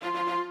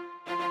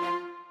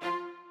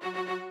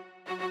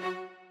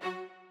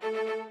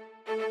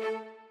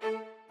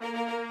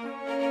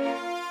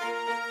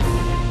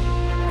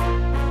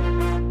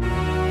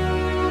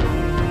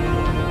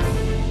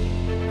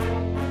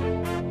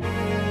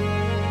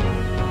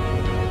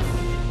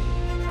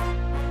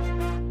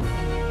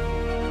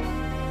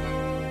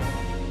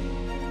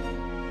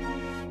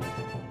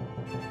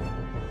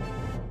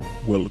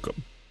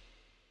welcome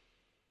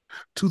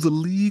to the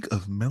League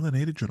of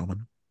Melanated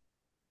Gentlemen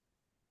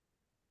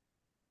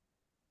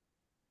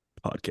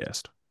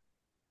podcast.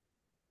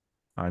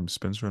 I'm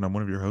Spencer, and I'm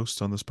one of your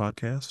hosts on this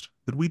podcast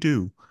that we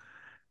do.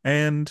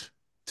 And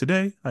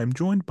today I'm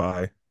joined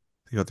by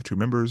the other two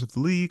members of the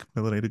League,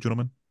 Melanated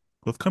Gentlemen,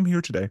 who have come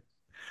here today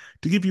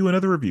to give you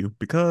another review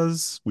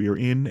because we are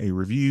in a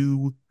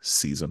review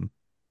season.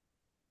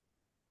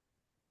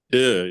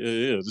 Yeah.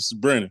 This is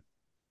Brandon.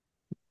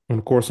 And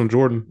of course, I'm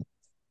Jordan.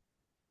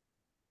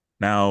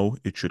 Now,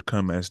 it should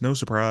come as no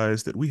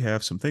surprise that we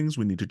have some things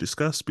we need to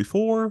discuss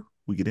before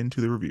we get into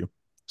the review.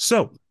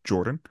 So,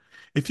 Jordan,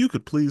 if you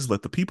could please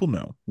let the people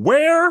know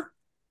where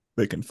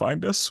they can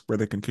find us, where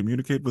they can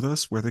communicate with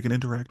us, where they can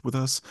interact with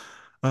us,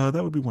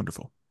 that would be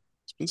wonderful.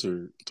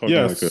 Spencer talking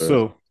Yes, like a,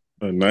 so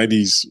a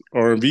 90s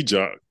R&B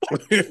jock.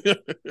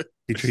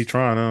 he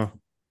trying, huh?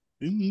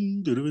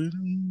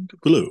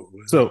 Hello.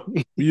 So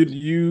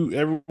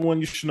everyone,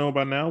 you should know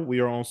by now, we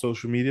are on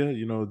social media.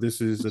 This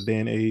is a day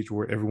and age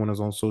where everyone is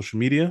on social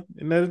media,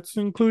 and that's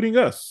including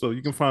us. So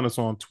you can find us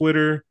on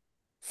Twitter,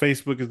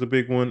 Facebook is the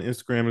big one,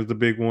 Instagram is the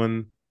big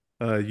one,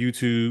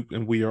 YouTube,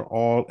 and we are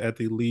all at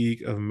the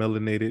League of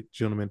Melanated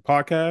Gentlemen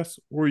podcast.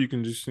 Or you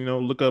can just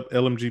look up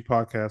LMG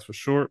podcast for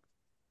short.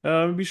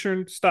 Be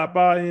sure to stop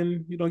by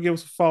and give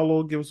us a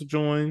follow, give us a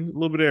join, a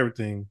little bit of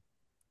everything.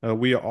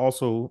 We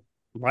also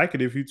like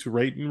it if you to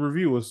rate and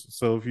review us.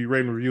 So if you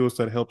rate and review us,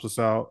 that helps us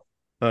out.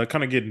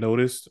 Kind of get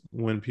noticed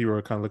when people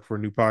are kind of looking for a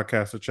new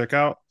podcast to check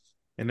out,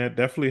 and that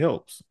definitely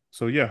helps.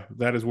 So yeah,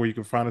 that is where you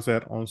can find us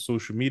at on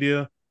social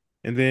media.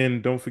 And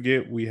then don't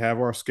forget we have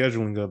our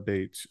scheduling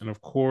updates, and of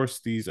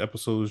course these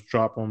episodes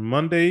drop on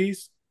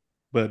Mondays.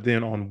 But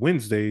then on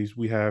Wednesdays,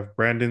 we have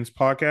Brandon's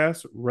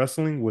podcast,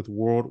 Wrestling with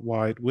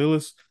Worldwide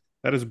Willis.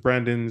 That is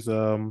Brandon's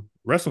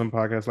wrestling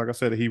podcast. Like I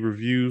said, he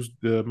reviews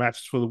the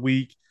matches for the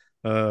week,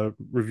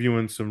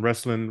 reviewing some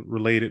wrestling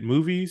related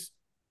movies.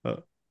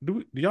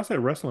 Do y'all say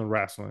wrestling?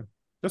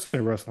 Just say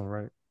wrestling,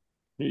 right?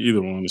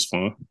 Either one is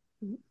fun.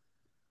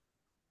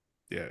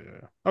 Yeah.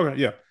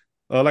 Okay, yeah.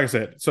 Like I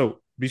said, so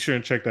be sure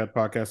and check that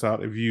podcast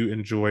out if you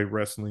enjoy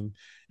wrestling.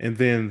 And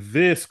then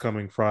this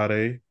coming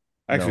Friday,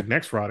 actually No.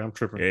 next Friday, I'm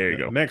tripping. There you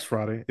go. Next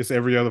Friday, it's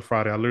every other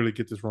Friday. I literally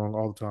get this wrong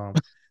all the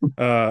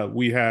time.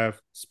 We have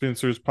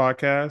Spencer's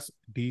podcast,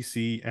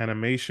 DC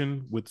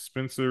Animation with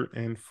Spencer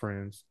and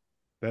Friends.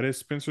 That is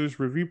Spencer's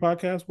review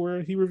podcast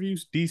where he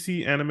reviews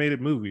DC animated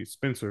movies.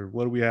 Spencer,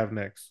 what do we have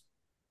next?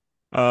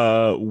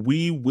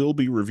 We will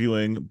be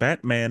reviewing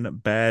Batman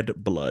Bad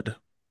Blood.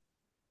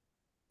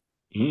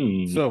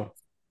 So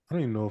I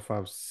don't even know if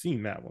I've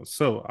seen that one.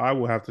 So I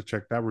will have to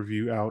check that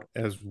review out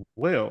as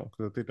well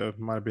because I think that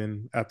might have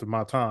been after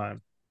my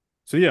time.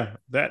 So yeah,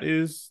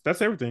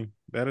 that's everything.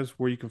 That is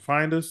where you can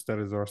find us. That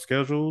is our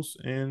schedules,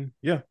 and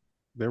yeah,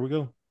 there we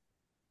go.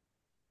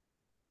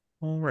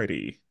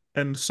 Alrighty.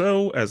 And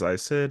so, as I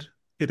said,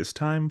 it is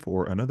time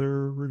for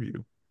another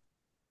review.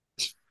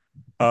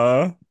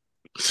 Uh,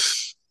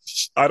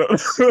 I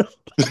don't,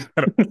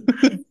 I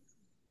don't,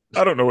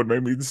 I don't know what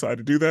made me decide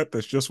to do that.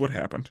 That's just what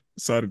happened.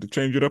 Decided to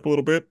change it up a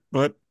little bit,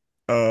 but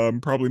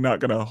I'm probably not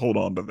gonna hold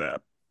on to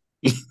that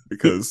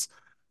because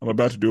I'm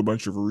about to do a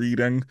bunch of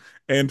reading,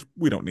 and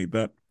we don't need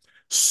that.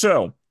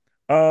 So,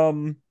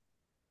 um,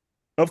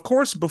 of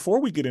course,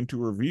 before we get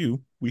into a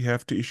review, we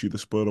have to issue the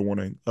spoiler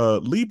warning.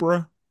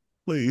 Libra,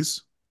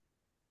 please.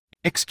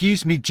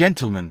 Excuse me,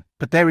 gentlemen,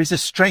 but there is a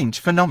strange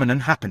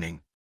phenomenon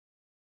happening.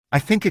 I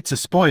think it's a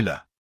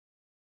spoiler.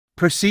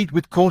 Proceed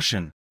with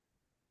caution.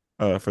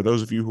 For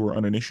those of you who are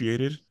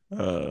uninitiated,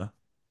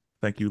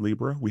 thank you,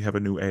 Libra. We have a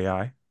new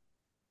AI.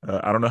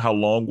 I don't know how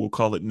long we'll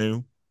call it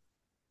new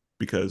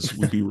because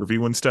we'd be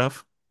reviewing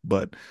stuff,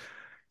 but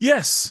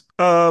yes,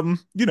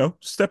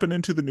 stepping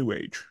into the new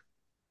age.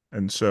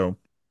 And so,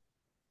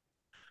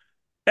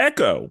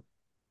 Echo.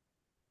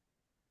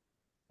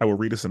 I will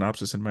read a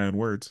synopsis in my own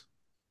words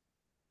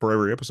for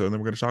every episode, and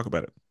then we're going to talk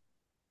about it.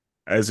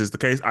 As is the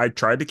case, I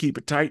tried to keep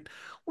it tight.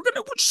 We're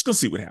just gonna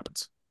see what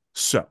happens.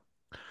 So,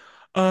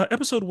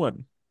 episode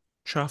 1,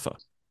 Chafa.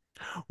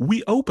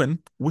 We open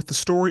with the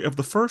story of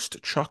the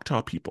first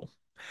Choctaw people.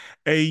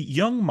 A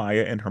young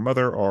Maya and her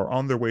mother are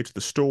on their way to the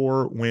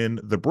store when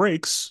the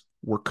brakes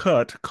were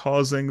cut,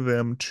 causing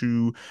them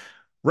to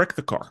wreck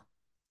the car.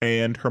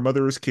 And her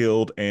mother is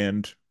killed,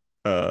 and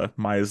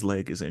Maya's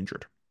leg is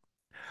injured.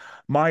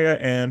 Maya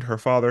and her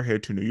father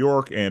head to New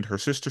York, and her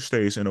sister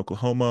stays in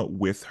Oklahoma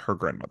with her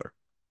grandmother.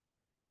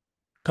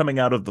 Coming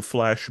out of the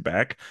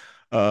flashback,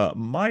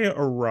 Maya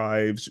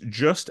arrives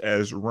just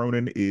as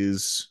Ronan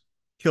is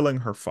killing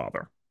her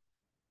father.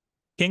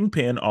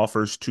 Kingpin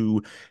offers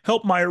to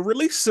help Maya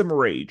release some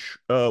rage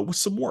with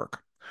some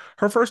work.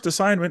 Her first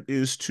assignment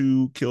is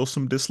to kill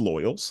some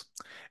disloyals,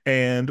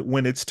 and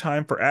when it's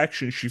time for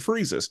action, she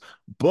freezes.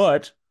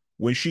 But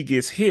when she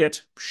gets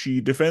hit, she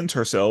defends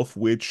herself,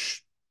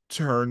 which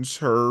turns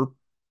her,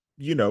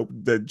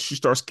 that she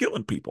starts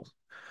killing people.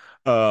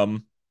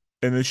 Um,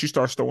 and then she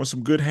starts throwing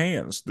some good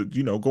hands that,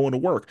 going to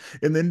work.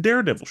 And then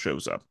Daredevil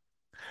shows up.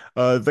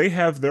 They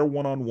have their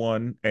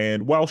one-on-one,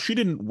 and while she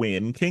didn't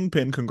win,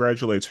 Kingpin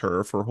congratulates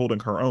her for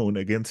holding her own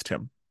against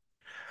him.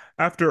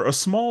 After a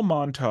small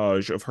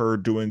montage of her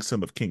doing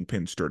some of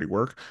Kingpin's dirty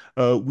work,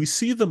 we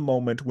see the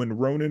moment when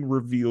Ronin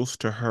reveals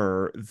to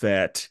her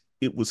that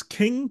it was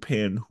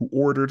Kingpin who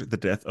ordered the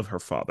death of her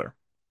father.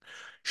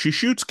 She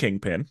shoots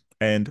Kingpin,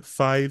 and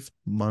 5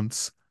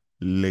 months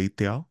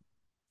later,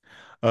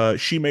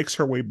 she makes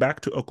her way back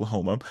to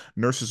Oklahoma,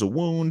 nurses a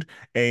wound,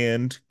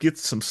 and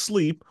gets some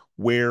sleep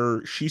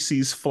where she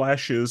sees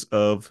flashes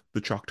of the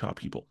Choctaw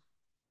people.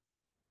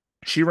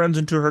 She runs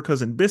into her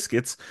cousin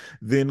Biscuits,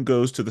 then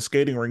goes to the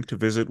skating rink to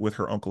visit with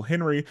her Uncle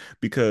Henry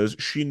because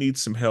she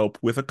needs some help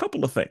with a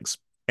couple of things.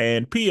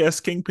 And P.S.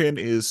 Kingpin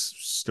is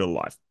still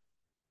alive,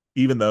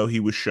 even though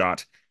he was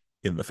shot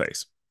in the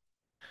face.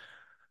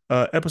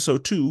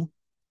 Episode 2,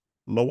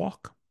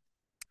 Lowak.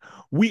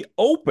 We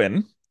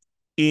open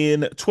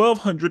in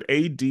 1200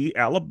 AD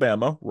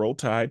Alabama, Roll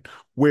Tide,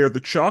 where the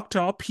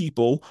Choctaw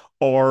people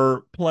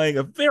are playing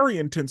a very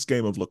intense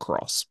game of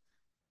lacrosse.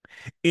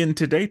 In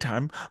today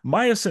time,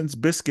 Maya sends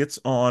Biscuits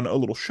on a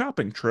little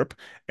shopping trip,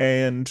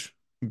 and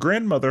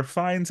grandmother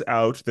finds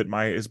out that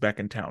Maya is back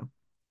in town.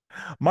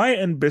 Maya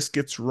and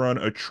Biscuits run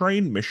a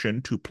train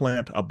mission to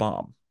plant a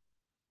bomb.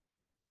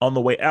 On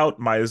the way out,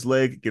 Maya's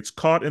leg gets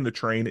caught in the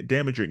train,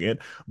 damaging it,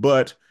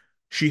 but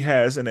she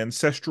has an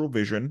ancestral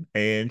vision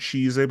and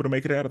she's able to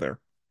make it out of there.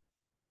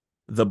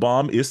 The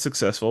bomb is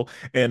successful,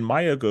 and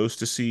Maya goes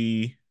to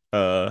see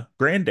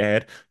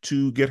Granddad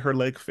to get her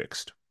leg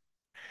fixed.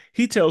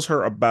 He tells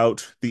her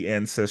about the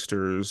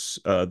ancestors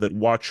that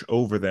watch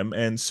over them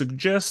and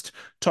suggests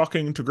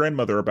talking to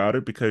grandmother about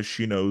it because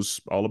she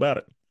knows all about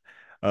it.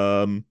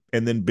 And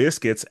then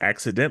Biscuits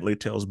accidentally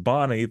tells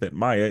Bonnie that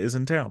Maya is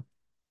in town.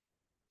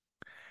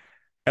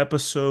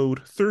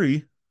 Episode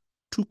 3,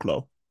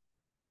 Tuklo.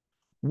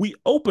 We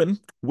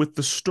open with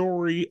the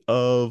story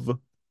of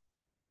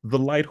the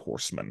Light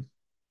Horseman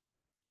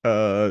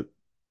uh,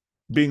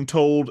 being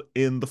told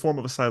in the form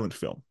of a silent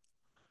film.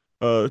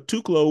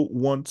 Tuklo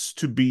wants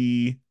to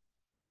be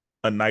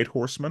a night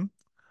horseman,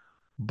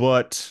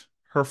 but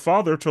her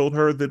father told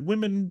her that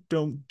women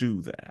don't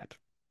do that.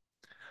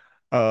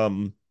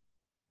 Um,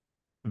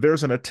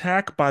 there's an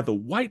attack by the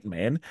white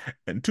man,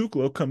 and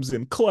Tuklo comes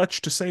in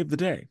clutch to save the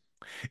day.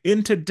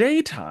 In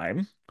today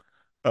time,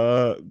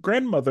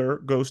 grandmother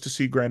goes to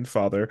see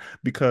grandfather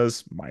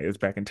because Maya's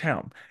back in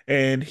town,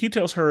 and he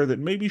tells her that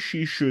maybe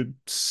she should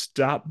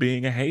stop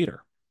being a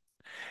hater.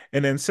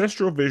 An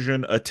ancestral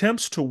vision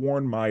attempts to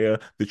warn Maya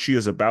that she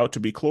is about to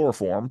be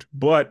chloroformed,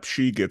 but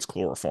she gets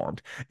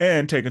chloroformed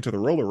and taken to the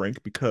roller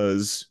rink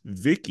because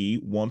Vicky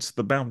wants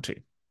the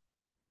bounty.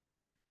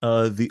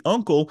 The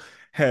uncle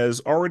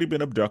has already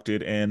been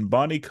abducted, and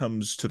Bonnie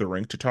comes to the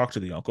rink to talk to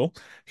the uncle.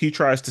 He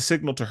tries to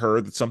signal to her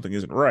that something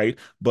isn't right,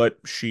 but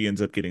she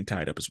ends up getting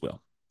tied up as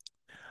well.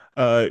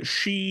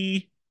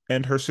 She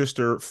and her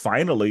sister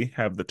finally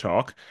have the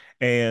talk,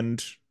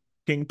 and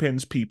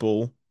Kingpin's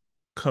people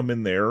come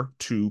in there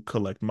to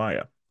collect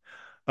Maya.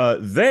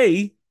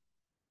 They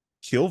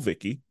kill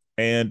Vicky,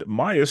 and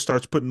Maya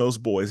starts putting those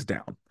boys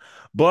down.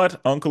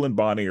 But Uncle and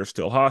Bonnie are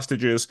still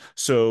hostages,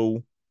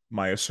 so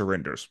Maya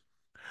surrenders.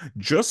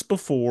 Just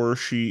before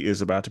she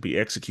is about to be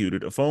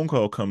executed, a phone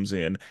call comes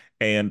in,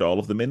 and all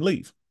of the men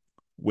leave.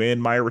 When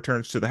Maya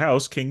returns to the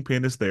house,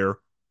 Kingpin is there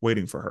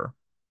waiting for her.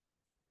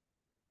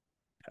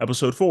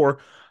 Episode 4,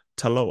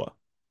 Taloa.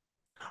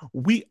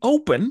 We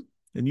open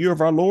in year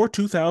of our Lord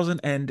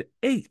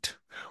 2008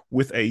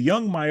 with a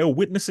young Maya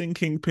witnessing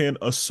Kingpin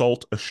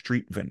assault a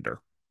street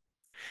vendor.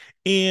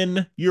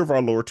 In year of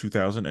our Lord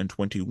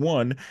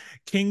 2021,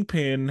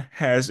 Kingpin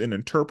has an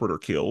interpreter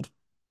killed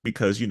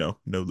because, no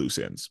loose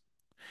ends.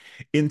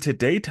 In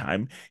today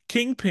time,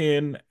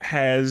 Kingpin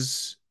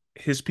has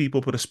his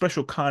people put a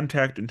special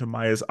contact into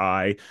Maya's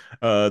eye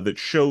that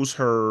shows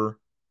her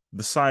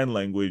the sign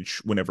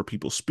language whenever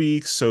people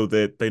speak so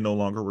that they no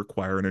longer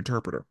require an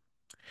interpreter.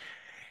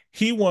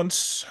 He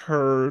wants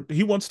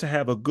to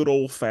have a good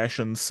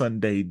old-fashioned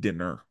Sunday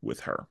dinner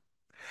with her.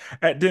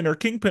 At dinner,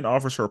 Kingpin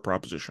offers her a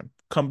proposition.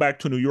 Come back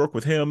to New York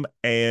with him,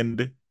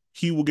 and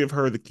he will give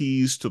her the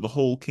keys to the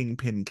whole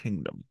Kingpin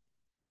kingdom.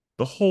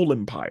 The whole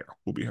empire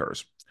will be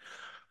hers.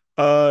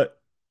 Uh,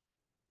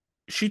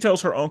 she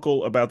tells her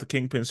uncle about the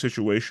Kingpin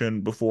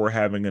situation before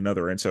having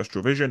another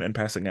ancestral vision and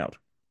passing out.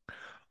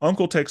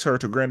 Uncle takes her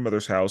to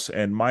grandmother's house,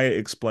 and Maya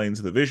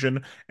explains the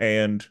vision,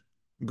 and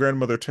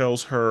grandmother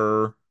tells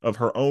her of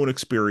her own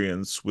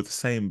experience with the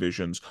same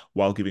visions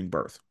while giving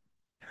birth.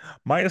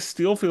 Maya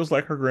still feels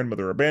like her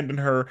grandmother abandoned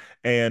her,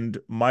 and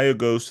Maya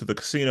goes to the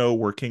casino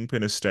where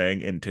Kingpin is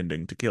staying,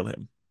 intending to kill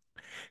him.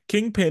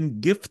 Kingpin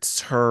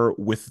gifts her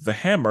with the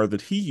hammer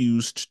that he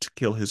used to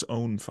kill his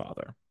own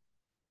father.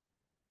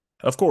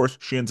 Of course,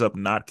 she ends up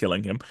not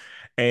killing him,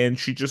 and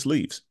she just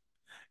leaves.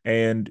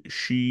 And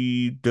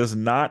she does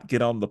not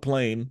get on the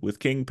plane with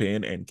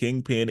Kingpin, and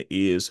Kingpin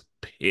is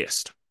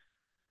pissed.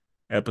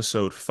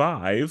 Episode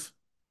 5,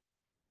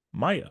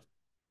 Maya.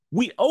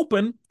 We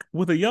open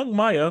with a young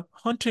Maya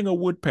hunting a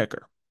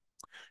woodpecker.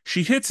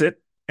 She hits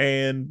it,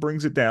 and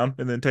brings it down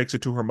and then takes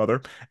it to her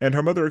mother. And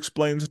her mother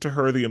explains to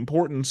her the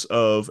importance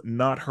of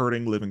not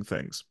hurting living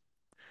things.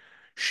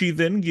 She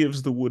then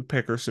gives the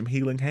woodpecker some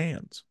healing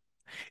hands.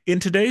 In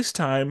today's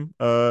time,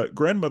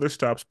 grandmother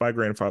stops by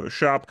grandfather's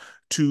shop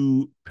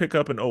to pick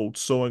up an old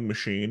sewing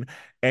machine,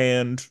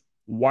 and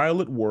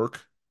while at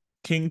work,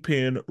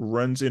 Kingpin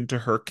runs into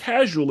her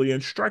casually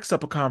and strikes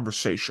up a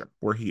conversation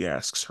where he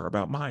asks her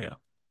about Maya.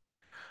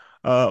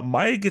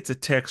 Maya gets a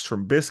text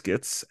from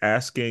Biscuits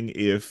asking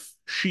if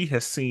she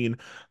has seen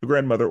the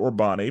grandmother or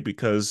Bonnie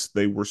because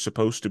they were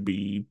supposed to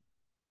be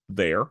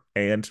there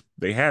and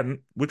they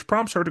hadn't, which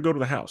prompts her to go to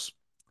the house.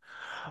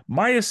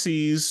 Maya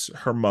sees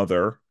her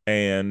mother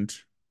and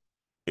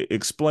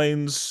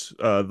explains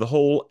the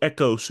whole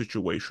Echo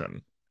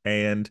situation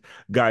and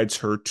guides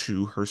her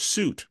to her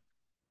suit.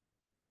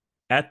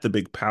 At the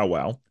big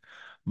powwow,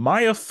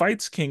 Maya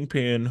fights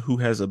Kingpin, who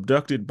has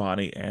abducted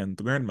Bonnie and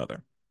the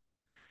grandmother.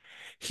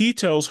 He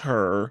tells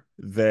her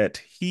that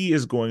he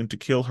is going to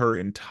kill her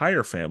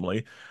entire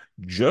family,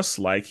 just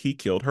like he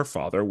killed her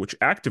father, which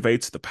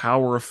activates the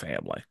power of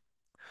family.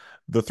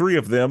 The three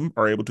of them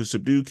are able to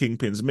subdue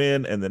Kingpin's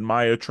men, and then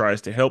Maya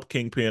tries to help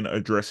Kingpin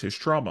address his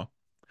trauma.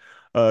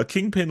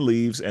 Kingpin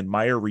leaves, and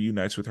Maya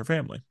reunites with her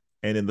family.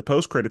 And in the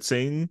post-credit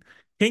scene,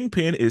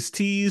 Kingpin is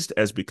teased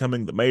as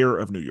becoming the mayor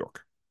of New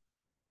York.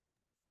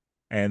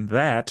 And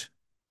that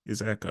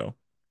is Echo.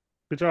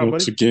 Good job,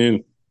 Once buddy.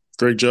 again,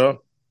 great job.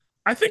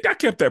 I think I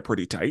kept that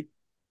pretty tight.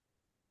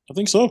 I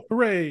think so.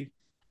 Hooray.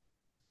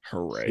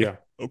 Hooray. Yeah.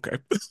 Okay.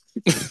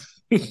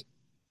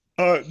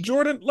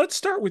 Jordan, let's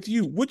start with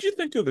you. What'd you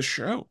think of the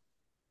show?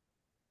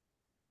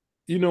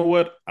 You know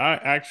what? I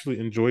actually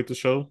enjoyed the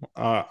show.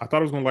 I thought I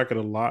was going to like it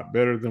a lot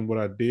better than what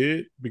I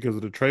did because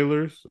of the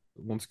trailers.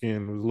 Once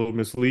again, it was a little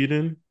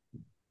misleading.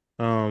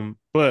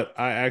 But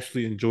I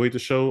actually enjoyed the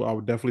show. I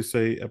would definitely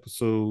say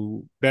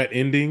that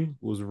ending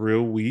was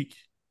real weak.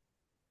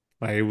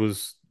 Like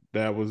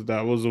that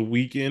was a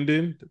weak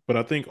ending, but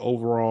I think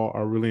overall I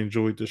really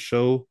enjoyed the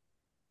show.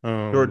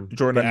 Jordan,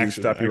 The I need to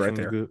stop you right action was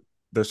there. good.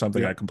 There's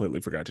something Yeah. I completely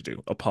forgot to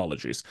do.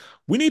 Apologies.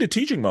 We need a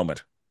teaching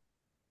moment.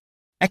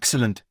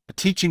 Excellent. A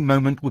teaching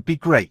moment would be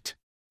great.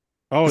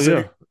 Oh Is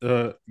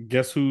yeah.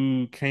 Guess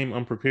who came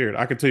unprepared?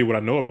 I can tell you what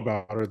I know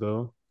about her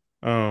though.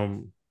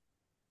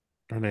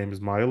 Her name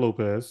is Maya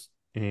Lopez,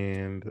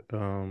 and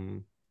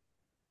her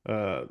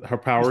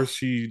powers,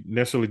 she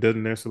necessarily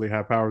doesn't necessarily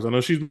have powers. I know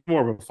she's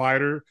more of a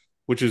fighter,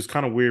 which is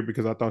kind of weird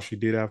because I thought she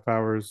did have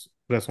powers.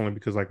 That's only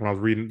because like when I was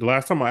reading the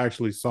last time I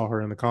actually saw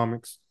her in the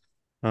comics,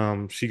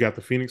 she got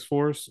the Phoenix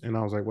Force, and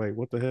I was like, wait,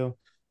 what the hell?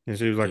 And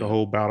she was like a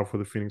whole battle for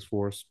the Phoenix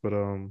Force. But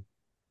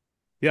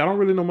yeah, I don't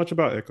really know much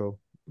about Echo.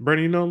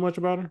 Bernie, you know much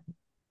about her?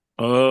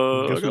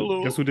 I Guess got a who?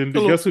 little, Guess who didn't got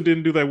a do? little, Guess who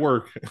didn't do that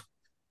work?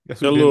 Guess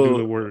who got a didn't do little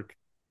the work?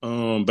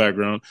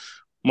 background.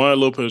 Maya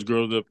Lopez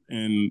grows up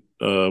in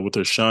with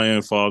her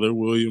Cheyenne father,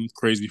 William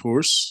Crazy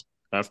Horse.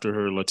 After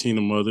her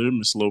Latina mother,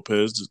 Miss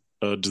Lopez,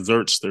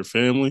 deserts their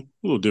family.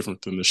 A little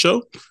different than the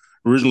show.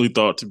 Originally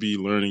thought to be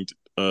learning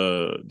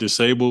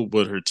disabled,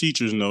 but her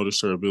teachers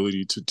noticed her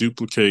ability to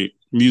duplicate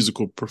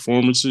musical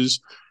performances.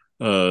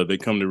 They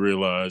come to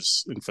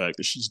realize, in fact,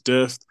 that she's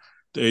deaf. At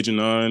the age of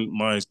 9,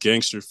 Maya's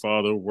gangster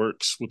father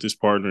works with his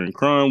partner in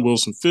crime,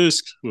 Wilson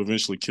Fisk, who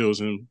eventually kills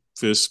him.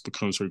 Fisk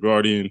becomes her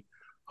guardian,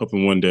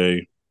 hoping one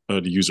day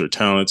to use her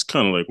talents,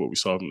 kind of like what we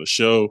saw from the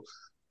show.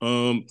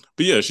 But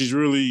yeah, she's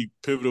really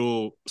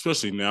pivotal,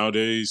 especially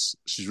nowadays.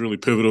 She's really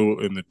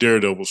pivotal in the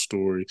Daredevil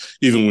story.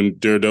 Even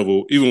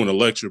when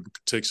Elektra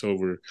takes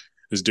over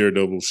as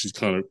Daredevil, she's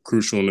kind of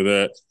crucial into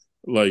that.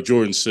 Like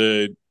Jordan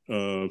said,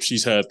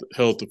 she's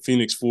held the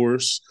Phoenix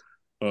Force,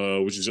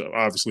 which is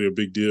obviously a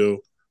big deal.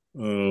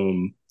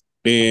 I'm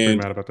pretty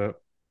And mad about that.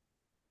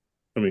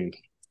 I mean,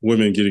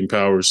 women getting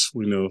powers,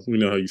 we know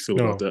how you feel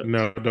about that.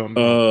 No, don't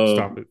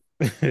stop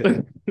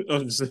it.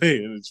 I'm just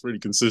saying it's pretty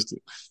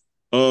consistent.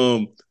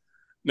 Um,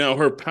 Now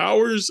her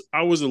powers,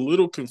 I was a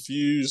little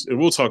confused, and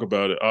we'll talk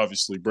about it,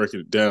 obviously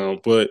breaking it down.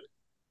 But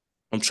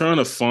I'm trying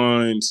to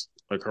find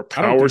like her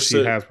I don't power think she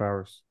set. has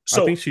powers. I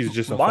So think she's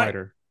just a my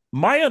fighter.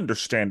 my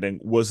understanding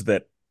was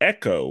that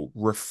Echo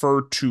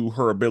referred to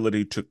her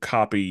ability to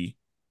copy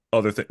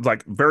other things,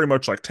 like very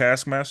much like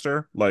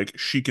Taskmaster. Like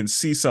she can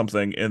see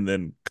something and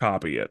then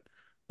copy it.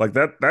 Like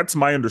that's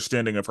my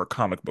understanding of her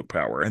comic book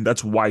power, and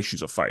that's why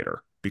she's a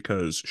fighter,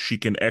 because she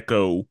can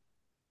echo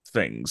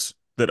things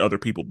that other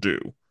people do.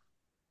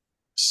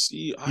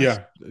 See,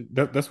 Yeah,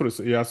 that's what it's.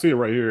 Yeah, I see it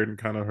right here in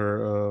kind of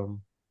her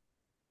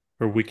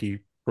wiki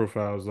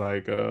profiles.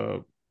 Like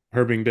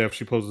her being deaf,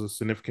 she poses a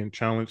significant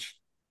challenge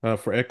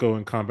for Echo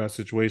in combat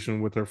situation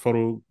with her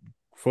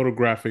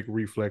photographic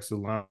reflexes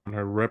allowing her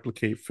to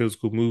replicate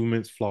physical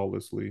movements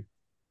flawlessly.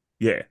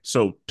 Yeah.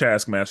 So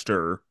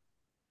Taskmaster,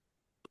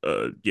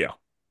 yeah,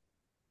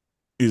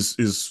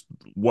 is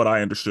what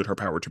I understood her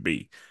power to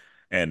be,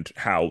 and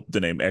how the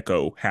name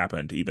Echo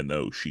happened, even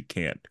though she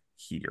can't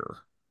hear.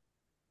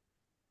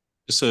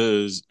 it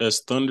says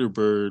as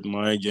Thunderbird,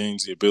 Maya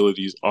gains the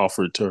abilities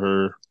offered to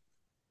her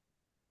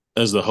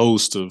as the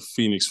host of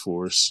Phoenix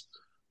Force,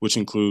 which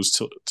includes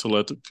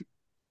telepathy,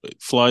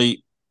 flight,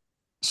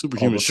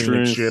 superhuman the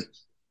Phoenix strength. shit.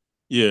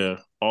 Yeah,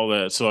 all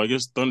that. So I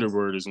guess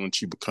Thunderbird is when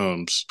she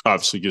becomes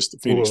obviously gets the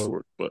Phoenix Well,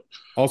 Force, but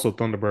also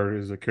Thunderbird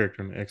is a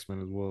character in the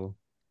X-Men as well.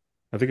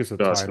 I think it's a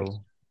gotcha.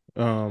 title.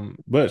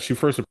 But she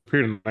first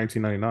appeared in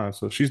 1999,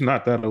 so she's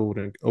not that old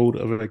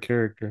of a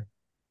character.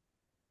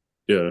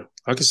 Yeah,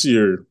 I can see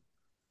her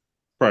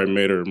probably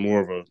made her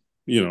more of a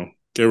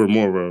gave her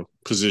more of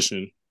a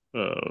position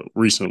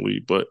recently,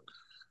 but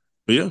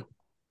yeah.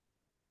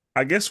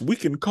 I guess we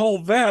can call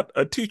that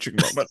a teaching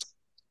moment.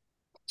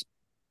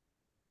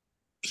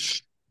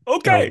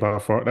 Okay.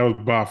 That was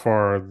by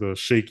far the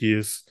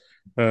shakiest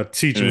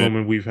teaching And,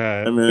 moment we've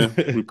had. and man,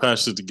 we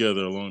patched it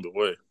together along the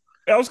way.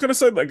 I was gonna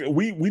say, like,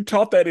 we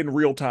taught that in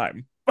real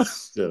time.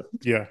 Yeah.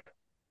 Yeah.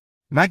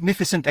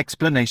 Magnificent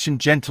explanation,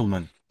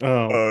 gentlemen.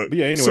 But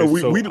yeah, So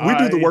anyway, we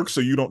do the work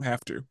so you don't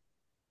have to.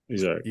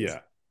 Exactly. Yeah.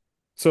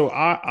 So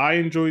I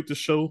enjoyed the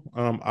show.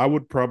 I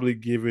would probably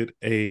give it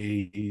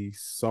a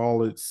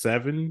solid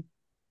 7.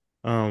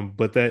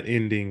 But that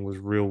ending was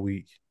real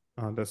weak.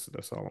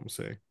 That's all I'm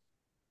saying.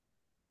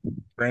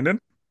 Brandon?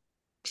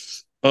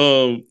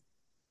 Um,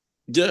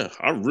 yeah,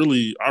 I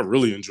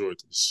really enjoyed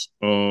this.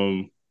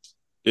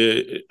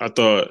 I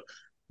thought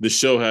the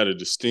show had a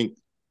distinct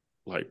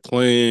like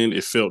plan.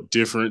 It felt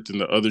different than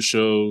the other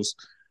shows.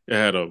 It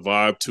had a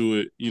vibe to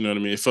it. You know what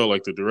I mean? It felt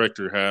like the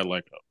director had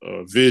like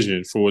a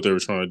vision for what they were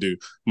trying to do.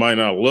 Might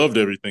not have loved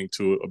everything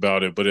to it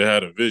about it, but it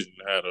had a vision.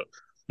 It had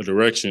a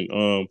direction.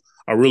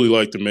 I really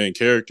liked the main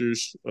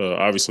characters.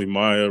 Obviously,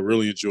 Maya.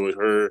 Really enjoyed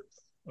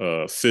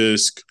her.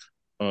 Fisk.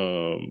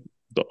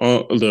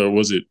 The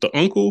was it the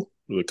uncle,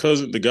 the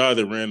cousin, the guy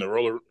that ran the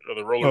roller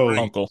Oh, ring.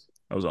 Uncle.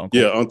 That was Uncle.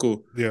 Yeah,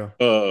 uncle. yeah.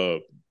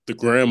 The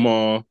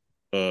grandma,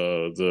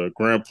 the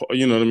grandpa.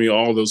 You know what I mean.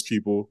 All those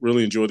people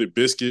really enjoyed it.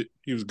 Biscuit,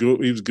 he was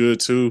good. He was good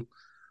too.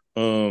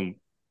 Um,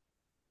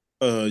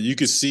 you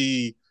could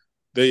see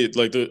they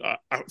like the.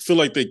 I feel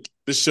like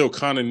this show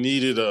kind of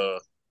needed a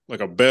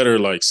better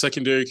like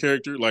secondary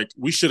character. Like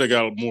we should have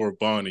got more of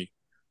Bonnie.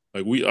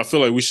 I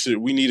feel like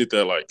we needed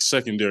that like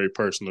secondary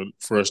person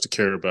for us to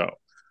care about.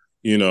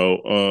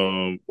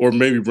 Or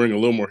maybe bring a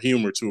little more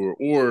humor to her,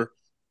 or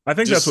I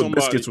think just that's what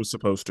somebody. Biscuits was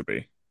supposed to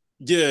be.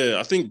 Yeah,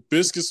 I think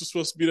Biscuits was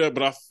supposed to be that,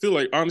 but I feel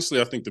like honestly,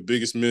 I think the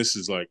biggest miss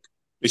is like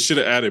they should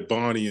have added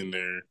Bonnie in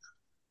there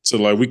so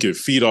like we could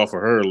feed off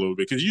of her a little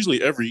bit because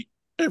usually every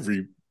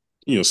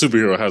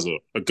superhero has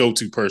a go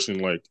to person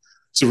like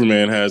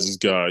Superman has his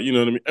guy. You know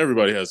what I mean?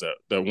 Everybody has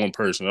that one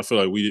person. I feel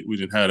like we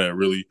didn't have that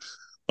really.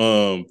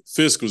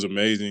 Fisk was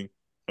amazing,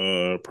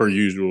 per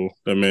usual.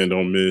 That man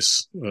don't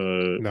miss.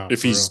 Nah,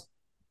 If for he's real.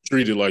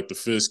 treated like the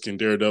Fisk in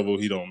Daredevil,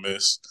 he don't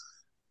miss.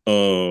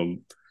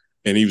 Um,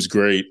 and he was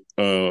great.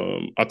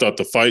 I thought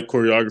the fight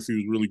choreography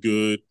was really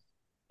good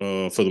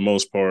for the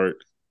most part.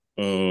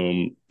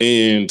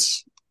 And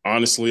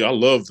honestly, I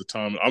love the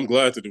time. I'm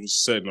glad that it was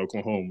set in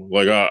Oklahoma.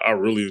 Like I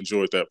really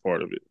enjoyed that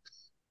part of it.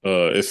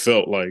 It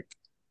felt like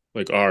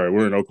all right,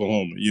 we're in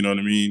Oklahoma. You know what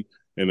I mean?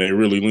 And they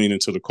really lean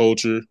into the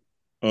culture.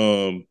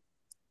 Um,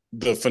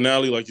 the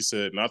finale, like you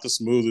said, not the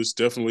smoothest.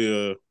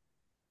 Definitely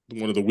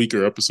one of the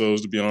weaker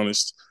episodes, to be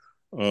honest.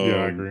 Yeah,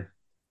 I Um, agree.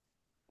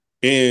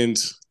 and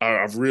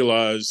I've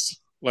realized,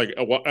 like,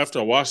 after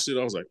I watched it,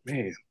 I was like,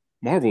 man,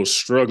 Marvel is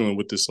struggling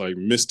with this like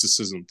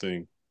mysticism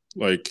thing.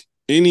 Like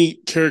any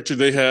character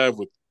they have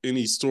with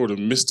any sort of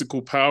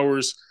mystical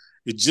powers,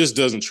 it just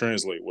doesn't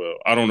translate well.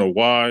 I don't know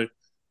why.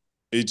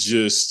 It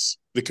just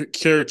the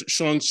character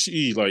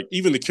Shang-Chi, like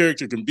even the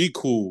character can be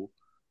cool,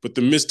 but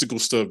the mystical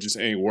stuff just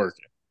ain't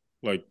working.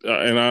 Like,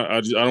 and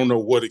I don't know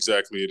what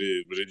exactly it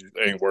is, but it just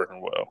ain't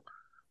working well.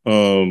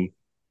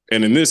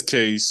 And in this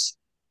case,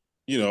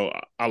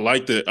 I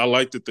like that. I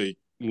like that they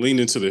leaned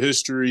into the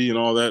history and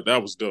all that.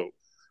 That was dope.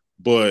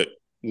 But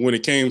when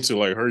it came to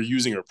like her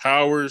using her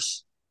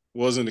powers,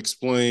 wasn't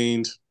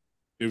explained.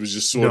 It was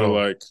just sort of No.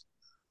 like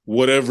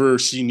whatever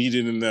she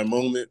needed in that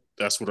moment.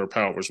 That's what her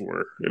powers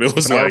were, and it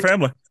was Power like,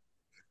 family.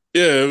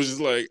 yeah, it was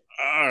just like,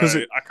 all Because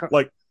right,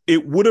 like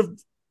it would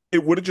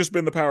have just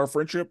been the power of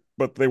friendship,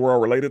 but they were all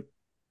related.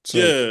 So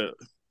yeah,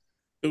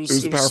 it was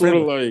the it was power of sort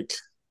of family. like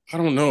I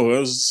don't know. It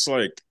was just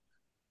like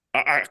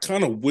I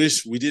kind of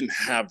wish we didn't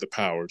have the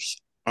powers.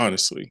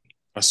 Honestly,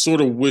 I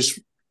sort of wish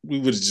we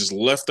would have just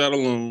left that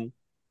alone.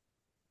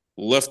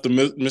 Left the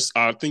miss.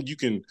 I think you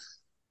can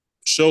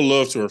show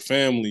love to her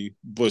family,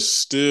 but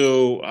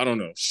still, I don't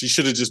know. She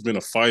should have just been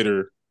a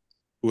fighter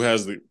who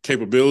has the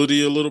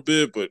capability a little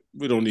bit, but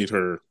we don't need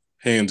her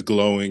hands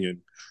glowing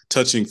and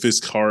touching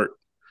Fisk's heart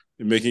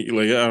and making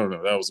like I don't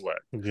know. That was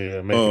whack.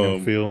 Yeah, making him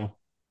Um, feel.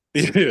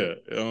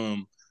 yeah.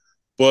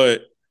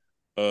 But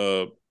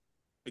uh,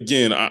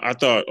 again, I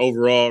thought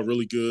overall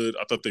really good.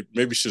 I thought they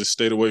maybe should have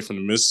stayed away from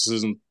the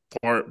mysticism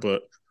part,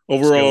 but Still,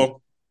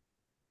 overall,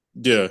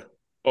 yeah.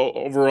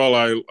 Overall,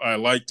 I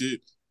liked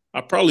it.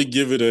 I probably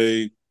give it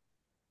a.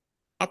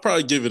 I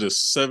probably give it a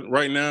 7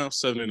 right now.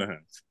 7.5.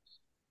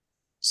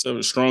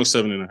 Strong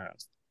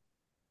 7.5.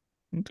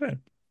 okay.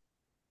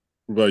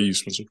 What about you,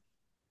 Spencer?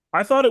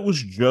 I thought it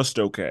was just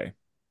okay.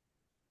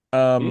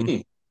 Um,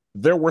 Mm-mm.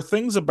 there were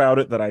things about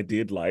it that I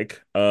did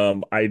like.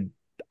 I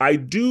I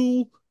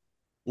do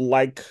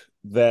like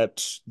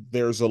that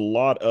there's a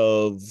lot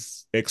of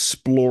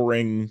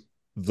exploring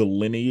the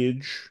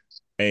lineage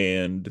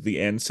and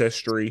the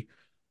ancestry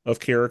of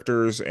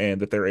characters,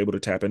 and that they're able to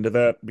tap into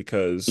that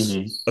because,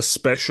 Hmm.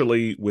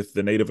 especially with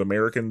the Native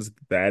Americans,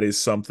 that is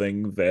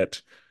something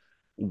that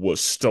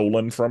was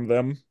stolen from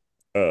them,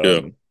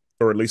 Yeah, um,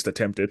 or at least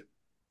attempted.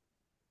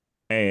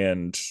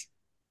 And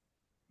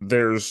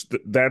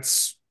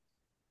that's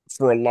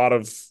for a lot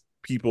of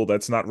people,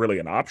 that's not really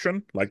an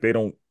option. Like they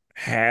don't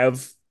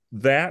have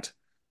that.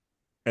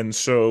 And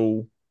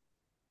so,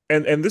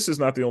 and this is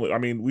not the only, I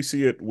mean, we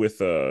see it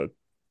with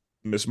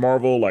Miss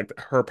Marvel, like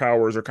her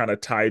powers are kind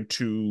of tied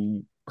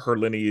to her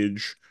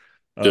lineage.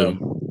 yeah.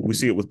 We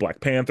see it with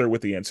Black Panther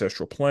with the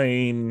ancestral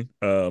plane.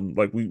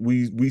 Like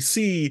we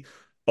see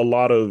a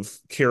lot of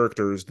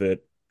characters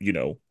that,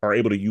 are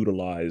able to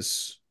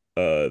utilize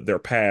their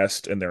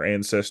past and their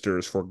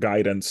ancestors for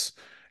guidance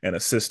and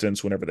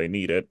assistance whenever they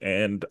need it.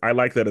 And I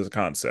like that as a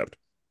concept.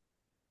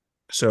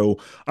 So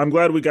I'm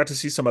glad we got to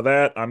see some of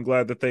that. I'm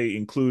glad that they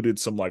included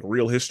some like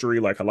real history.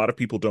 Like a lot of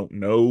people don't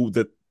know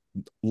that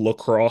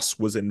lacrosse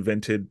was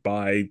invented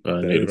by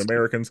the Native Native.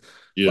 Americans.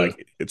 Yeah.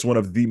 Like it's one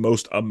of the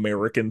most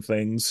American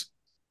things.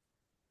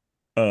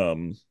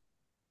 Um,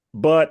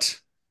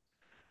 but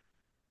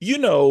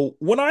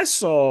when I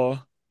saw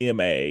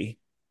MA,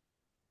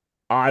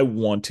 I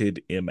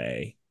wanted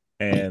MA,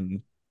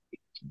 and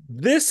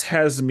this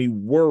has me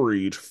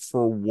worried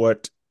for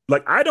what,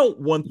 like I don't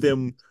want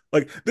them,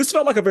 like this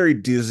felt like a very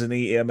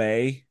Disney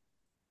MA,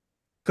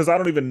 because I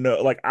don't even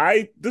know, like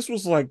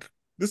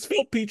this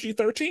felt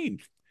PG-13.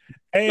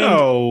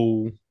 And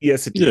No,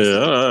 yes, it Yeah, is.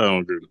 I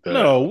don't agree with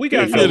that. no, we It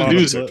got a Yeah, felt lot of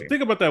dudes, blood. PG-13.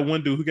 Think about that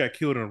one dude who got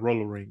killed in a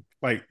roller rink.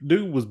 Like,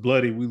 dude was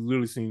bloody. We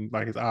literally seen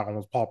like his eye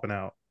almost popping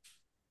out.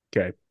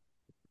 Okay.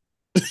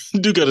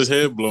 dude got his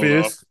head blown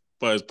off Fisk,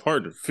 by his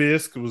partner.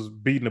 Fisk was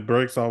beating the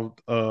brakes off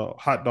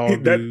hot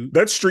dog That dude.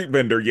 that street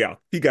vendor, yeah,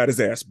 he got his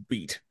ass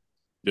beat.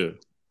 Yeah.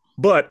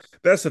 But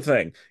that's the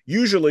thing.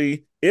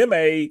 Usually,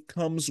 MA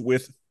comes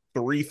with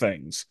three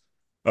things.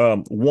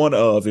 One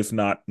of, if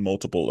not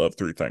multiple of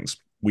three things.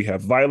 We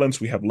have violence,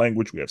 we have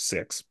language, we have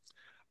sex.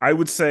 I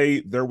would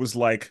say there was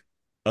like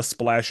a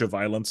splash of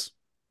violence,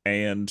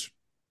 and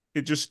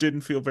it just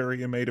didn't feel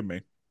very MA to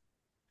me.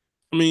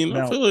 I mean,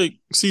 I Now, feel like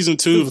season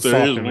It two, was if a there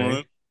soft is MA.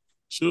 one,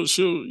 she'll,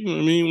 you know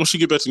what I mean? Once she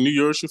get back to New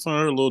York, she'll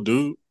find her little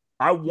dude,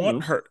 I you want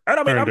know. her, and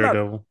I mean, Her and I'm not,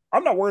 Daredevil.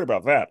 I'm not worried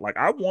about that. Like,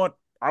 I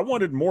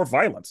wanted more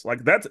violence.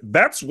 Like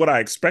that's what I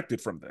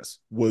expected from this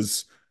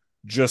was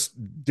just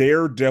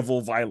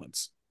daredevil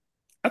violence.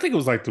 I think it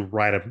was like the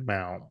right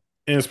amount,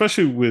 and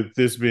especially with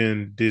this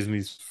being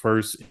Disney's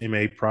first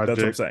MA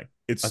That's what I'm project, saying.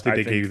 I It's think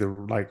they gave the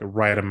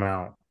right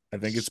amount. I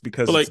think it's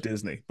But because it's like,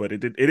 Disney, but it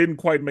didn't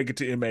quite make it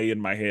to MA in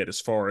my head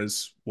as far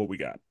as what we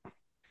got.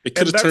 it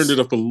could And have turned that's it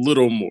up a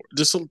little more,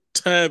 just a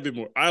tad bit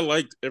more. I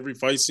liked every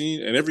fight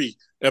scene, and every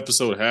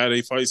episode had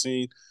a fight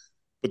scene,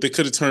 but they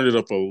could have turned it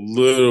up a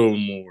little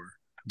more.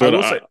 I But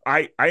will say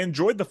I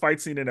enjoyed the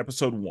fight scene in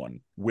episode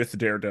 1 with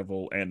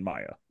Daredevil and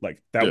Maya.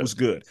 Like that yeah, was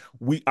good.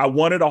 I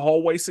wanted a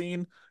hallway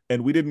scene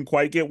and we didn't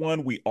quite get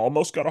one. We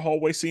almost got a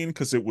hallway scene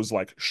because it was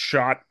like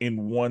shot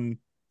in one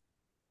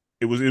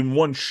it was in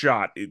one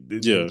shot. It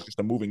yeah, was just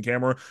a moving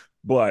camera,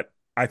 but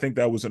I think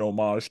that was an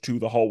homage to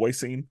the hallway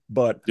scene.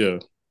 But yeah.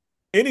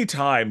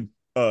 anytime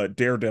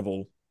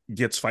Daredevil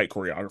gets fight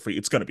choreography,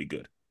 it's gonna be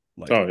good.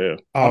 Like Oh yeah.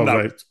 I I'm was not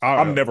like,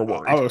 I'm never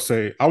I worried. would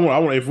say, I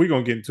want if we're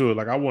gonna get into it,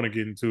 like I want to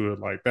get into it,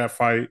 like that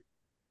fight,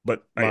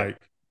 But yeah, like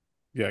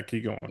yeah,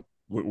 keep going.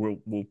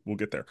 we'll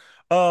get there.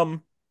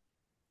 Um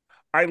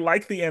I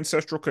like the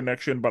ancestral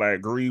connection, but I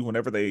agree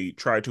whenever they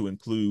try to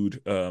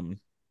include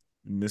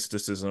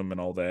mysticism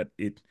and all that,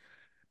 it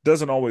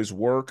doesn't always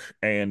work.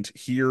 And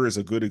here is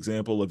a good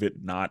example of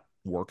it not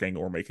working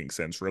or making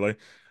sense, really.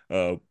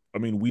 I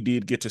mean, we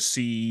did get to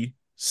see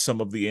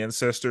some of the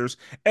ancestors,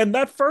 and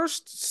that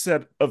first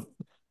set of,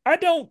 I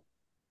don't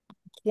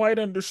quite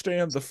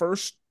understand the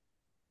first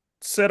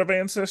set of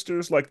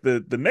ancestors. Like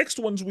the next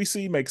ones we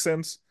see make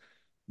sense,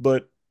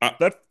 but I,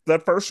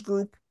 that first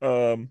group,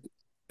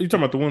 You talking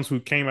about the ones who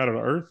came out of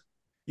the earth?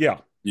 yeah,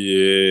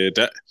 yeah,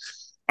 that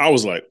I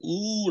was like,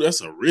 ooh,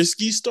 that's a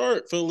risky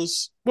start,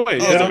 fellas. Wait,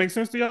 I did was that yeah. like, make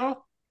sense to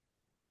y'all?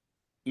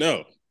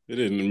 no, it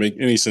didn't make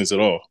any sense at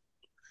all.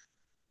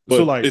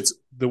 So But like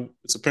the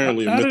it's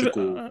apparently a how did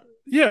mythical.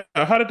 yeah,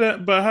 how did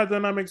that? But how did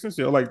that not make sense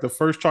to you? Like the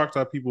first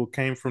Choctaw people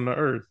came from the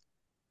earth.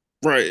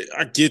 Right,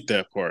 I get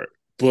that part,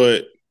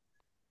 but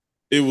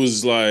it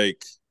was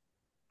like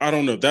I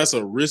don't know. That's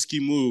a risky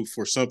move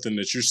for something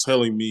that you're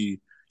telling me.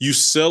 You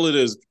sell it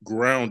as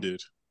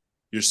grounded.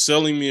 You're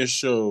selling me a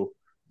show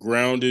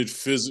grounded,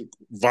 physical,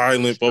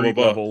 violent, blah blah Street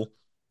blah. level.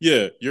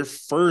 Yeah, your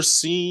first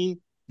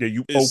scene Yeah,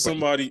 you is open.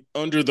 somebody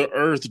under the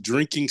earth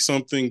drinking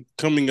something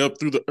coming up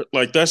through the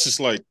like. That's just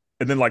like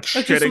And then like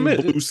That's just a shedding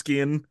myth. blue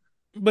skin.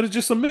 But it's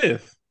just a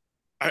myth.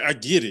 I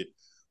get it,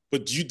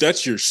 but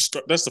that's your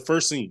start. That's the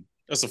first scene.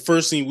 That's the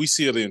first scene we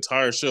see of the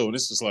entire show, and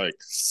it's just like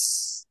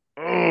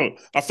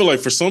I feel like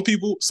for some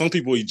people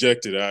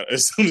ejected out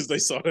as soon as they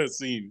saw that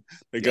scene.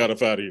 They got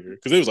up out of here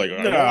because it was like,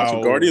 "Am I watching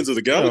No, Guardians of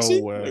the no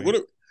Galaxy?" Like, way.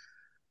 what?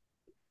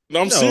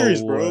 No, I'm No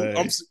serious, bro. way.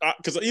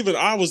 Because even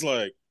I was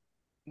like,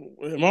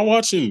 "Am I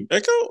watching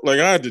Echo?" Like,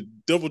 I had to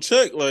double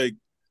check, like,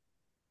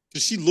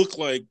 because she looked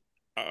like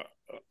a,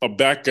 a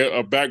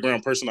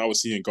background person I would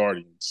see in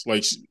Guardians.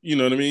 Like, you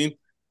know what I mean?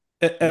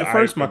 At I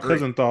first, my agree.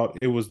 cousin thought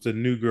it was the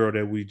new girl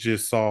that we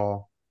just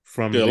saw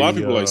from Yeah, a lot of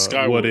the people like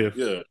What Skyworld. If.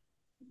 Yeah,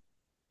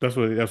 That's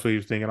what he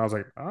was thinking. I was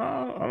like,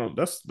 I don't.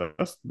 That's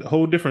a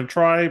whole different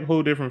tribe,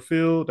 whole different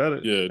field. yeah,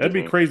 That'd be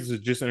different. crazy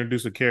to just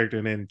introduce a character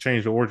and then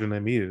change the origin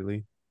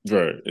immediately.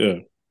 Right. Yeah.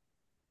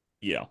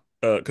 Yeah.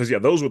 Because yeah,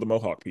 those were the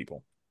Mohawk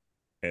people,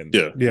 and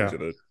Yeah. these Yeah, are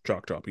the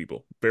Choctaw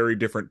people. Very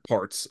different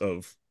parts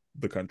of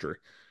the country.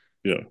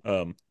 Yeah.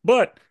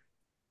 But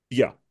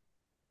yeah,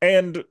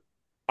 and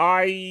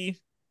I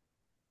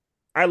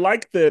I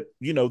like that,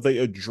 they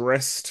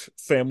addressed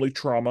family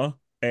trauma.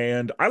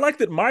 And I like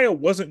that Maya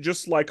wasn't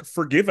just like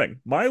forgiving.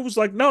 Maya was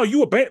like, no,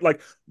 you abandoned.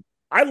 Like,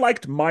 I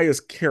liked Maya's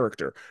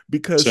character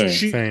because Same.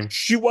 she same.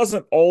 she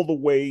wasn't all the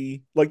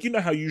way like,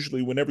 how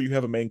usually whenever you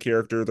have a main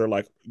character, they're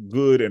like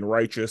good and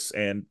righteous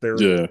and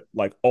they're Yeah.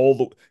 like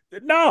all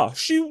the nah,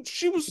 she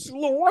was a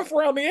little rough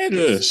around the Yeah.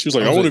 edges. She was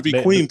like, I "I was want to like,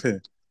 be Queen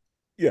Pin."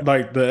 Yeah.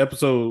 like the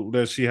episode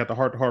that she had the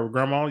heart to heart with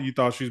grandma. You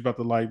thought she was about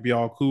to like be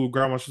all cool with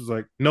grandma. She was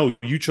like, no,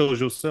 you chose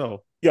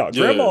yourself. Yeah.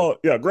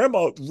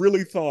 Grandma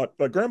really thought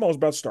like grandma was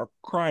about to start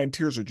crying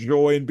tears of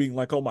joy and being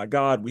like, "Oh my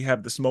God, we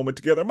have this moment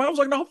together." Mom was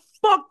like, "No,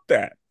 fuck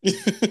that."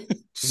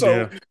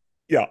 So,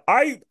 Yeah,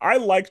 yeah, I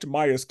liked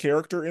Maya's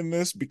character in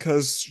this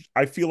because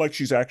I feel like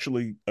she's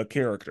actually a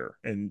character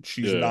and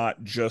she's Yeah.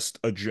 not just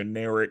a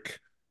generic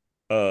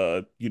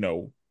you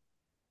know,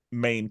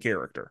 main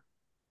character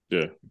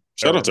Yeah.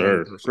 Shout or out to main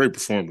her. person. Great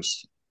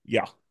performance.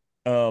 Yeah.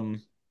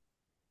 Um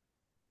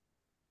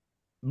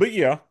but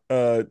yeah,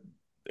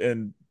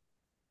 and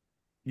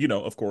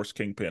of course,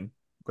 Kingpin,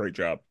 great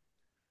job.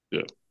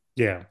 Yeah.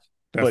 yeah.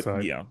 That's But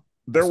like yeah,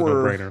 there that's a no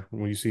were brainer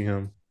when you see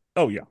him.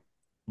 oh yeah,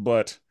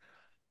 but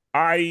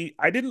I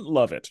didn't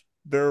love it.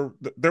 There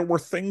were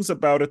things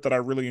about it that I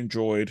really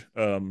enjoyed.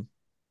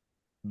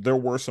 There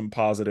were some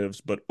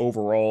positives, but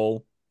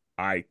overall,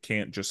 I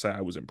can't just say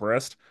I was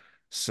impressed.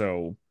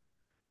 So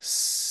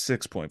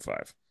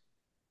 6.5.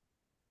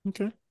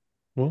 Okay.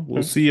 Well, we'll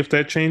Okay. see if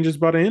that changes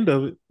by the end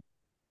of it.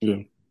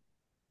 Yeah.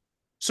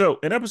 So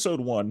in episode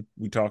one,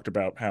 we talked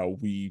about how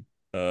we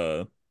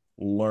uh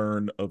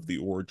learn of the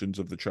origins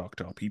of the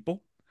Choctaw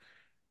people.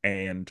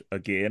 And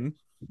again,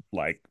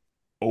 like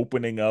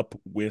opening up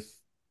with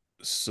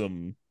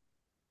some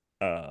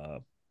uh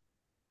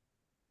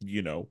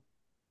you know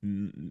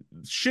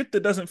shit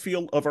that doesn't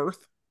feel of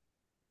Earth.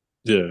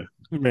 Yeah.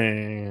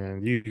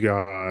 Man, you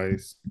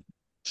guys.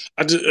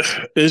 I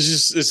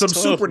just, it's Some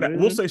tough, we'll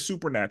man. say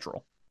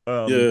supernatural.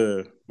 Um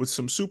Yeah. with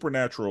some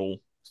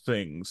supernatural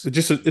things.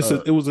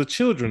 It was a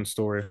children's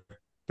story.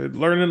 They're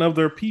learning of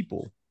their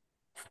people.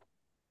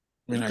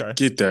 I mean, I Okay.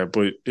 get that,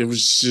 but it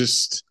was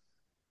just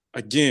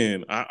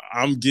again,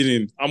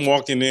 I'm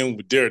walking in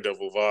with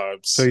Daredevil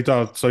vibes. So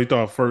you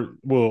thought first,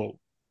 well,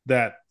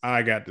 that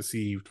I got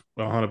deceived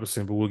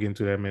 100%, but we'll get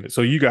into that in a minute.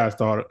 So you guys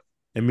thought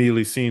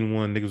immediately seeing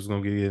one niggas was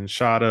gonna get getting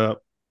shot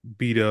up,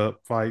 beat up,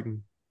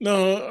 fighting.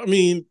 No, I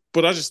mean,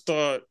 but I just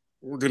thought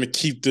we're gonna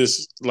keep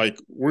this like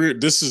we're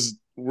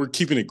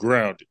keeping it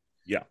grounded.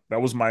 Yeah,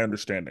 that was my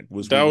understanding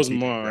was we That were was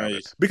keeping it my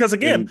grounded. Because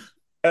again,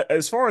 and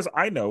as far as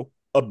I know,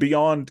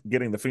 beyond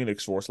getting the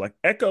Phoenix Force, like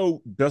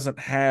Echo doesn't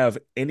have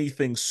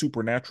anything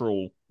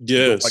supernatural. Like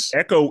yes,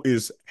 Echo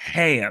is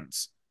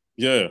hands,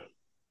 yeah,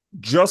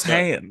 just that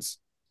hands.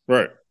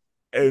 right,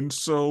 And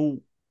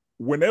so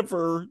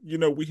whenever,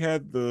 we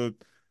had the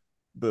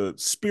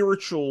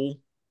spiritual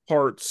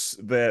parts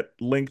that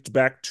linked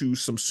back to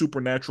some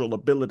supernatural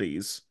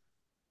abilities.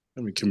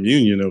 I mean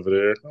communion over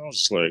there. I was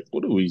just like,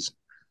 what are we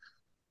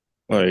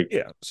like?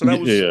 Yeah, so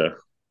Yeah,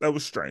 that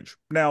was strange.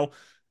 Now,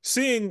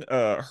 seeing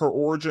her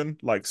origin,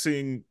 like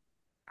seeing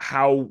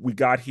how we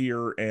got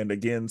here and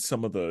again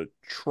some of the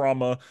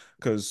trauma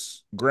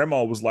because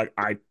grandma was like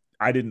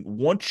I didn't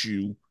want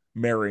you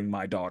marrying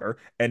my daughter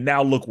and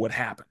now look what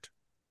happened.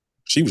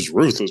 she was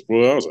ruthless,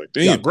 bro. I was like,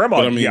 Yeah, damn. But grandma,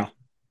 I yeah. mean,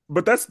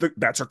 But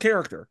that's her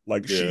character.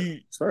 Like yeah,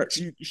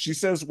 facts. she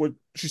says what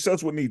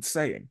needs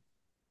saying.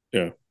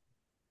 Yeah,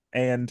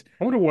 And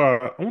I wonder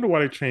why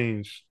they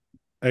changed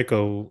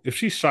Echo. If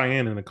she's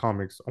Cheyenne in the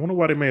comics, I wonder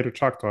why they made her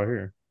Choctaw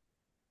here.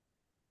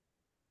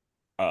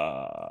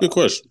 good uh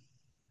question.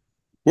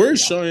 Where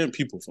is yeah, Cheyenne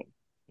people from?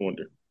 I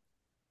wonder.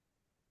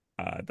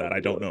 that I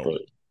don't know.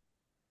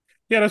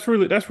 Yeah, that's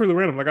really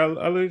random. Like I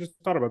literally just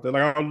thought about that.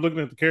 Like I was looking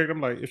at the character,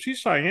 I'm like, if she's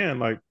Cheyenne,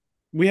 like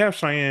we have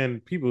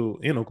Cheyenne people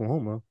in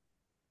Oklahoma.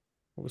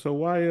 So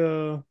why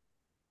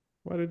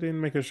did they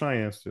make her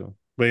Cheyenne still?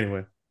 But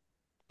anyway,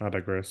 I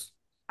digress.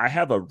 I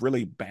have a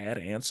really bad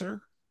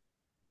answer.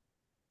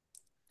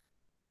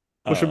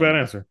 What's your bad Um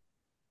answer?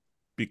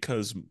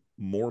 because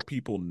more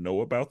people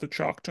know about the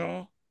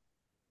Choctaw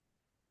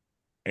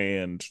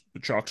and the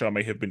Choctaw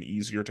may have been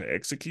easier to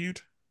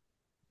execute.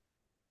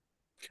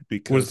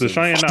 Was because the of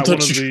Cheyenne I not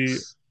one thought of you,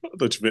 the? I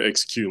thought you meant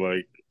execute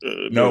like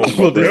no, Nelson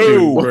Well, this Mandela.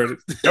 dude, no,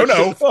 bro,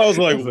 no, I was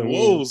I like, was like,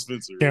 whoa, whoa,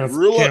 Spencer,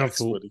 cancel,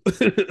 relax, canceled, buddy.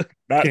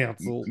 not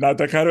canceled. not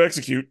that kind of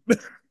execute.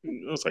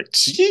 I was like,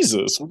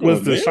 Jesus, we're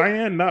Was going the there.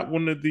 Cheyenne not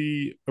one of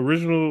the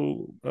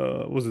original?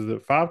 Was it the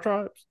five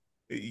tribes?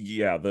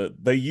 Yeah,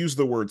 they use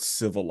the word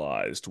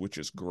civilized, which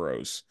is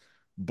gross,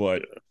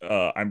 but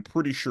I'm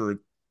pretty sure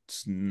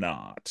it's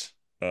not.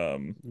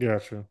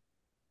 Gotcha.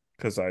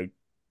 Because I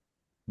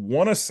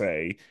want to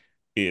say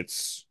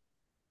it's,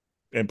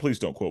 and please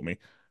don't quote me,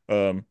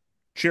 um,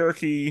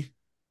 Cherokee,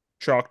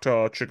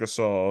 Choctaw,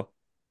 Chickasaw,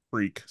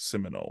 Creek,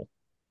 Seminole.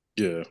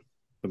 Yeah,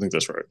 I think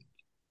that's right.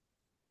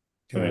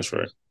 I think that's Gotcha.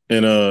 right.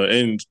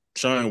 And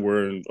Cheyenne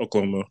were in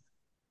Oklahoma,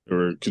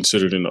 or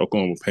considered in the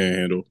Oklahoma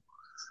Panhandle.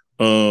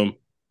 Um,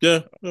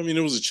 yeah, I mean,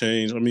 it was a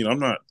change. I mean, I'm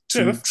not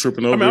Yeah, too that's.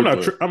 tripping I mean, over I'm it,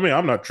 not. but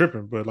I'm not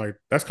tripping, but like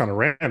that's kind of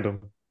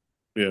random.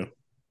 yeah.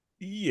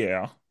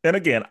 Yeah. And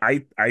again,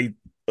 I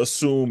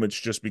assume it's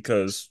just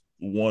because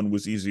one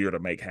was easier to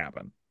make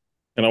happen.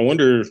 And I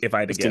wonder If I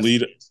had to if guess.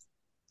 the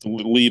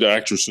lead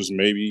actress was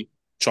maybe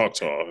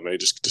Choctaw, and they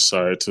just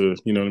decided to,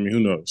 you know what I mean? Who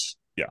knows?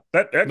 Yeah,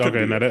 that could Okay,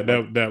 be now it.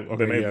 Like that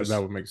they okay, may have yeah,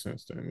 that just would make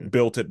sense then. Yeah.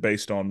 built it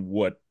based on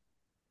what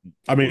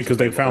I mean, was because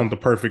they available. found the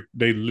perfect.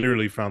 They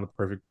literally found the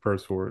perfect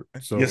purse for it.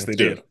 Yes, So they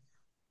Yeah. did.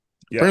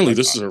 Yeah, Apparently, like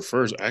this is her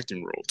first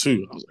acting role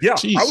too. I was like,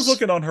 yeah, I was Jesus,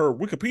 looking on her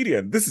Wikipedia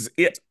and this is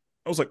it.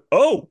 I was like,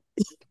 "Oh,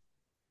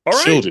 all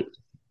right." killed it,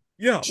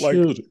 Yeah,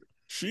 like killed it.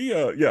 she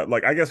yeah,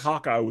 like I guess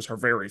Hawkeye was her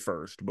very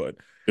first, but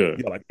Yeah,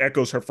 yeah, like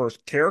Echo's her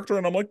first character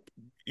and I'm like,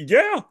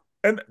 "Yeah."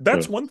 And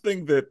yeah. that's one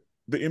thing that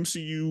the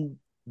MCU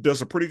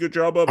does a pretty good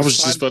job of I is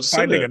was just about to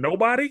say finding a that.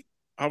 nobody.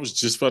 I was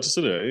just about to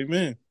say that.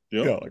 Amen.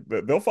 Yep, Yeah,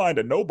 like they'll find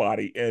a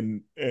nobody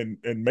and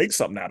make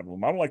something out of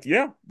them. I'm like,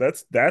 yeah,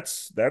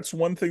 that's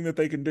one thing that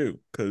they can do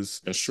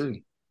because that's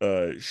true.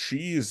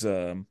 she's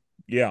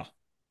yeah.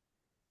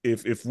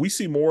 If we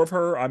see more of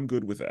her, I'm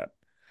good with that.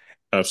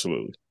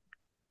 Absolutely,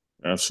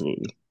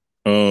 absolutely.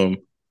 Um,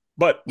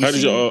 But we how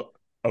did see. y'all?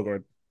 Oh, go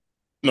ahead.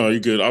 No, you're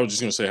good. I was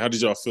just gonna say, how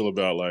did y'all feel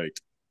about like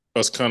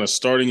us kind of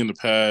starting in the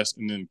past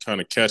and then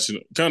kind of catching,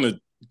 kind of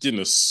getting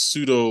a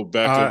pseudo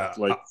backup I,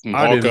 like I from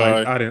I didn't like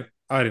Hawkeye? I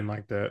didn't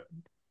like that.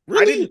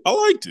 I Really, didn't I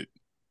liked it.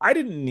 I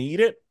didn't need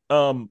it.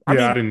 I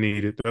Yeah, I mean, didn't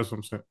need it. That's what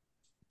I'm saying.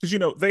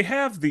 because they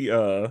have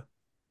the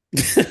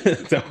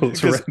That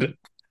was because random.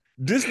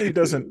 Disney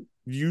doesn't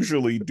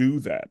usually do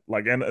that.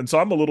 Like, and so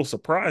I'm a little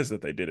surprised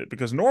that they did it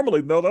because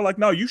normally, no, they're like,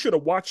 no, you should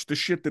have watched the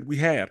shit that we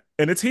had,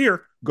 and it's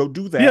here. Go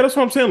do Yeah, that. that's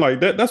what I'm saying. Like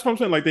that. That's what I'm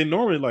saying. Like they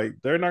normally like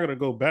they're not gonna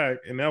go back,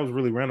 and that was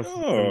really random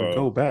for them to Oh,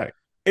 go back.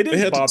 It they didn't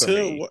had to bother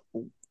tell me.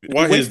 It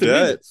why his wasted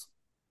dad, minutes.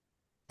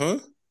 huh?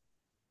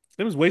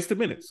 It was wasted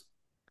minutes.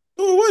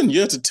 No, it wasn't.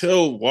 You had to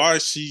tell why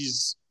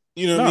she's,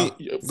 you know what I Nah,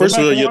 mean? go First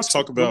of back all, and you have to watch.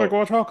 talk Go back about, and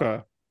watch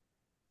Hawkeye.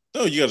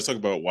 no, you got to talk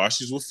about why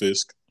she's with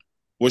Fisk,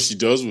 what she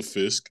does with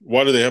Fisk,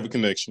 why do they have a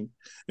connection,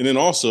 and then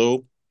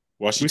also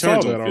why she We saw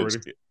turns on that already.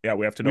 Fisk. Yeah,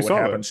 we have to know We what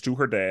saw that. happens to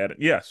her dad.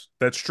 Yes,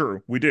 that's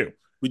true. We do.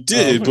 We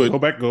did, but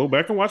Go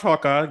back and watch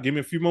Hawkeye. Give me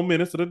a few more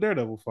minutes of the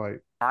Daredevil fight.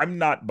 I'm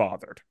not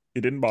bothered.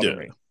 It didn't bother yeah,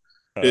 me.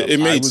 it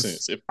I made was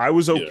sense. If, I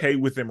was yeah, okay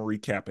with them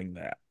recapping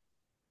that.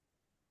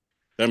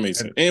 that made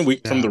And sense. And we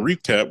from the Nah,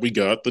 recap, we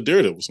got the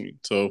Daredevil scene.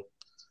 So,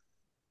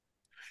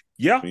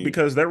 yeah, I mean,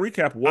 because that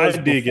recap I was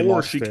did get before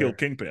lost she killed there.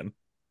 Kingpin.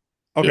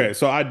 yeah, Okay,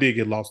 so I did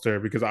get lost there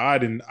because I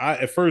didn't. I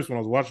at first when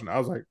I was watching, I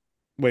was like,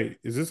 "Wait,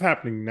 is this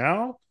happening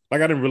now?"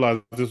 Like I didn't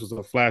realize this was a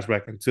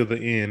flashback until the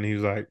end. He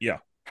was like, Yeah.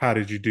 "How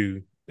did you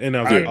do?" And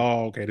I was like, I yeah,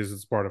 "Oh, okay, this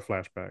is part of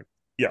flashback."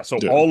 yeah, so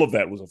yeah, all of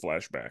that was a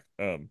flashback.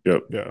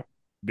 yep, Yeah,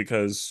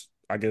 Because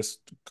I guess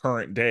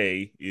current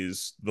day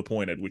is the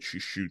point at which she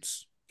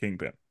shoots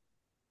Kingpin.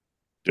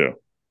 yeah.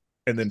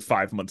 And then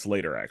 5 months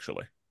later,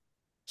 actually.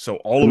 So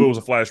all of it was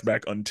a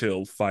flashback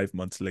until 5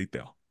 months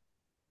later.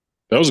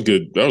 That was a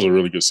good. That was a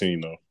really good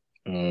scene, though.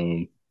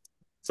 From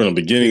the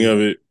beginning of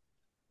it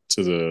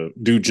to the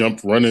dude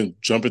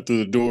jumping through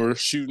the door,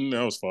 shooting.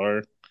 That was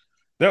fire.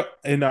 that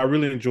and I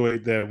really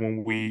enjoyed that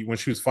when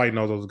she was fighting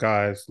all those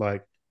guys,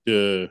 like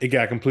Yeah, it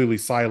got completely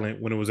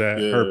silent when it was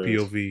at her yeah.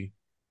 POV,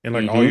 and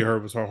like all Mm-hmm. you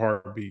heard was her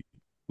heartbeat.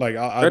 Like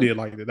I That did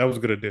like that. That was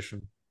a good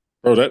addition.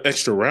 bro, that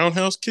extra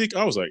roundhouse kick.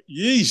 I was like,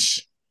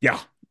 yeesh. Yeah.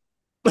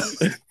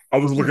 I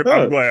was looking,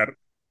 I'm Yeah, glad.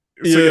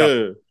 So yeah,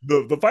 yeah,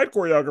 the fight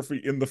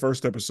choreography in the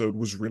first episode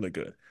was really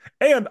good.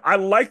 And I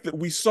like that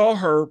we saw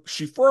her,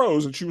 she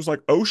froze and she was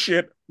like, oh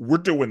shit, we're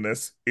doing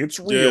this. It's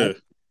real. yeah.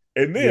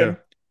 And Yeah, then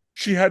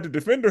she had to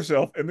defend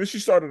herself, and then she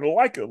started to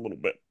like it a little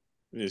bit.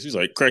 She's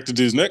like cracked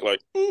into his neck,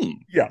 like,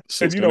 Yeah. this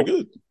And feels kind of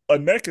good. a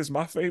neck is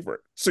my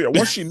favorite. So yeah,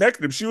 once she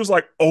necked him, she was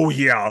like, oh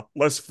yeah,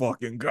 let's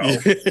fucking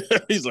go. Yeah,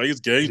 he's like, it's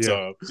game yeah.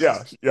 time.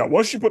 Yeah. Yeah.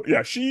 Once she put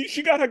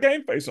she got her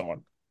game face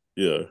on.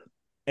 Yeah.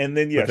 And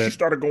then But she that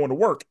started going to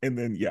work. And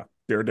then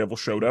Daredevil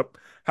showed up.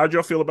 How'd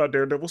y'all feel about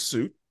Daredevil's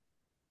suit?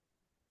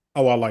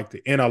 Oh, I liked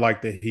it, and I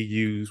liked that he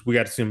used. We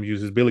got to see him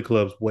use his billy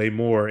clubs way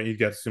more, and you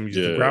got to see him use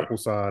the Yeah. grapple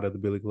side of the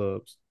billy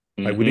clubs.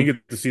 Like we Mm-hmm. didn't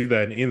get to see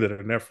that in any of the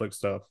Netflix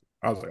stuff.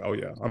 I was like, oh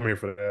yeah, I'm here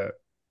for that.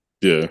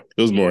 Yeah.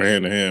 It was more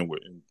hand to hand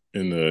with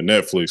in the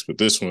Netflix, but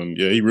this one,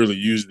 yeah, he really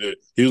used it.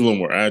 He was a little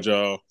more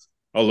agile.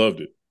 I loved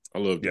it. I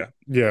loved Yeah. it.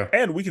 Yeah,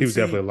 And we he can was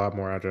see definitely a lot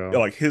more agile.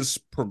 like his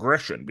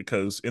progression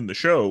because in the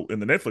show, in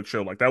the Netflix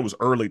show, like that was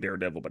early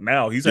Daredevil, but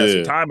now he's had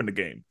some Yeah. time in the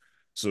game.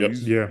 So Yep.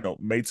 he's, Yeah,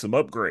 made some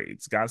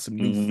upgrades, got some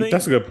new Mhm. things.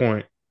 that's a good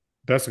point.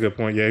 That's a good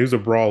point. Yeah, he was a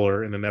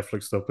brawler in the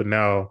Netflix stuff, but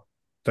now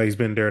that he's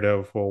been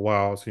Daredevil for a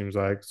while, it seems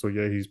like. So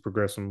yeah, he's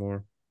progressing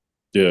more.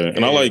 Yeah,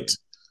 and I And liked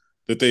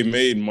that they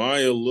made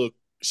Maya look.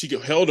 She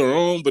held her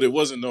own, but it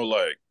wasn't no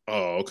like,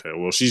 oh, okay,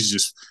 well,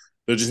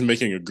 they're just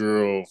making a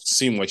girl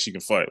seem like she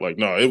can fight. Like,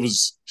 no,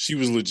 she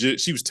was legit.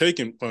 She was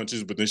taking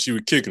punches, but then she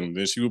would kick him,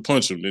 then she would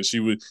punch him, then she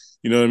would,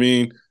 you know what I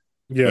mean?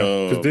 Yeah,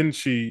 because Um, then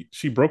she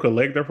broke her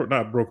leg. Therefore,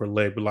 not broke her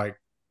leg, but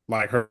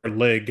like her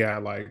leg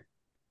got like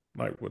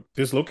what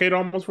dislocated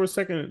almost for a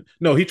second.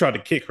 No, he tried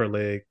to kick her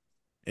leg,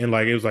 and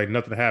like it was like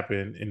nothing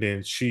happened, and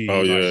then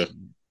oh she like yeah,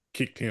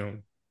 kicked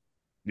him.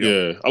 yep.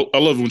 yeah. I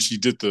love when she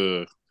did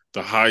the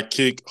high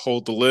kick,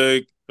 hold the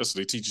leg. That's what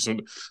they teach you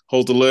something.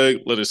 Hold the leg,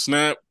 let it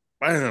snap,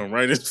 bam,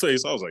 right in his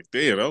face. I was like,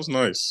 damn, that was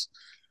nice.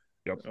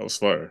 Yep. That was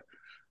fire.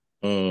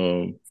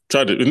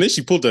 Tried to, and then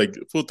she pulled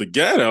the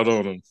gat out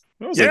on him.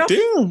 I was like, Yeah.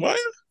 damn, why?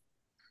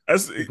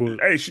 That's He pulled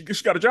hey, she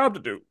got a job to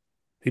do.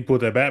 he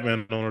pulled that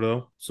Batman on her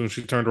though. Soon as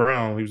she turned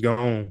around, he was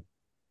gone.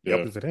 Yep.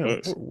 Yeah, I said,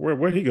 "Damn,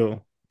 where'd he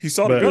go?" He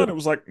saw the But gun. yeah. It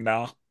was like,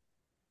 nah.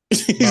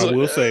 He's I like,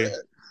 will say,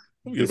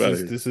 let me get him out of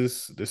here. this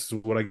is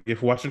what I get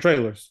for watching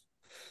trailers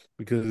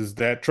because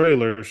that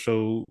trailer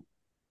showed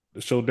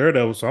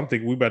Daredevil. So I'm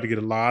thinking we about to get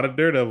a lot of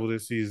Daredevil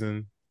this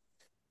season.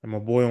 And my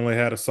boy only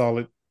had a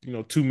solid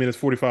 2 minutes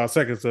 45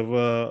 seconds of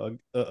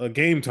a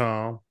game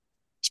time.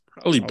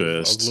 Probably I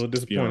was a little best,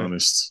 to be disappointed.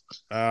 honest.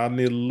 I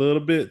need a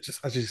little bit.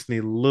 I just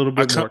need a little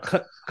I bit more.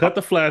 can't, Cut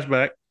the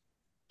flashback.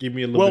 Give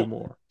me a little bit Well,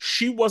 more.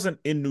 she wasn't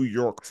in New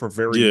York for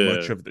very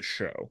much yeah, of the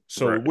show,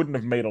 so right. it wouldn't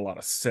have made a lot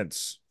of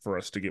sense for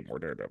us to get more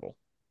Daredevil.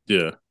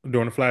 Yeah,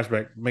 During the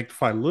flashback, make the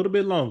fight a little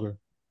bit longer.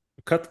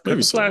 Cut maybe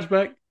the so.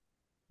 flashback.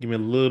 Give me a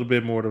little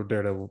bit more of the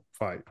Daredevil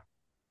fight.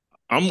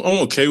 I'm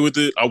okay with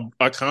it.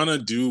 I kind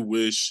of do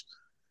wish.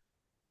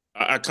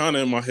 I kind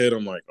of in my head,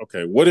 I'm like,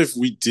 okay, what if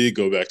we did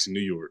go back to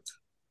New York?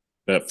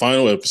 That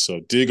final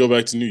episode did go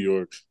back to New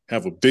York,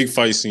 have a big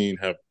fight scene,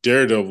 have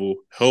Daredevil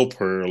help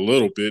her a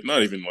little bit,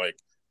 not even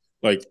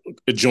like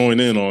join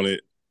in on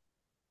it,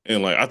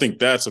 and like I think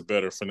that's a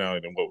better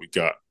finale than what we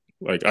got.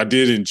 Like I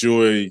did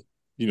enjoy,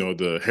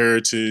 the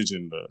heritage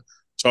and the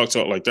talk,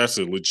 like that's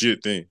a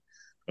legit thing.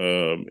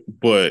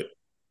 But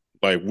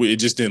like it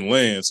just didn't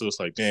land, so it's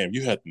like, damn,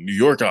 you had the New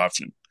York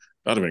option.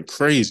 That'd have been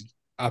crazy.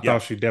 I Yeah,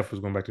 thought she definitely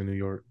was going back to New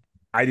York.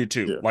 I did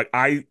too. Yeah, Like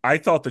I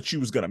thought that she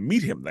was gonna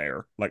meet him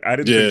there. Like I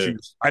didn't think yeah, she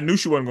was. I knew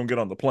she wasn't gonna get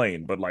on the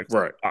plane, but like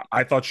right.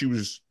 I thought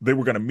they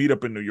were gonna meet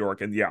up in New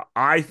York. And yeah,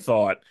 I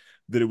thought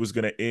that it was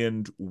gonna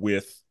end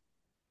with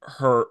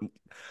her.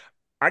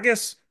 I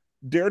guess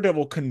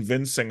Daredevil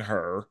convincing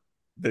her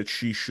that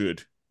she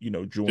should,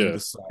 join Yeah, the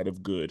side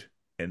of good,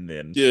 and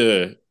then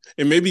yeah,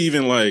 and maybe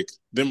even like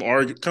them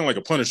argue, kind of like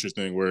a Punisher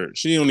thing, where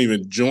she don't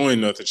even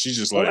join nothing. She's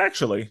just well, like,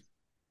 actually,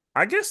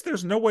 I guess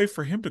there's no way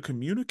for him to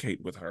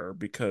communicate with her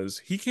because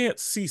he can't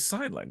see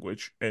sign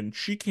language and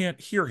she can't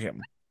hear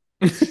him.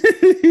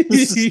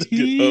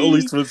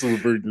 only Spencer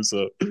would bring this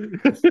up.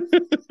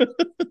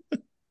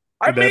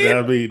 I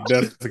mean,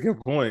 That's a good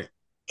point.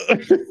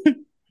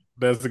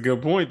 That's a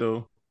good point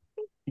though.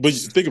 But you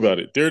think about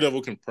it,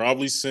 Daredevil can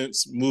probably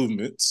sense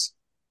movements.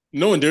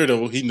 Knowing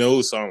Daredevil, he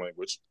knows sign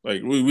language.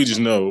 Like we just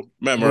know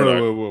Matt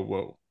Murdock.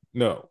 Whoa.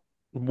 No.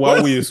 Why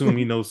What? we assume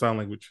he knows sign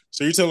language?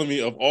 So you're telling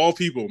me of all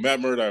people, Matt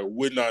Murdock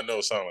would not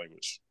know sign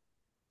language?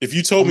 If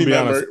you told I'm me gonna be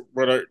Matt honest.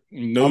 Murdock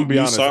I'm gonna be knew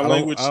honest. sign I don't.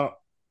 language,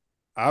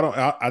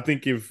 I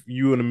think if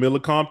you in the middle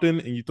of Compton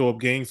and you throw up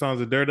gang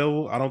signs of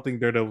Daredevil, I don't think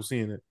Daredevil's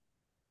seeing it.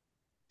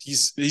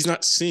 he's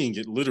not seeing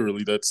it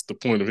literally. That's the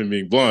point of him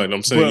being blind.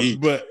 I'm saying But he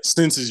but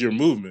senses your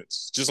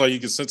movements. Just like he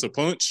can sense a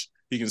punch,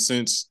 he can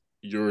sense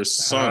your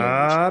sign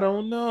language. I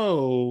don't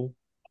know.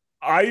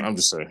 I I'm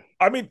just saying.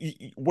 I mean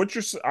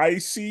I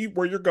see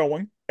where you're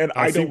going and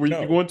I I see don't where you're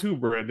know. going to,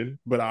 Brandon.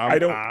 But I'm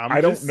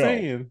I don't just know.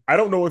 saying. I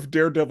don't know if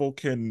Daredevil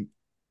can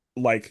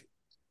like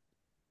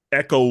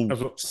echo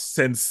That's what,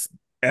 sense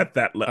at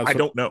that level. I that's what,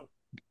 don't know.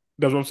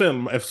 that's what I'm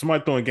saying. If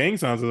somebody throwing gang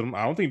signs at him,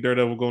 I don't think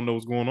Daredevil gonna know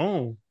what's going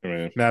on.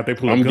 Man, Now, if they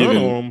pull a I'm gun giving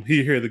on him,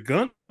 he hear the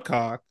gun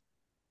cock.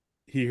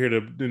 He hear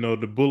the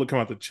bullet come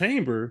out the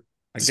chamber.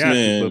 I this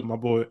got you, but man, my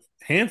boy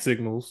hand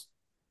signals.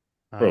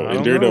 bro, I in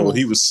don't Daredevil,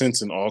 he know. was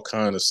sensing all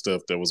kind of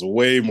stuff that was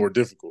way more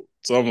difficult.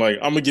 So I'm like,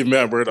 I'm gonna give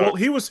Matt Well, Murdock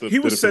he was the he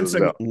was benefit of the sensing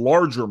doubt.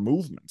 larger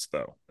movements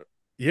though.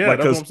 Yeah, Like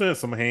that's what I'm cuz saying.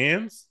 Some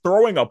hands.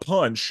 throwing a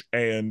punch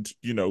and,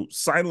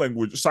 sign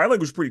language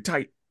is pretty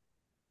tight.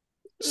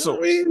 I So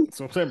mean,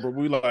 So I'm saying, bro,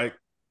 I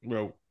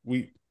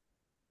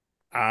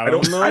I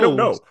don't don't I don't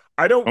know. know.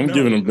 I don't I'm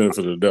giving know. him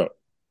benefit of the doubt.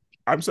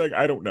 I'm saying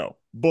I don't know.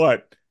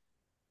 But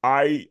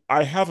I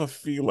have a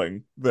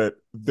feeling that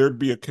there'd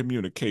be a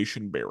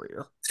communication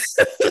barrier.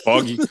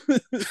 Foggy,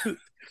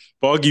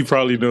 Foggy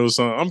probably knows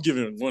something. I'm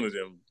giving one of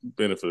them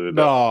benefit of the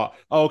doubt.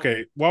 No.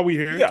 Okay. While we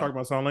here Yeah. talking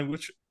about sign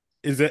language,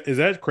 is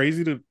that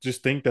crazy to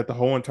just think that the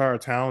whole entire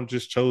town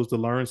just chose to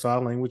learn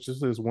sign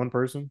languages as one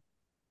person?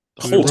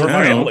 The Because whole in real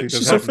life, I don't town. think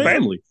that's She's her happening.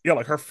 family. Yeah,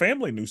 like her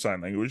family knew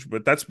sign language,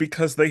 but that's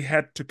because they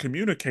had to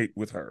communicate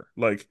with her.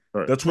 Like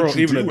Right. that's what Bro,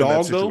 you even the do in that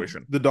dog though,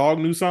 situation. the dog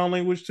knew sign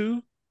language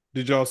too.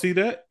 Did y'all see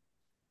that?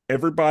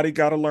 Everybody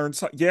got to learn.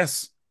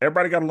 Yes,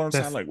 everybody got to learn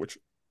sign That's language.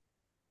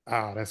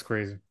 that's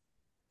crazy.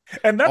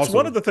 And that's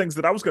one of Also, the things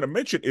that I was going to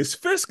mention is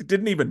Fisk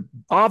didn't even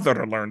bother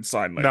to learn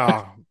sign language.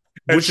 nah,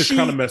 And which is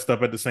kind of messed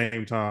up at the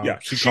same time. yeah,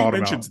 She she called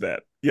him mentions out.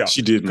 that. Yeah,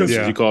 She did because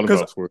mention. She Yeah, called him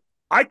because out for it.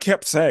 I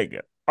kept saying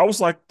it. I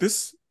was like,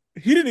 this.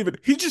 He didn't even.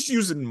 He just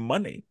using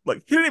money.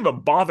 Like he didn't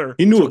even bother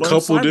He knew to a learn couple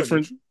sign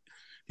different. language.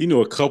 He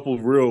knew a couple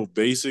real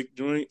basic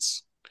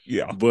joints,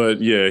 Yeah,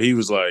 but yeah, he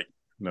was like,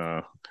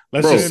 "Nah,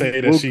 let's and just bro." then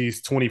say that We'll,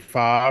 she's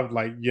 25.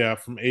 Like, yeah,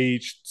 from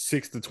age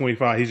 6 to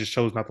 25, he just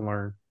chose not to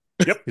learn.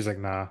 yep, He's like,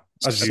 nah,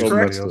 I'll just that's use so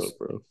somebody correct. messed else. up,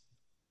 bro.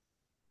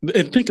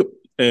 And think,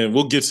 and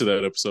we'll get to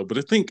that episode, but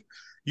I think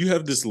you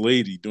have this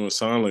lady doing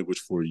sign language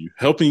for you,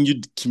 helping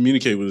you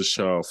communicate with this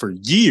child for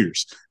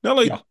years. Not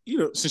like,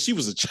 Yeah, since she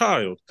was a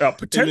child.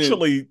 And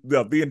then, potentially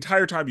the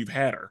entire time you've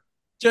had her.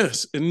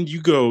 yes, and then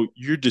you go,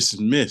 you're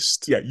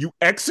dismissed. Yeah, you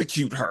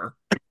execute her.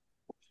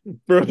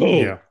 Bro,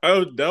 Yeah,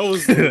 that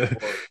was one of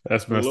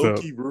that's the messed low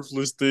up. key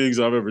ruthless things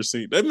I've ever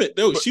seen. That meant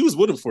that But she was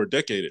with him for a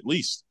decade at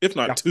least, if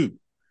not yeah, two.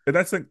 and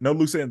that's the no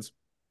loose ends.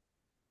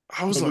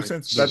 I No was loose like,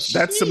 ends.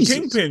 That's some Jesus.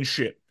 kingpin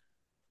shit.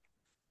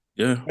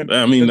 Yeah, And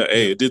I mean, and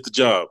hey, it did the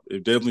job.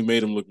 It definitely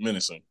made him look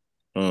menacing.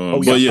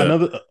 oh But yeah, yeah,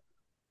 Another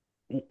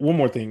one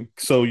more thing.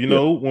 So yeah.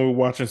 when we're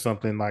watching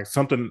something, like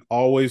something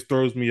always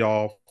throws me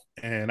off,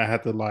 and I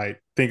have to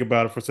like think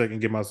about it for a second,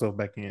 get myself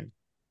back in.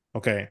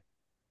 Okay,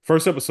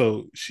 first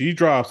episode, she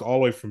drives all the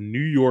way from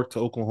New York to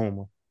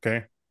Oklahoma.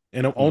 Okay,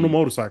 and on a Mhm.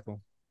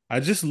 motorcycle. I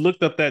just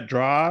looked up that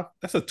drive.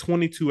 That's a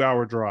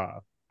 22-hour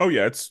drive. oh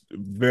yeah. It's a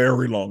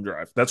very long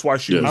drive. That's why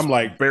she Yeah. was I'm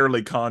like,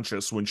 barely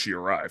conscious when she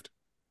arrived.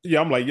 yeah,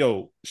 I'm like,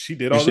 yo, she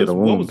did And all she had this. a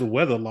What was wound. the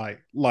weather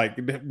like? Like,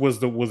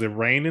 was it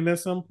raining at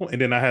some point?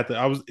 And then I had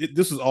to.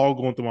 This was all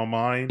going through my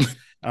mind.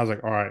 I was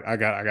like, all right, I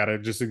gotta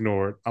just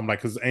ignore it. I'm like,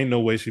 because ain't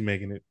no way she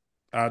making it.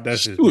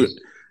 That's She just would me.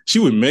 she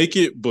would make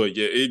it, but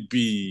yeah, it'd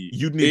be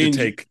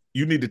and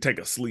You need to take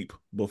a sleep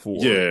before,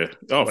 yeah,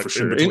 oh like for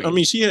in sure. And I between.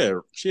 mean, she had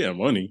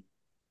money.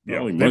 I Yeah,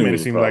 don't think They money made it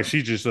was a seem like problem.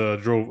 she just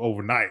drove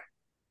overnight.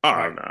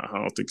 Ah, Like, nah, I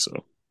don't think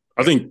so.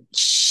 I yeah. think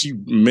she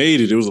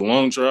made it. It was a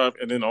long drive,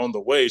 and then on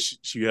the way,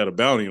 she had a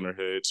bounty on her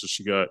head, so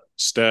she got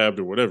stabbed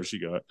or whatever she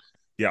got.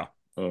 Yeah.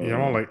 yeah,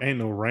 I'm Um, like, ain't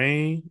no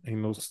rain, ain't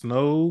no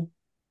snow.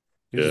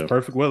 It's just yeah,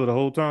 perfect weather the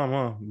whole time,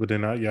 huh? But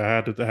then I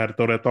had to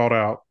throw that thought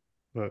out.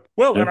 But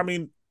Well, yeah. and I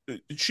mean,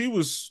 she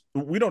was.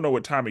 We don't know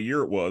what time of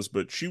year it was,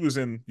 but she was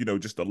in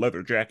just a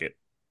leather jacket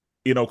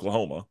in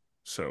Oklahoma.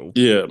 So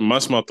Yeah,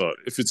 that's my thought.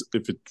 If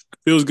it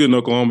feels good in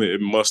Oklahoma,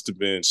 it must have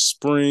been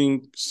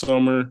spring,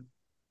 summer,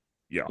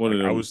 yeah, one of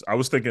like I them. was. I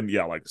was thinking,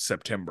 yeah, like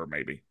September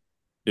maybe.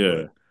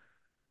 Yeah. But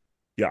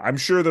yeah, I'm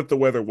sure that the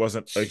weather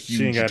wasn't a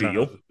she ain't huge got no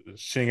deal.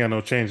 she ain't got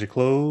no change of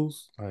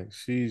clothes. Like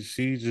she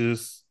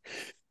just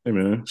Hey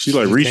man, she she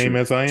like just came Risha.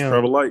 as I am.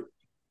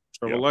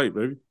 Travel Yeah. light,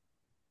 baby.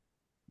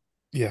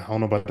 Yeah, I don't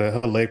know about that.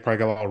 Her leg probably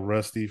got all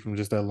rusty from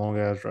just that long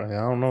ass drive. I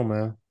don't know,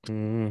 man.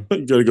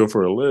 You gotta go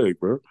for a leg,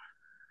 bro.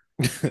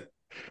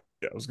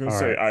 Yeah, I was gonna All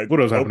say right. I What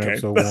else happened in okay.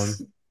 episode one?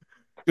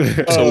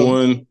 So um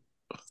one,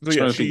 so yeah,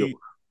 trying to think of.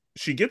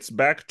 she gets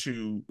back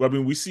to I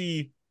mean, we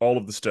see all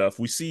of the stuff.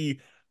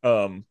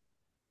 Um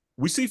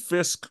we see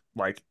Fisk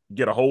like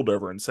get a hold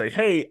of her and say,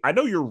 "Hey, I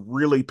know you're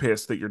really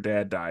pissed that your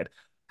dad died.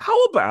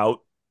 How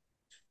about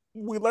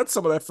we let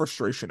some of that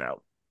frustration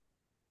out?"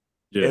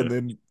 Yeah. And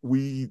then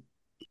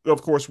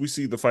of course, we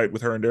see the fight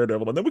with her and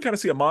Daredevil, and then we kind of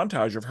see a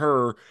montage of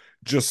her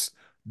just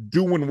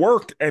doing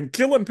work and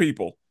killing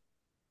people.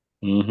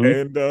 Mm-hmm.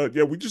 And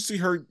yeah, we just see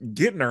her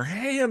getting her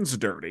hands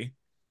dirty.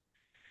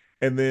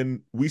 And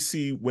then we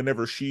see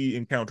whenever she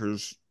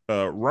encounters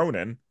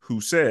Ronan,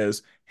 who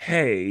says,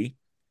 "Hey,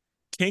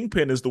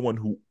 Kingpin is the one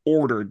who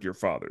ordered your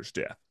father's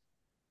death,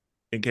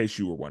 in case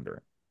you were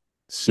wondering.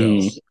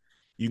 So Mm-hmm.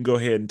 you can go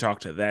ahead and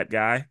talk to that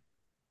guy."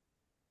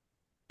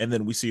 And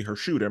then we see her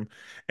shoot him.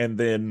 And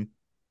then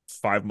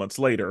 5 months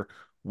later,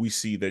 we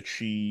see that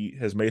she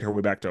has made her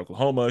way back to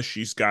Oklahoma.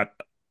 She's got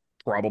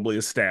probably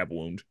a stab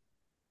wound.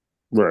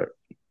 Right.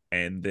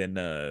 And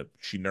then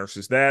she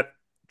nurses that.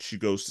 She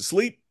goes to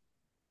sleep.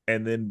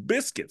 And then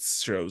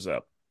Biscuits shows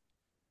up.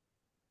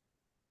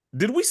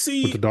 Did we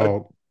With the see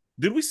dog.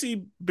 did we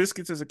see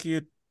Biscuits as a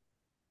kid?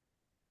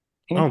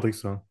 I don't think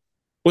so.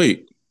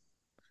 Wait,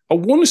 I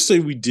want to say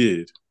we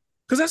did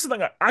Because that's the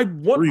thing I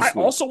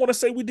briefly. also want to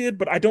say we did,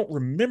 but I don't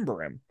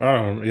remember him. I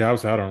don't. Yeah, I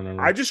don't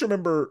I remember. just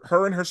remember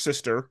her and her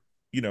sister,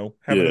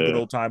 having a good Yeah.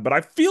 old time. But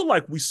I feel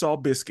like we saw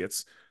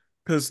Biscuits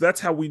because that's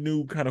how we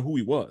knew kind of who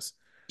he was.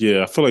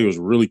 Yeah, I feel like it was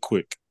really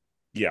quick.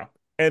 Yeah.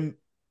 And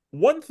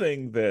one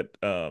thing that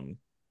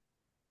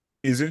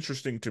is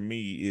interesting to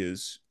me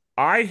is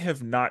I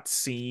have not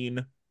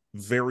seen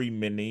very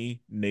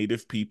many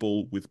native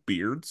people with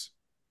beards,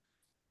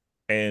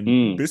 and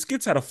Mm.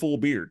 Biscuits had a full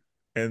beard,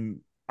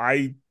 and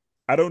I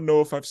don't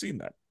know if I've seen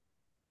that.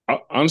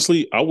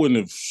 Honestly, I wouldn't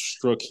have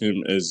struck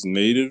him as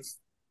native.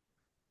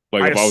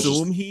 Like I if I was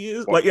assume just he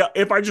is. like, Like, yeah,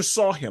 if I just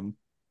saw him,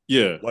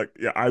 yeah, like,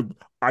 yeah,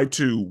 I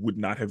too would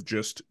not have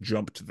just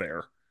jumped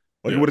there.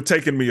 Like, it yeah, would have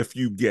taken me a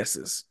few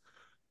guesses,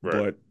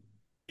 right. but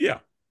yeah.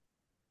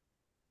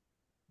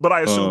 But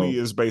I assume he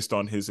Um, is based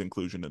on his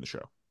inclusion in the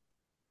show.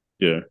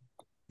 yeah,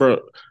 bro.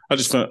 I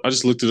just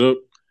looked it up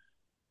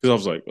because I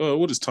was like,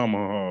 what is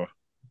Tomahawk,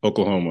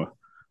 Oklahoma,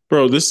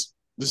 bro? This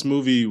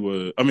movie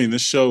was, I mean,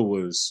 this show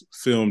was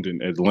filmed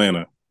in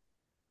Atlanta.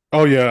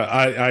 Oh yeah,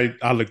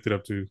 I looked it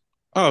up too.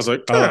 I was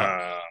like,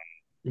 Uh,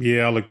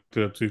 yeah, I looked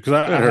it up too because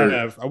that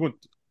hurt.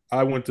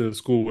 I went to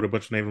school with a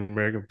bunch of Native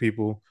American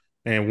people,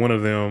 and one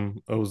of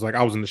them was like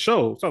I was in the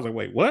show, so I was like,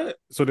 wait, what?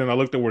 So then I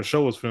looked at where the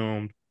show was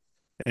filmed,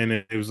 and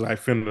it was like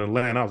filmed in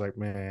Atlanta. I was like,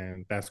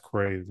 man, that's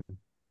crazy.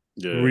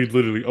 Yeah, We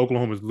literally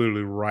Oklahoma is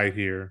literally right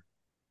here.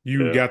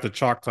 You yeah. got the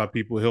Choctaw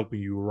people helping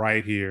you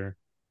right here.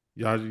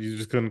 Y'all, you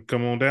just couldn't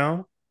come on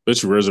down.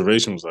 Bet your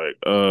reservation was like,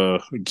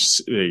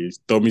 hey,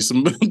 throw me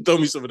some, throw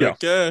me some of Yeah, that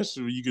cash,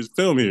 so you can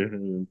film here.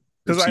 And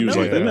because I she was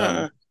know like, that Yeah,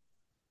 nah,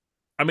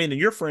 I mean, and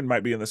your friend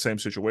might be in the same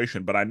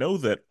situation, but I know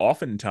that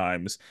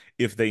oftentimes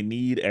if they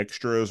need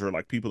extras or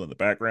like people in the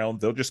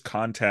background, they'll just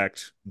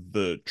contact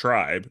the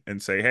tribe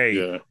and say, "Hey,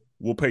 yeah,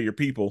 we'll pay your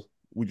people.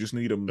 We just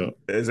need yeah, them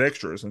as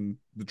extras." And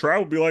the tribe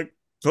will be like,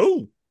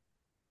 "Cool,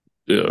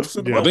 yeah. we'll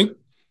send them yeah, over."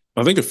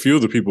 I think a few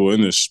of the people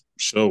in this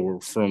show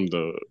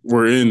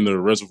were in the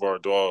Reservoir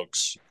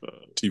Dogs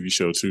TV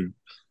show too.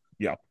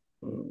 Yeah,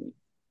 Uh,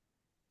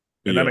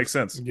 but and that yeah, makes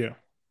sense. yeah.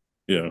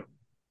 yeah.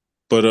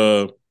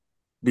 But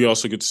we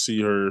also get to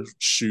see her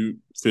shoot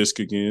Fisk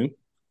again.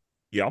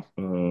 Yeah,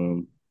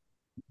 Um,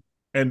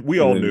 and we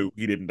and all then knew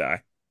he didn't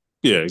die.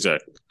 yeah,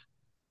 exactly.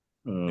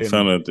 And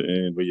Found out at the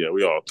end, but yeah,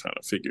 we all kind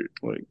of figured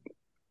like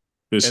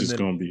this and is then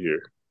gonna be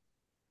here.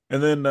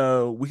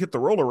 we hit the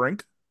roller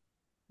rink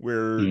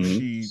where Mm-hmm.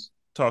 she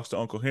talks to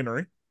Uncle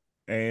Henry,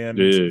 and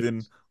Yeah.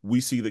 then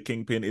we see that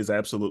Kingpin is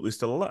absolutely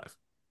still alive.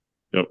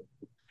 Yep.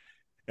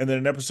 And then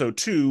in episode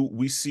 2,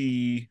 we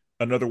see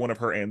another one of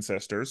her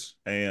ancestors,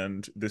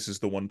 and this is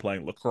the one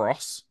playing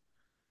lacrosse.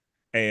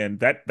 And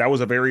that was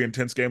a very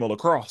intense game of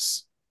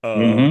lacrosse.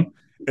 Mm-hmm.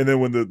 And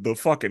then when the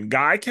fucking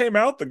guy came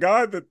out, the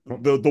guy that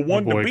the That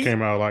one to boy beat,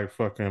 came out like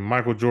fucking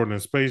Michael Jordan in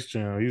Space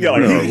Jam. He's yeah,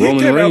 like Yeah, ready. he Roman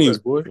came out Reigns, there.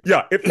 boy.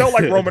 Yeah, it felt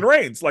like Roman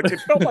Reigns. Like it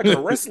felt like a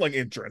wrestling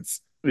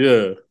entrance.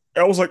 Yeah.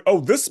 I was like,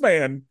 oh, this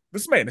man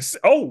is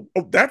oh,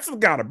 that's the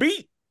guy to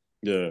beat.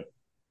 Yeah.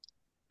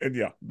 And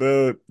yeah,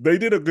 they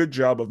did a good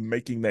job of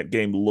making that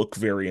game look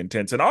very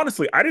intense. And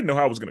honestly, I didn't know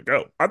how it was going to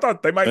go. I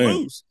thought they might Damn.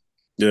 lose.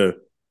 Yeah.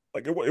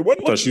 Like it wasn't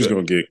I thought looking she was good.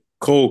 gonna get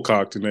cold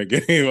cocked in that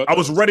game. I I thought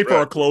was it was ready a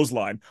for a wrap.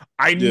 clothesline.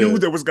 I knew Yeah.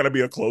 there was going to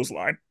be a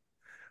clothesline,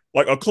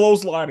 like a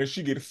clothesline, and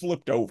she get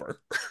flipped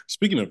over.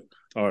 Speaking of,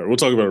 all right, we'll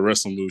talk about a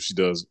wrestling move she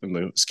does in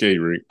the skate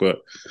rink,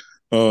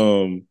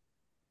 um,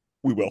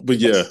 We will. but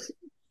yeah,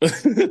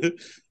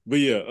 but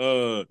yeah,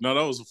 no,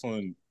 that was a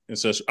fun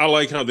ancestor. I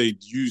like how they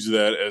use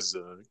that as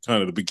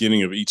kind of the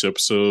beginning of each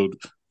episode.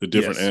 The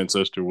different Yes,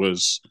 ancestor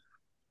was.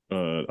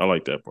 I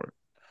like that part.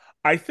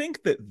 I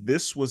think that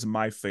this was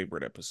my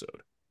favorite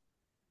episode.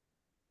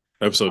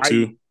 Episode I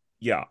two.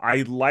 Yeah,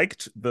 I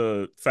liked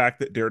the fact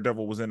that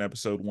Daredevil was in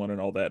episode 1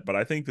 and all that, but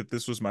I think that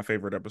this was my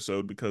favorite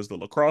episode because the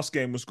lacrosse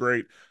game was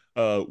great.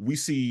 We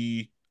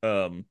see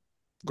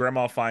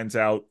Grandma finds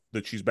out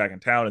that she's back in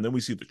town, and then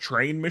we see the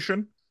train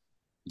mission.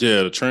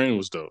 Yeah, the train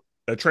was dope.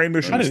 That train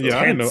mission Train was is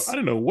dope. tense. I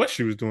didn't know what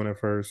she was doing at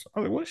first. I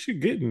was like, what's she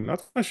getting? I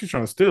thought she was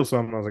trying to steal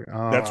something. I was like,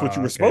 That's what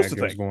you were okay, I supposed to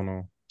get what's think. going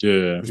on.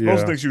 Yeah, You're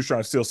supposed to Yeah. think she was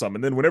trying to steal something.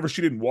 And then whenever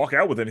she didn't walk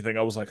out with anything,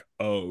 I was like,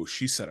 oh,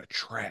 she set a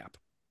trap.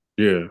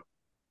 yeah,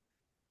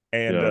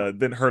 And yeah,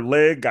 then her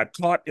leg got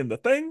caught in the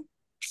thing.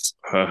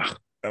 uh,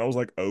 And I was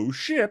like, oh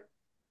shit,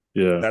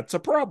 yeah. that's a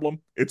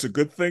problem. It's a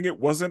good thing it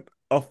wasn't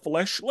a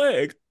flesh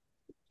leg.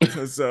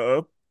 Because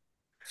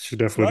She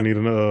it's not. definitely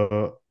needed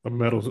a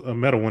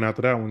metal one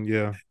after that one.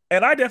 Yeah.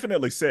 And I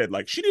definitely said,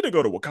 like, she need to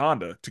go to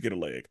Wakanda to get a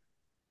leg.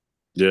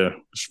 Yeah,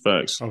 it's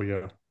facts. Oh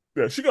yeah.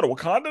 Yeah, she go to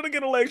Wakanda to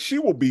get a leg, she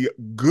will be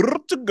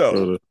good to go.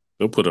 Bro,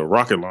 they'll put a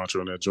rocket launcher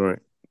on that joint.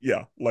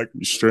 Yeah, You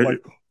straight?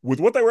 with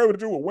what they were able to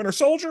do with Winter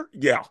Soldier,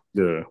 yeah.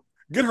 Yeah.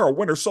 Get her a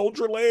Winter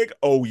Soldier leg.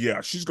 Oh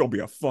yeah, she's gonna be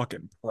a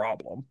fucking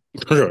problem.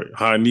 Right.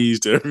 High knees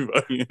to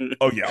everybody.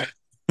 Oh yeah,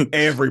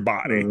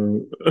 everybody.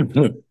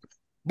 uh,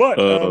 But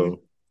uh,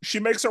 she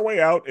makes her way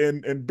out,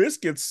 and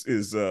Biscuits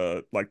is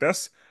like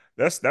that's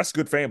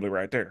good family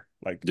right there.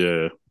 Like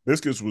yeah.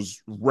 Biscuits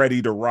was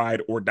ready to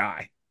ride or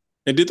die.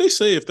 And did they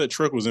say if that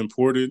truck was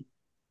imported?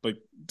 Like,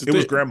 did It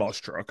was they? Grandma's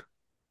truck,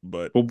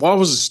 but But why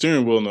was the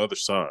steering wheel on the other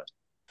side?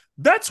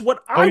 that's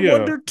what Oh I yeah.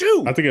 wondered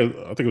too. I think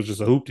it was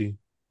just a hoopty.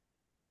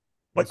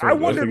 Like So I I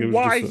think it wondered was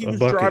why just he a was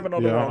bucket. driving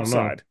on the Yeah, I wrong don't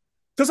know. side.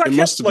 Because I It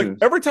must kept have like been.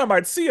 every time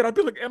I'd see it, I'd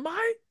be like, "Am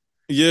I?"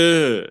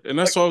 Yeah, and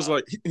that's Like, why I was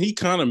like, he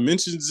kind of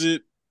mentions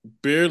it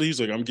barely. He's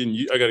like, I got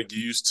to get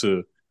used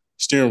to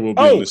steering wheel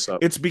being on oh, this side.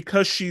 it's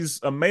because she's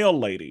a mail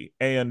lady,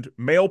 and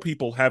mail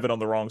people have it on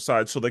the wrong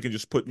side, so they can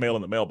just put mail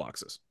in the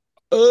mailboxes.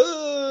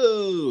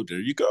 Oh, there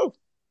you go.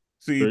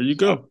 See, There you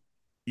go.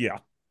 yeah,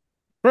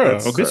 Bro,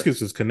 That's Okay.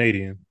 Biscuits is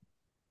Canadian.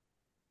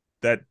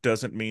 that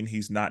doesn't mean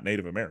he's not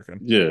Native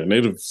American. Yeah,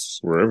 natives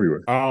were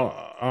everywhere.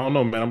 I don't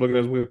know, man. I'm looking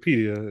at his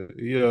Wikipedia.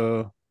 He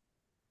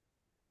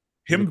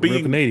Him look real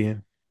being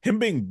Canadian. him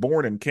being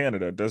born in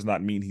Canada does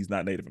not mean he's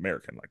not Native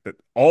American. Like that,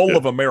 all Yeah,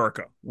 of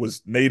America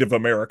was Native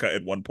America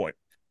at one point.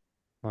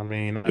 I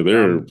mean,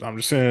 they're. I'm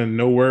just saying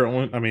nowhere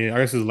on. I mean, I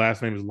guess his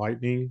last name is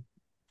Lightning.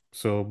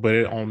 So,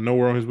 but on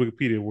nowhere on his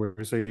Wikipedia where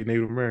it say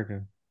Native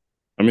American.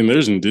 I mean,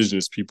 there's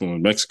indigenous people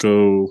in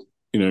Mexico.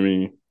 You know what I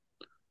mean?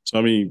 So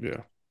I mean,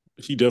 Yeah,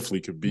 he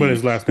definitely could but be.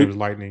 his last name is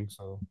Lightning.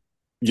 So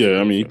Yeah,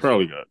 I makes mean, he sense.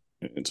 probably got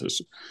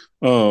ancestry.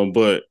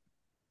 But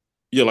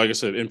yeah, like I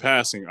said, in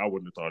passing, I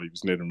wouldn't have thought he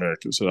was Native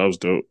American, so that was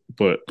dope.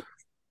 But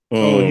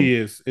Oh, um, he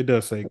is. It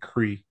does say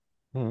Cree.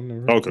 Oh, I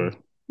never heard of okay, Cree.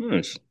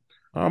 nice.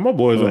 My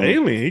boy's an Um,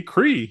 alien. He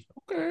Cree.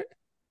 Okay.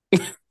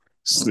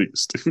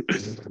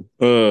 stupid.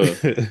 But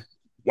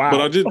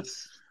Wow.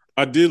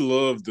 I did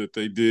love that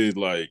they did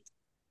like,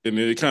 and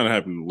it kind of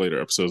happened in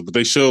later episodes, but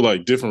they show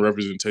like different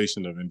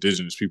representation of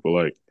indigenous people.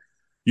 Like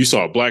you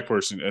saw a black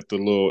person at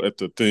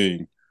the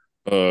thing.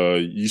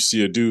 You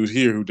see a dude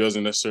here who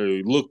doesn't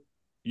necessarily look,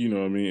 you know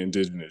what I mean,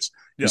 indigenous.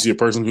 You Yeah. see a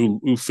person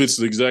who fits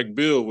the exact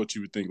bill of what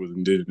you would think was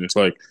indigenous.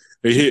 Like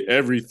they hit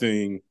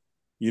everything,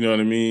 you know what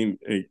I mean?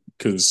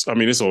 Because I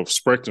mean it's a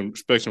spectrum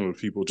of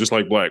people, just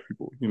like black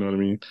people. You know what I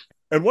mean?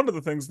 And one of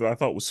the things that I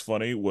thought was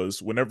funny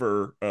was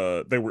whenever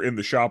they were in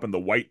the shop and the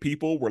white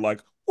people were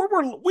like, we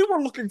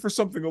were looking for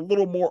something a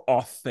little more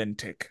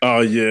authentic.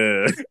 Oh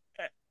yeah,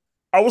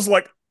 I was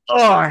like,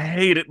 oh, I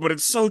hate it, but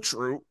it's so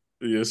true.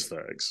 yes,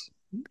 facts.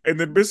 And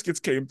then Biscuits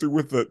came through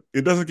with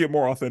it doesn't get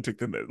more authentic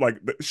than that. Like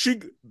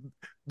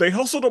they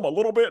hustled him a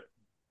little bit,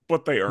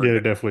 but they Yeah,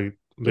 earned it.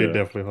 they Yeah.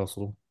 definitely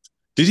hustle.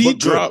 Did he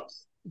But good. drop?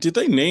 Did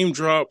they name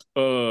drop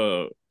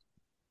the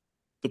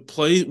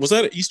play? Was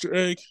that an Easter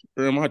egg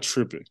or am I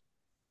tripping?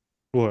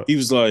 What? He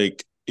was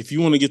like, if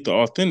you want to get the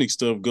authentic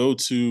stuff, go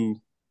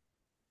to.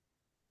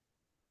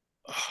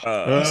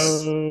 Uh,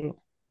 Uh,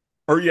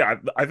 or yeah,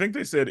 I think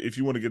they said if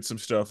you want to get some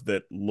stuff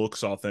that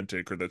looks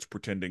authentic or that's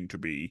pretending to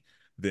be,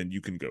 then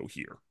you can go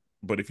here.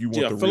 But if you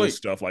want Yeah, I the feel real like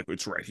stuff, like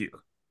it's right here.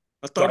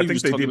 I So thought I he think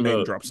was they talking did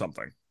name about. drop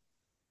something.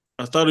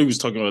 I thought he was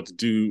talking about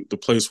the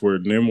place where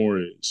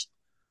Namor is.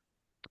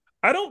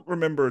 I don't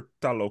remember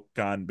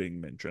Talocan being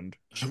mentioned.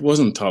 It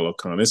wasn't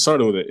Talokan. It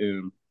started with an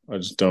M. I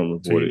just don't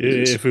remember see, what it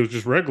is. if it was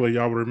just regular,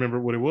 y'all would remember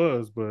what it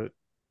was. But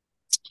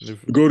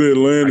if Go to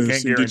I Atlantis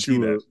can't and get guarantee you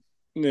that.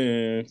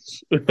 a.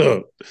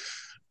 Nah.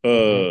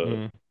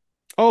 mm-mm-mm.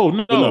 Oh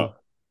But no, no,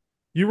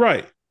 you're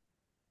right.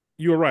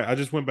 You were right. I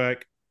just went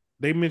back.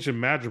 They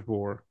mentioned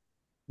Madripoor.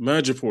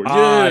 Magiport.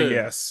 Ah, Yeah,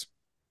 yes.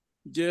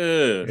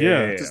 yeah.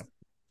 Yeah, Yeah.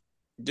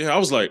 Yeah, I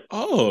was like,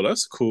 oh,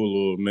 that's a cool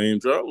little name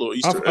drop, little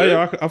Easter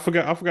egg. yeah, I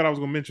forgot. I forgot I was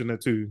gonna mention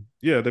that too.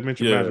 Yeah, they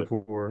mentioned Yeah,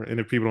 Madripoor, and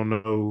if people don't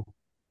know,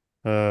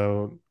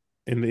 uh,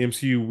 in the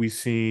MCU we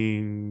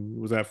seen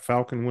was that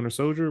Falcon Winter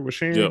Soldier with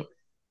yep, Sharon.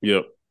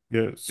 yep,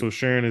 Yeah, so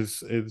Sharon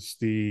is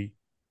the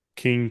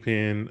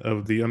kingpin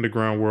of the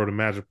underground world of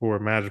Madripoor.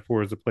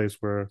 Madripoor is the place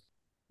where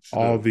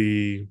all The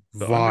the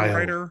the vile,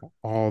 underwriter,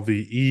 all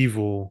the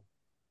evil,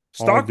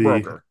 all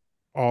the stockbroker,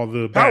 all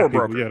the power bad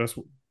people. broker. Yeah, that's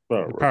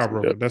power the power broker.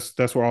 broker. Yep,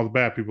 That's where all the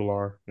bad people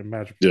are in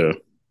yeah. Madripoor.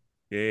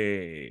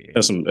 Yeah.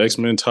 Has some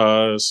X-Men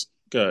ties.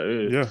 Got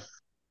it. Yeah,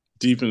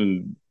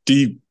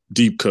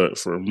 Deep cut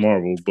for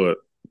Marvel, but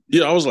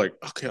yeah, I was like,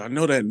 okay, I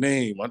know that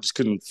name. I just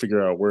couldn't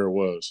figure out where it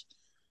was.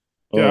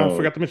 yeah. I Uh,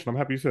 forgot to mention. I'm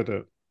happy you said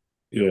that.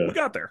 Yeah, yeah, we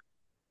got there.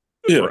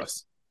 Good yeah. for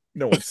us.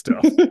 Knowing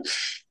stuff.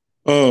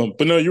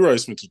 But no, you're right,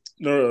 Smith.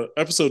 No,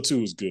 episode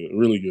 2 was good,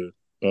 really good.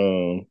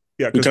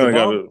 Yeah, We because the kind of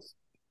got bomb. to.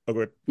 Oh, go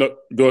ahead. No,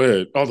 go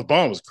ahead. Oh, the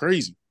bomb was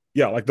crazy.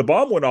 Yeah, like the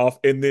bomb went off,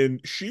 and then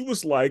she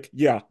was like,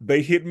 "Yeah,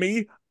 they hit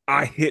me.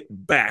 I hit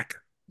back."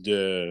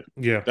 Yeah,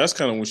 Yeah, that's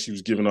kind of when she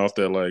was giving off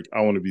that like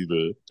I want to be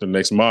the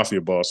next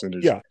mafia boss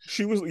energy. Yeah,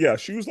 she was. Yeah,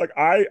 she was like,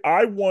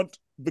 "I want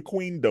the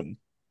queendom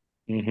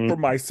for Mm-hmm.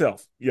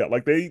 myself." Yeah,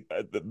 like they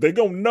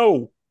gonna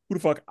know who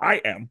the fuck I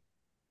am.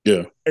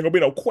 Yeah, Ain't gonna be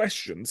no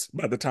questions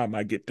by the time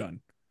I get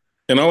done.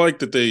 and I like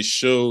that they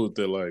showed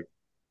that like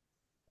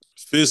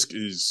Fisk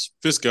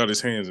got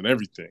his hands in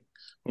everything.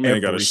 My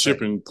man got a Everything.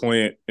 shipping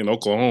plant in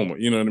Oklahoma.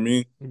 You know what I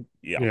mean?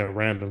 Yeah, yeah.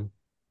 Random.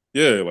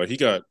 Yeah, like he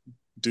got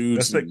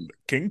that's dudes. the And,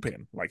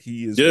 kingpin. Like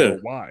he is yeah,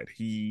 worldwide.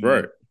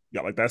 right.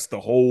 Yeah, like that's the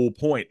whole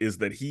point is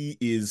that he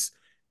is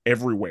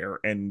everywhere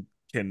and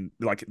can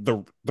like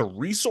the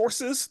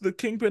resources the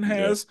kingpin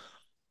Yeah, has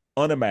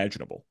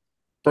unimaginable.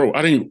 bro.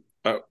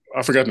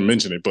 I forgot to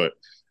mention it, but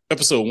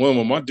episode 1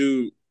 when my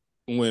dude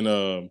when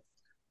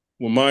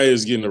Maya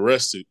is getting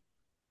arrested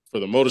for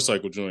the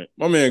motorcycle joint,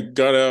 my man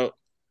got out,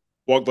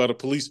 walked by the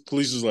police.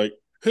 Police was like,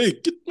 "Hey,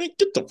 get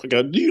the fuck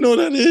out! Do you know what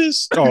that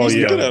is?" Oh He's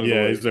like, Yeah, "Get yeah, out of the yeah.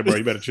 way." He said, "Bro,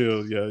 you better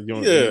chill." Yeah,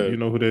 Yeah, you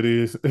know who that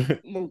is.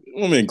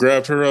 my man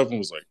grabbed her up and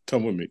was like,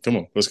 "Come with me. Come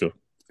on, let's go."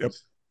 yep.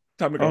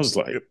 Time to I go. was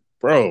like, Yep.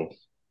 "Bro,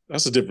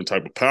 that's a different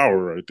type of power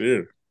right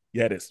there."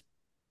 Yeah, it is.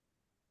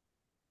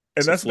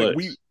 And It's a that's the thing.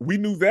 We flex. we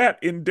knew that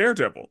in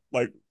Daredevil.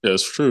 Like Yeah,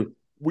 it's true.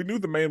 we knew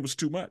the man was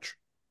too much.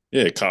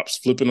 Yeah, cops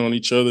flipping on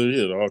each other.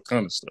 Yeah, all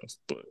kind of stuff.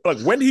 But Like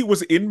when he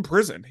was in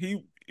prison,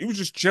 he was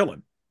just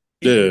chilling,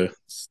 eating yeah,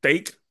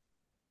 steak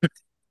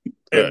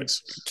and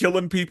facts.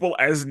 killing people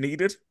as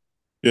needed.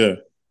 Yeah,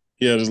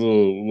 he had his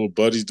little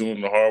buddies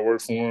doing the hard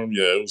work for him.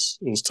 Yeah, it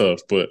was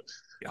tough, but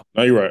Yeah.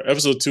 no, you're right.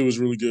 Episode 2 was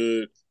really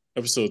good.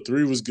 Episode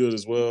 3 was good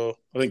as well.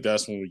 I think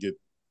that's when we get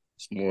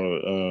some more,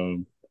 a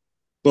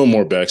little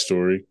more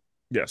backstory.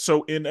 Yeah.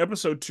 So in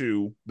episode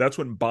 2, that's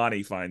when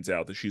Bonnie finds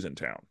out that she's in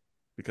town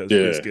because Yeah.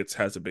 Biscuits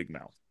has a big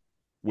mouth,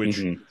 which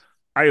Hmm.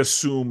 I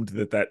assumed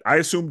I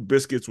assumed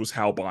Biscuits was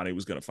how Bonnie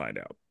was going to find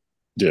out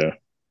Yeah.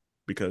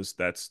 because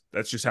that's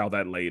just how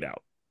that laid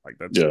out. Like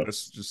Yeah.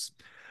 that's just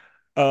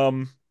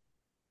um.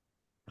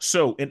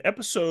 So in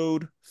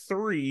episode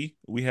 3,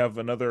 we have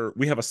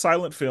a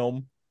silent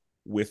film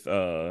with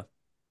the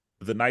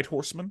Night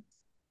Horseman,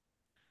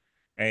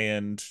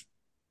 and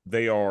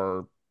they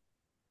are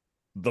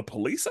the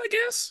police, I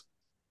guess.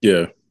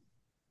 Yeah.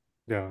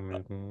 Yeah, I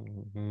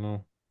mean,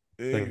 no,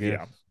 I Yeah,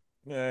 guess.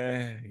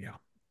 yeah.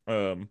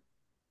 Um,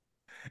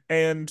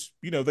 and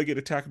they get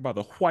attacked by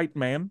the white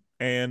man,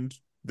 and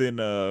then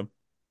the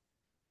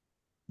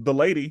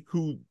lady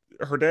who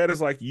her dad is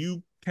like,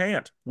 "You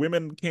can't,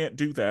 women can't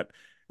do that,"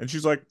 and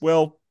she's like,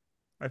 "Well,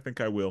 I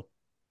think I will."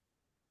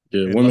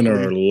 Yeah. And Women are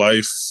luckily,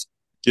 life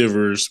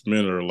givers,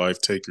 men are life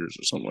takers,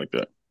 or something like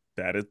that.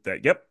 that is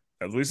that. Yep,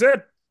 that's what he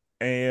said.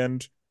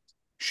 And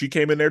she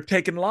came in there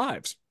taking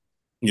lives.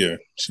 Yeah.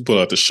 She pulled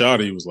out the shot.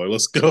 He was like,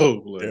 let's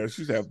go. Like,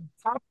 Yeah,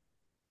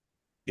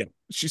 yeah,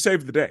 she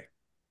saved the day.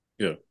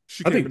 yeah.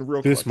 She I came think in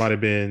real this clutch. might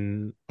have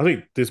been. I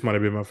think this might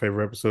have been my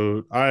favorite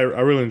episode. I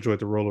really enjoyed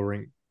the roller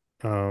rink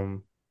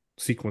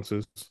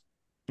sequences.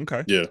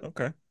 Okay. Yeah.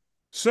 Okay.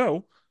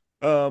 So,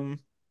 um,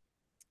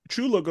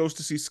 Chula goes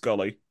to see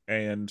Scully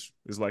and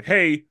is like,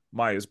 "Hey,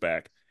 Maya's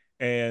back."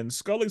 And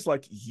Scully's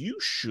like, "You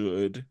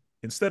should,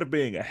 instead of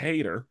being a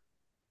hater,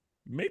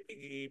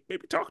 maybe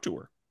talk to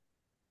her.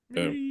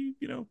 Yeah.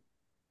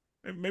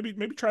 Maybe,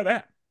 maybe try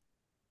that."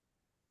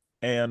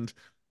 And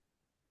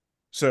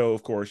so,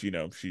 of course,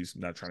 she's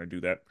not trying to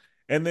do that.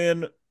 And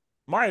then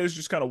Maya's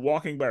just kind of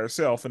walking by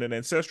herself, and an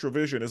ancestral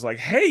vision is like,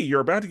 "Hey, you're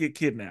about to get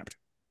kidnapped.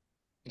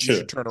 You Yeah.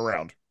 should turn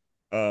around."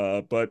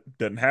 But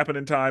doesn't happen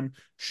in time.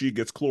 She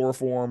gets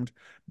chloroformed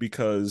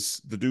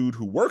because the dude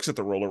who works at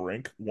the roller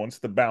rink wants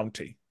the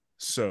bounty.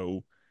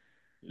 So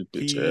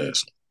Bitch he,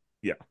 ass.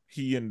 yeah,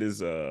 he and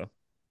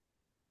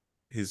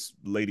his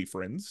lady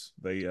friends,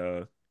 they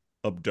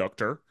abduct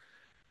her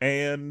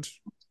and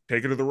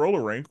take her to the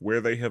roller rink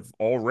where they have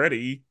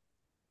already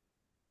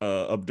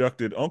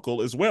abducted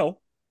Uncle as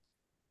well.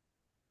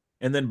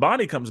 And then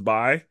Bonnie comes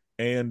by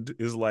and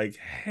is like,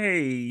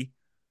 "Hey,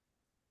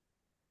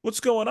 what's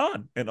going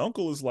on?" And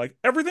Uncle is like,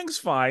 "Everything's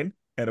fine."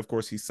 And of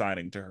course, he's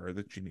signing to her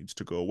that she needs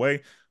to go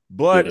away.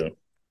 But Yeah.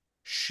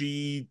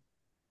 she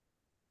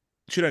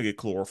doesn't get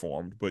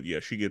chloroformed, but yeah,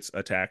 she gets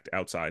attacked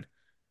outside.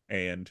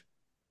 And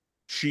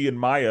she and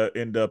Maya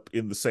end up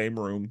in the same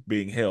room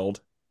being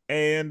held.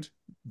 And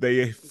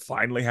they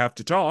finally have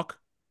to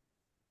talk.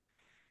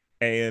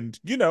 And,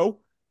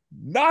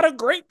 not a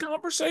great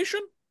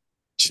conversation,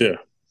 Yeah.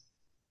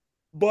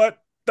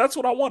 but that's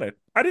what I wanted.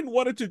 I didn't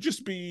want it to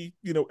just be,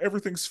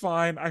 everything's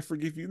fine. I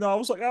forgive you. No, I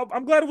was like,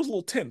 I'm glad it was a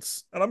little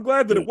tense. And I'm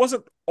glad that Yeah. it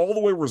wasn't all the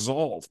way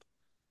resolved.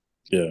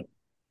 Yeah.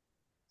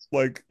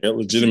 Like, Yeah.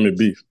 Legitimate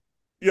beef.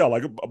 yeah,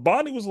 like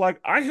Bonnie was like,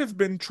 "I have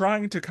been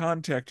trying to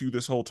contact you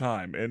this whole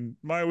time." And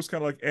Maya was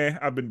kind of like,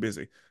 I've been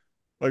busy.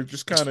 Like,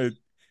 just kind of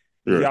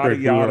Yeah. yada Straight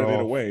blew her yada it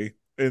off. away.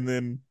 And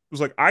then it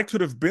was like, "I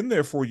could have been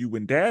there for you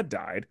when dad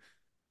died."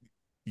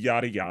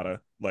 Yada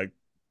yada. Like,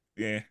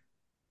 yeah.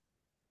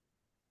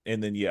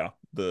 And then yeah,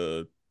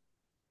 the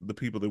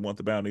people that want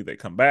the bounty, they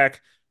come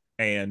back,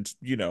 and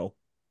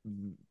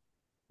and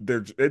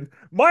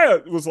Maya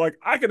was like,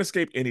 "I can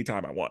escape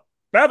anytime I want.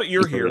 Now that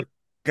you're here,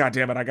 god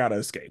damn it, I gotta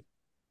escape."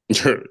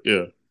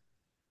 Yeah.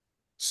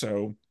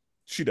 So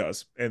she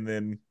does. And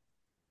then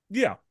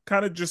yeah,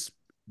 kind of just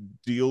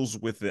deals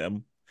with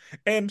them.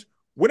 And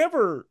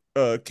whenever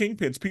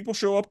Kingpin's people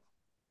show up,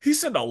 he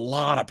sent a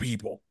lot of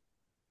people.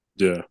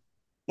 Yeah.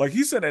 Like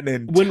he sent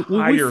an When we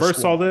entire first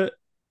saw squad. that,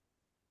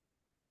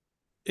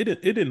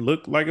 it didn't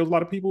look like it was a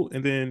lot of people,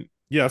 and then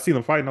yeah, I seen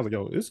them fighting. I was like,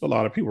 yo, it's a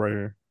lot of people right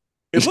here.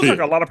 It looked like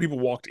Yeah. a lot of people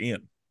walked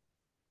in.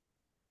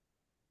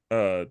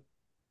 Uh,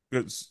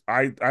 because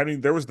I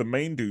mean there was the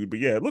main dude, but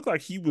yeah, it looked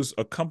like he was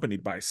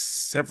accompanied by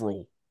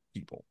several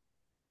people.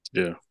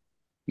 Yeah.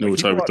 Knew Like what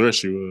he type of brought threat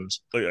she was.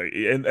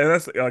 and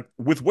that's like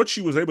with what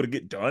she was able to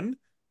get done.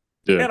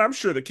 Yeah. And I'm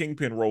sure the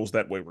Kingpin rolls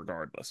that way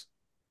regardless.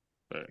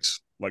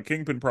 Thanks. Like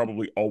Kingpin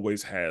probably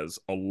always has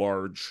a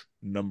large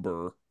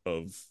number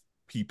of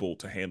people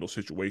to handle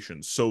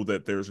situations so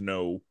that there's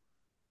no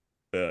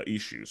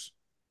issues.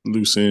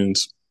 Loose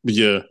ends. But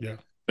yeah. Yeah.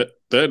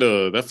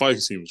 That fighting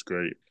scene was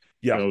great.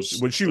 Yeah,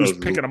 when she was real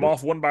picking them good.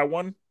 off one by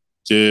one.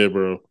 Yeah,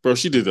 bro. Bro,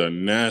 she did a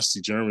nasty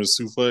German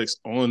suplex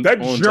on That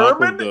top of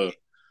German, the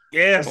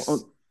yes,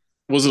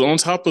 was it on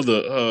top of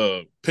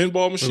the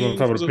pinball It was on machine?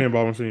 top of Was the it?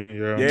 pinball machine.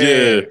 Yeah.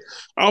 yeah, Yeah.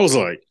 I was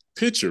like,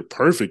 picture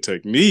perfect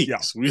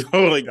techniques. We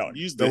all like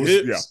used the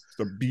hips. It's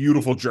a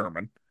beautiful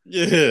German.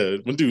 Yeah,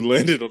 when dude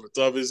landed on the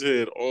top of his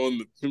head on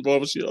the pinball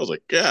machine, I was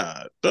like,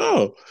 God,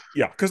 no.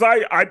 Yeah, because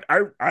I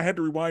had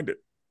to rewind it.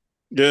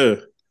 Yeah.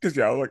 Because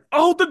I was like,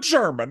 oh, the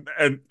German,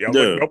 and I was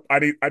like, nope, I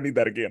need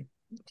that again.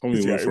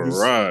 Homie went for a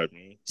ride,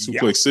 man.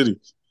 Suplex City.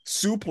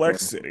 Suplex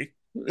City.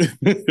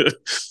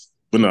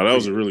 But no, that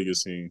was a really good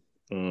scene.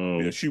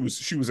 She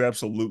was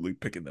absolutely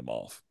picking them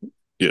off.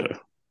 Yeah,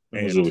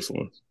 that was really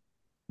fun.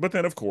 But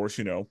then, of course,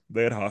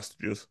 they had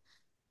hostages.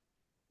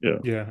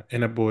 Yeah,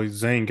 and that boy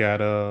Zane got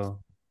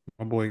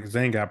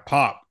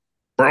popped.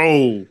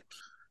 Bro,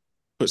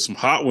 put some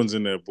hot ones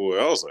in that boy.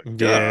 I was like,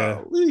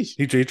 yeah.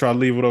 He tried to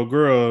leave with old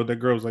girl. That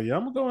girl was like, yeah,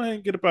 I'm gonna go ahead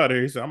and get up out of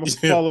here. He said, I'm gonna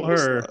follow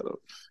her.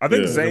 I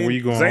think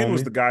Zane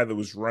was the guy that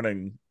was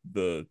running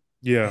the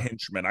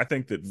henchman. I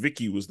think that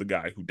Vicky was the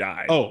guy who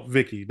died. Oh,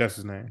 Vicky, that's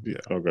his name. Yeah.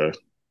 Okay.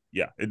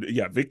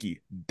 Yeah,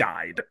 Vicky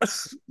died.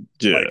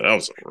 That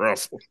was a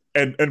rough one.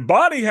 And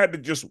Bonnie had to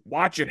just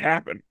watch it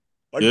happen.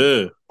 Like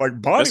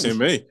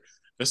Bonnie.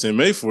 That's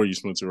MA for you,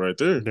 Spencer, right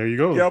there. There you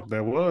go. Yep.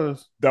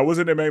 That was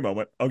an MA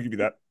moment. I'll give you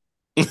that.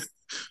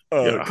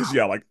 Because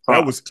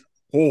that was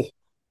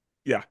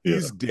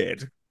he's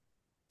dead.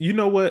 You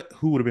know what?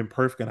 Who would have been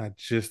perfect? And I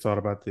just thought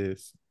about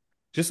this.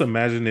 Just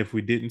imagine if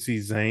we didn't see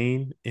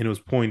Zane and it was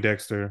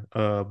Poindexter,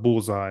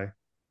 Bullseye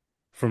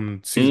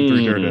from season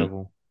 3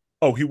 Daredevil.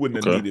 Oh, he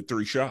wouldn't have needed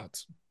 3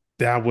 shots.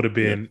 That would have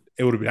been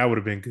that would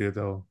have been good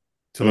though.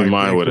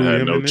 Mine would have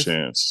had no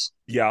chance.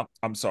 Yeah,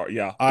 I'm sorry.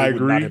 Yeah, I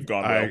agree. Would not have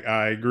gone well.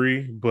 I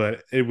agree,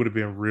 but it would have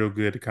been real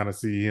good to kind of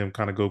see him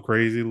kind of go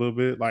crazy a little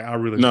bit. Like I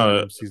really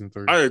love season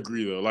 3. I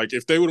agree though. Like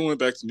if they would have went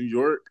back to New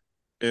York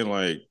and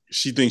like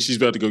she thinks she's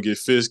about to go get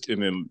Fisk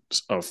and then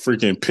a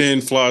freaking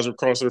pin flies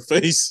across her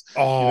face.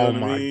 Oh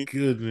my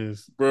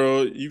goodness,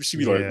 bro! She'd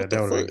be like, "What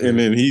the fuck?" And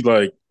then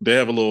they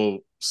have a little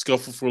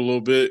scuffle for a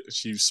little bit.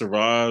 She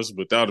survives,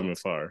 but that would have been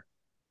fire.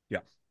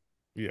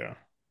 Yeah.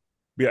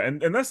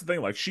 And that's the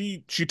thing. Like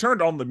she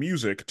turned on the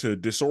music to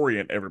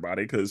disorient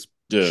everybody because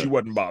she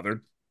wasn't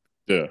bothered.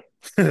 Yeah.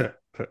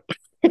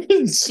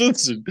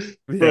 Spencer,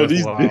 bro,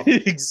 these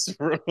bigs,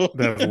 bro.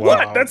 That's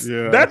wild.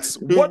 That's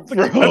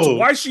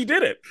why she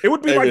did it. It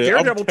would be like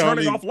Daredevil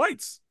turning off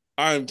lights.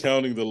 I'm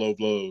counting the low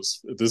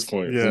blows at this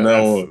point. Yeah,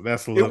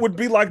 it would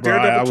be like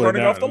Daredevil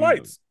turning off the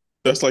lights.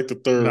 That's like the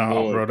third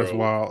one, bro. That's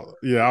wild.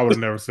 Yeah, I would have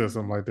never said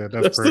something like that.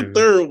 That's crazy. The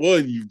third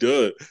one you've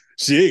done.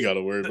 She ain't got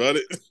to worry about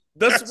it.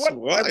 That's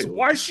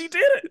why she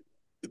did it.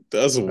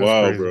 That's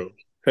wild, bro.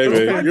 Hey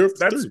man,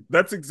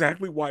 that's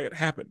exactly why it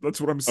happened.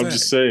 That's what I'm saying. I'm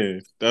just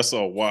saying. That's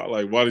all wild.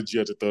 Like, why did you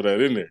have to throw that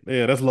in there?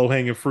 Yeah, that's low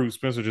hanging fruit.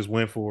 Spencer just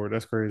went for it.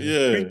 That's crazy.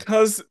 Yeah,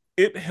 because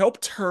it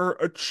helped her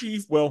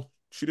achieve. Well,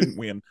 she didn't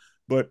win,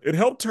 but it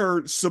helped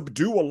her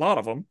subdue a lot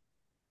of them.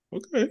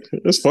 Okay,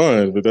 that's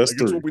fine, but that's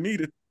what we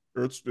needed.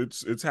 Or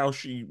it's how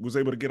she was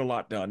able to get a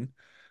lot done.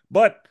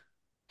 But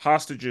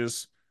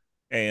hostages,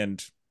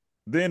 and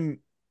then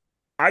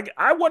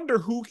I wonder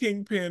who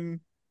Kingpin.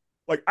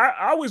 Like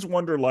I always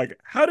wonder, like,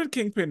 how did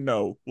Kingpin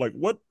know? Like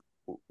what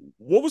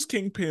was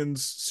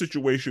Kingpin's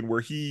situation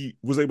where he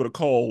was able to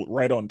call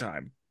right on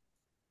time?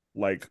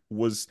 Like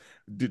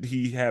did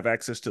he have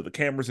access to the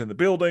cameras in the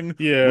building?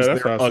 Yeah, was there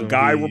a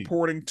guy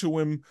reporting to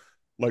him?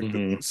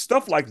 Like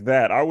stuff like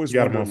that. I always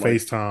got him on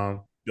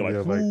FaceTime. You're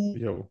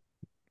like,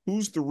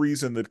 who's the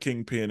reason that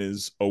Kingpin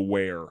is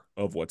aware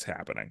of what's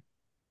happening?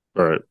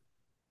 All right.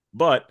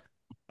 But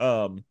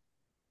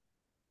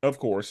of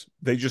course,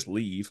 they just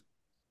leave.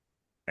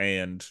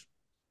 And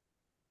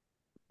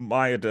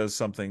Maya does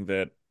something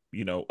that,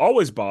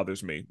 always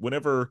bothers me.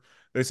 Whenever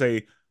they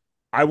say,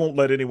 I won't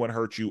let anyone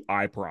hurt you,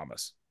 I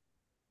promise.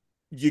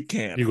 You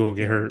can't. You're going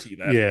to get hurt.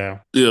 That.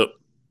 Yeah.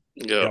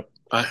 Yep.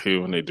 I hate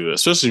when they do that.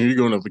 Especially when you're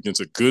going up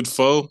against a good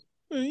foe.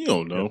 You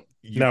don't know.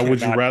 Now, would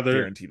you rather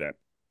guarantee that?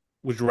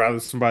 Would you rather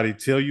somebody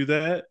tell you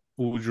that?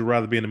 Or would you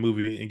rather be in a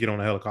movie and get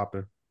on a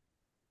helicopter?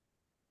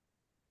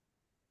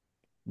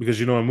 Because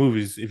in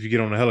movies, if you get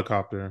on a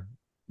helicopter,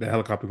 the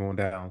helicopter going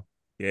down.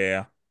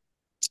 Yeah.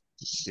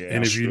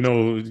 And if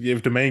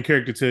if the main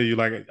character tell you,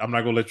 like, I'm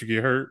not gonna let you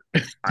get hurt,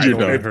 I don't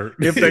get hurt.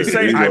 If they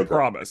say I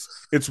promise,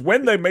 it's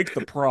when they make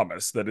the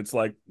promise that it's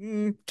like,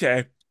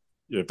 okay.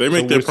 Yeah, if they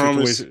make that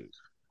promise,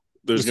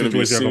 there's gonna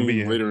be a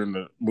scene later in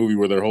the movie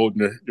where they're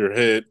holding their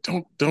head.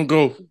 Don't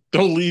go,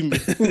 don't leave me.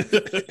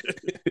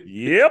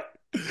 Yep.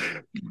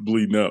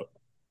 Bleeding out.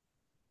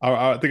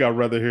 I think I'd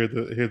rather hear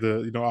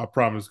the I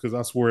promise, because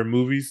I swear in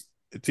movies,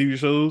 TV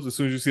shows, as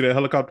soon as you see that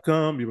helicopter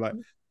come, you're like,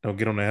 don't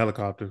get on the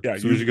helicopter. Yeah,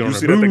 as soon as you get on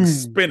see that thing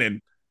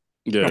spinning,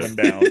 coming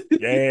down.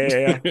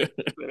 Yeah.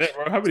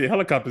 How many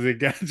helicopters it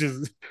got?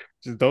 Just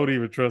don't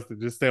even trust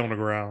it. Just stay on the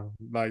ground.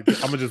 Like,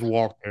 I'm gonna just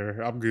walk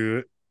there. I'm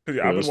good.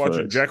 Yeah, I've been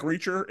watching Jack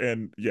Reacher,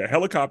 and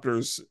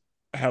helicopters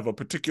have a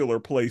particular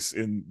place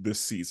in this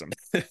season.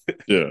 A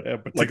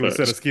particular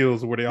set of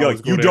skills where they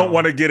always go you down. Don't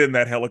want to get in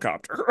that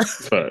helicopter.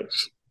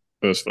 Facts.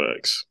 That's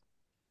facts.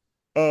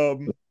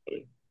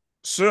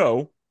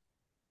 So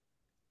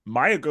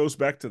Maya goes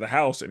back to the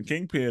house and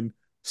Kingpin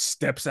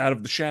steps out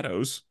of the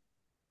shadows.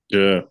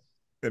 Yeah.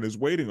 and is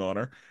waiting on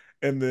her.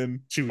 And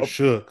then She was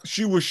shook.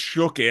 she was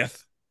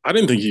shooketh. I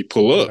didn't think he'd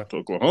pull Yeah. up to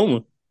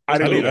Oklahoma. I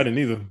That's didn't dope. I didn't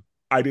either.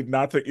 I did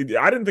not think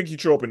I didn't think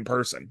he'd show up in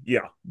person.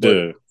 Yeah. But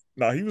Yeah.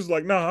 no, he was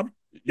like, nah,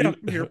 You,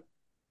 I'm here.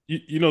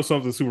 you know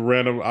something super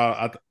random.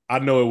 I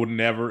know it would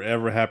never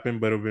ever happen,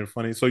 but it would have been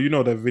funny. So you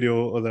know that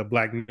video of that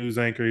black news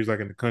anchor? He's like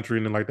in the country,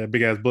 and then like that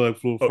big ass bug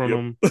flew Oh, from yep.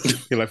 him.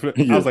 He like, I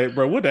Yeah. was like,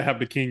 bro, what the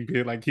happened to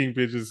Kingpin? Like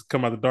Kingpin just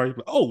come out the dark. He's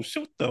like, oh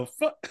shit, what the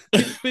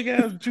fuck? Big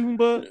ass June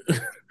bug.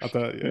 I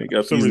thought, They yeah,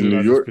 got for some these in reason New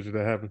I York. just pictured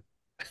that happen.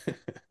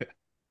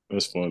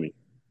 That's funny.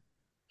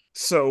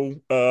 So,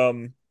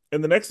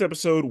 in the next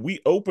episode, we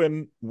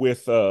open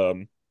with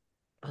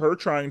her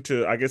trying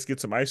to, I guess, get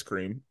some ice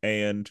cream,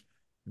 and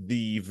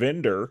the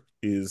vendor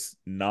is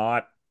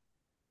not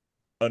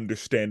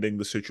understanding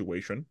the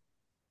situation.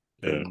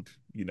 Yeah. And,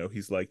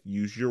 he's like,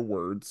 use your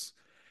words.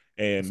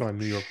 It's And like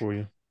New York for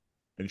you.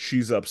 and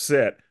she's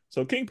upset.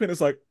 So Kingpin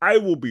is like, I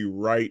will be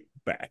right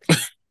back.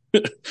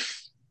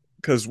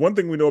 Because one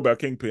thing we know about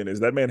Kingpin is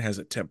that man has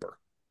a temper.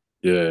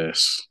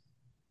 Yes.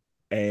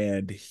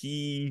 And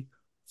he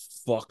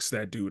fucks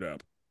that dude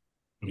up.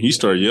 When he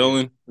start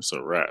yelling, it's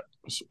a wrap.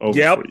 It's over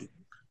Yep. for you.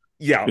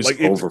 Yeah, It's like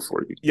over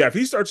for you. yeah, if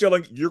he starts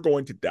yelling, you're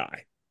going to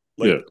die.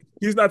 Like Yeah.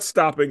 he's not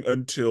stopping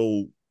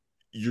until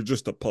you're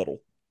just a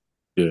puddle.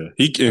 Yeah.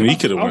 He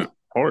could have went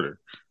harder.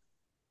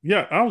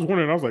 Yeah, I was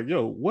wondering. I was like,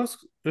 "Yo,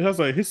 I was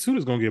like, his suit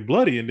is gonna get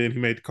bloody," and then he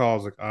made the call. I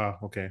was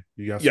like, okay,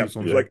 you got Yeah, suits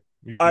on he's deck.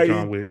 like,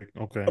 John Wick.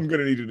 Okay, I'm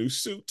gonna need a new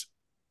suit.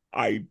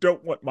 I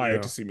don't want Maya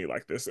Yeah. to see me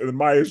like this. And then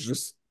Maya's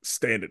just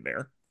standing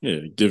there. Yeah.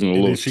 Giving a and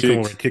then little she come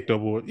over kick. and kicked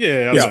up with.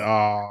 Yeah, I was Yeah. like,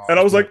 oh, And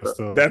I was like, messed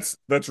up.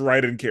 that's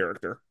right in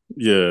character.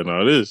 Yeah,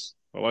 no, it is.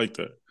 I like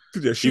that.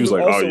 'Cause, yeah, she He was was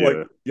like, also oh, yeah.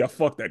 like, yeah,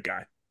 fuck that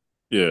guy.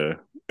 Yeah.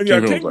 And yeah,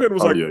 Kingpin Kingpin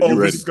was like, yeah, oh, you this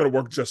ready. is gonna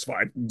work just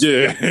fine.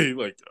 Yeah.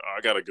 Like, I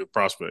got a good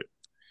prospect.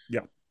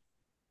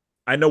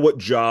 I know what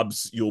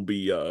jobs you'll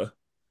be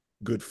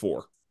good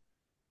for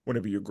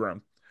whenever you're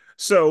grown.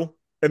 So,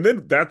 and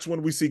then that's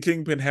when we see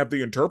Kingpin have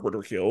the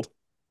interpreter killed.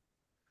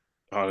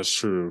 Oh, that's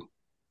true.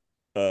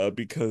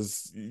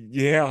 Because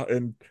yeah,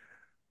 and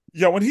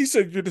yeah, when he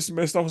said you're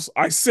dismissed, I was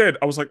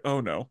like, oh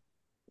no,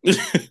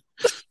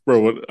 Bro,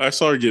 when I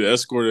saw her get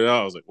escorted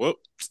out, I was like, well,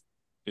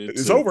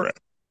 it's over.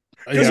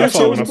 Yeah, I she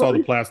saw was when I saw the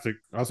like- plastic.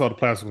 I saw the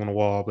plastic on the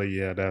wall. But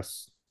yeah,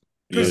 that's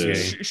Because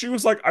Yeah. she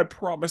was like, I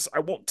promise I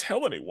won't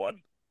tell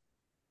anyone.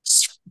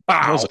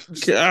 I was Ow.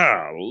 like,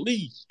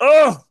 golly.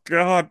 Oh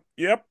God,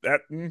 yep,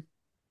 that.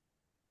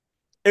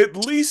 At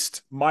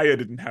least Maya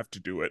didn't have to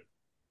do it.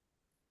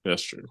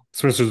 That's true.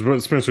 Spencer's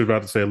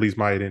about to say. At least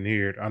Maya didn't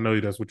hear it. I know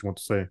that's what you want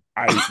to say.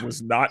 I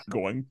was not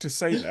going to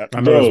say that.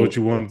 I know that's Bro, what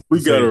you want. We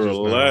to say gotta just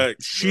now.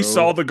 relax. She bro.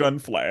 saw the gun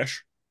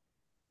flash.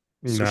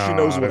 So she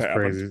knows what that's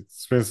happened. crazy.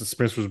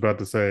 Spencer was about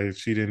to say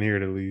she didn't hear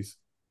it at least.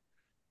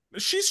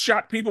 She's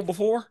shot people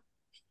before.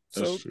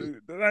 So That's true.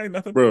 that ain't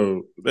nothing.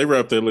 Bro, they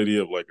wrapped that lady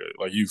up like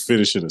you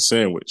finishing a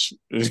sandwich.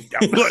 Like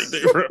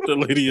they wrapped the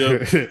lady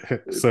up,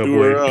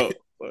 threw her out.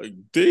 Like,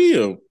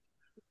 damn.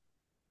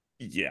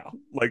 Yeah.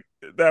 Like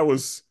that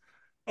was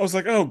I was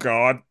like, oh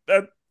God.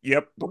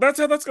 Yep. Well, that's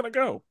how that's gonna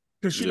go.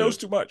 Because she Yeah. knows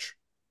too much.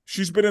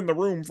 She's been in the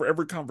room for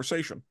every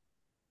conversation.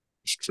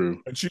 It's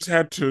true. And she's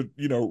had to,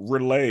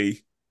 relay.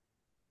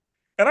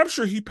 And I'm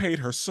sure he paid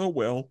her so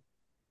well.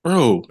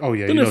 Bro. Oh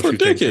yeah, Been you there know for a she's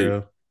taken decade. care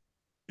of.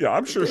 Yeah,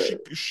 I'm sure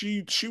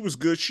she was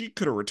good. She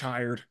could have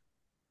retired.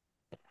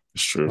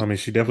 It's true. I mean,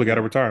 she definitely got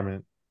a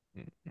retirement.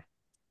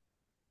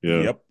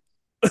 Yeah. Yep.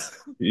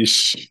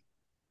 Yeesh.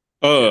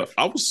 I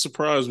was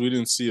surprised we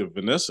didn't see a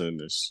Vanessa in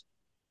this.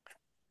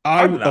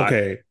 I'm not.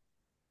 Okay.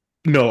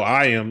 No,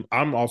 I am.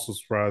 I'm also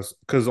surprised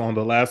because on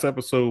the last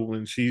episode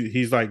when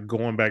he's like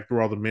going back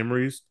through all the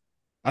memories,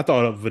 I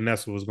thought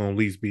Vanessa was going to at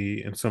least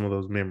be in some of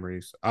those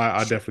memories. I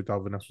definitely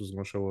thought Vanessa was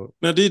going to show up.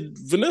 Now, did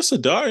Vanessa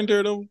die in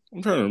Daredevil?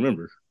 I'm trying to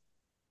remember.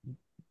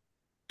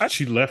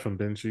 She left him,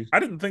 didn't she? I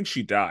didn't think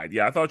she died.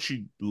 Yeah, I thought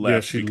she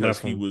left she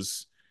because left he him.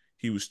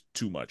 was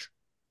too much.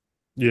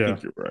 I Yeah.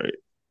 think you're right.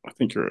 I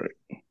think you're right.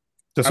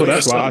 So I mean,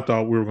 that's why so- I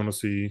thought we were going to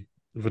see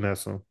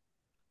Vanessa.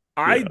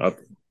 Yeah,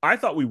 I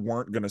thought we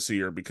weren't gonna see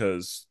her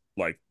because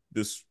like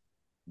this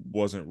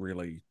wasn't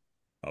really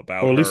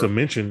about Or at least her. a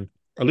mention.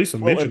 At least a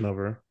Well, mention of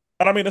her.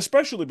 And I mean,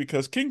 especially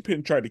because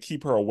Kingpin tried to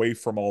keep her away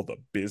from all the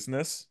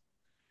business.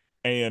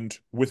 And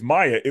with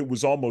Maya, it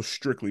was almost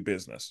strictly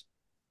business.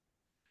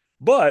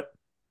 But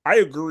I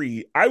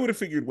agree. I would have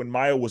figured when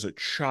Maya was a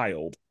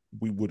child,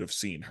 we would have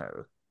seen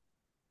her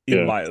in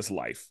Yeah. Maya's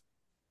life.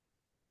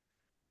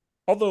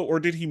 Although, or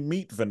did he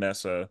meet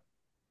Vanessa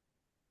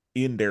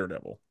in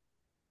Daredevil?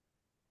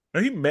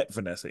 No, he met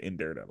Vanessa in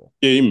Daredevil.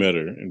 Yeah, he met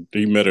her, and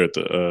he met her at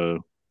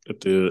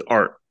the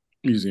art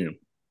museum.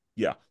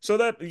 Yeah. So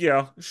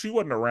she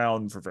wasn't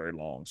around for very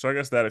long. So I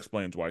guess that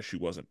explains why she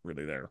wasn't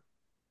really there.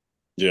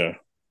 Yeah,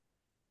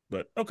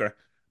 But okay.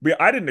 But yeah,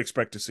 I didn't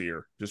expect to see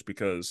her just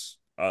because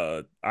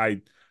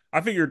I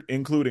figured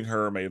including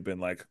her may have been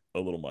like a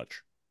little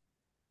much.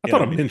 I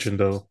thought I mentioned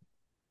though.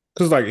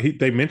 Because like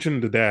they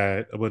mentioned the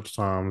dad a bunch of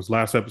times.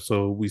 Last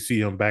episode, we see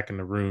him back in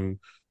the room.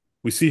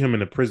 We see him in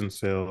the prison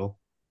cell.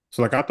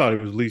 So like I thought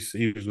it was at least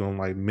he was gonna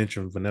like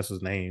mention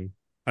Vanessa's name.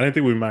 I didn't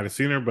think we might have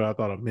seen her, but I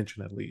thought I'd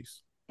mention at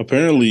least.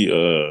 Apparently,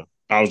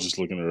 I was just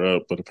looking her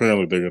up, but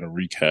apparently they're gonna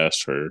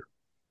recast her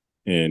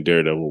in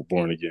Daredevil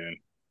Born Again.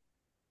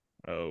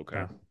 Oh,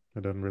 okay.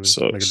 It doesn't really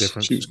So make a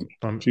difference. she was Yeah.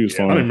 I don't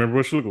fine. even remember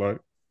what she looked like.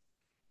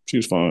 She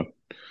was fine.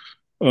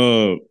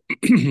 Uh,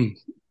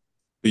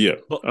 but yeah,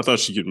 But, I thought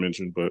she could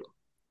mention, but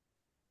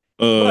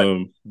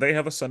but they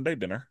have a Sunday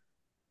dinner,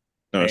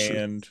 not sure.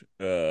 and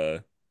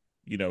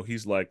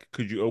he's like,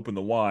 "Could you open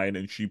the wine?"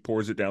 And she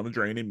pours it down the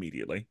drain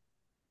immediately.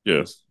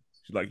 Yeah, She's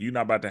like, "You're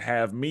not about to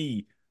have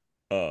me,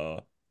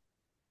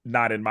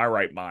 not in my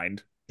right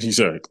mind."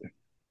 exactly.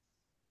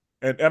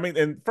 And I mean,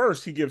 and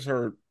first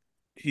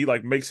he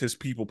like makes his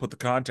people put the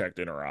contact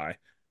in her eye,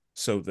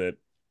 so that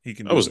he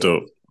can That was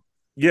dope.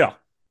 yeah,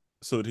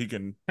 so that he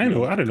can I didn't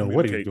know what he was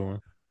communicate.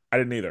 doing. I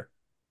didn't either.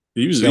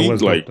 That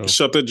was dope, Like though.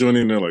 shut that joint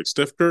in there like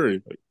Steph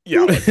Curry. Like,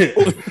 Yeah,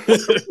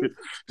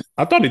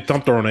 I thought he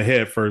thumped her on the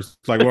head first.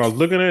 Like when I was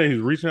looking at it, he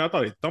was reaching. I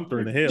thought he thumped her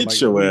in the head. Get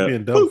Like your what are you ass.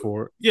 being dumb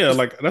for? Yeah,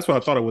 like that's what I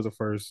thought it was at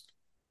first.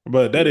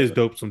 But that is Yeah.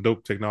 dope. Some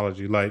dope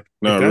technology. Like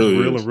No, if it that's really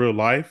real is. in real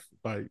life,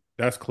 like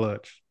that's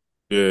clutch.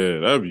 Yeah,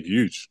 that'd be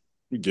huge.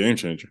 Be game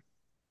changer.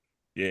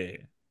 yeah.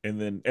 And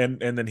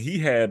then he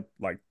had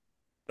like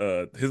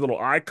his little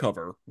eye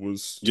cover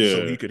was so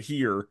Yeah, he could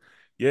hear.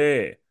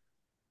 Yeah,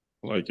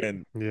 I like it.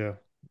 and Yeah,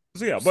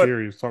 so yeah, but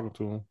Siri was talking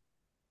to him.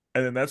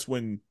 and then that's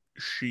when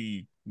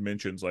she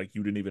mentions like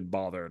you didn't even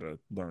bother to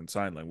learn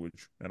sign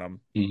language,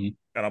 Mhm.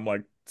 and I'm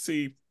like,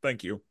 see,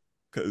 thank you,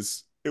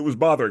 because it was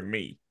bothering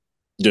me.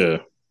 Yeah,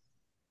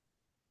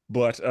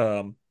 But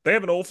they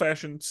have an old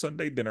fashioned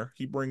Sunday dinner.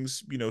 He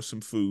brings,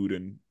 some food,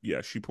 and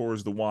yeah, she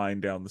pours the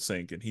wine down the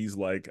sink, and he's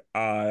like,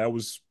 that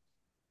was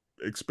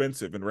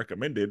expensive and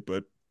recommended,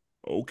 but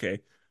okay.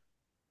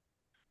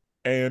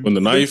 And when the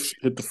then knife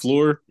hit the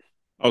floor,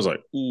 I was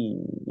like,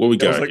 "Ooh, what we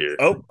I was got like, here?"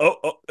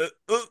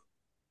 oh.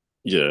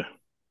 Yeah,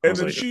 I And was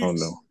then like, "Oh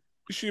no."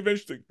 she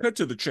eventually cut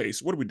to the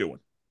chase. What are we doing?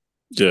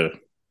 Yeah,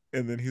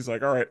 And then he's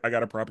like, all right, I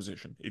got a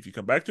proposition. If you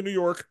come back to New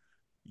York,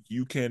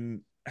 you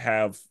can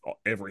have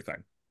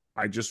everything.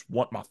 I just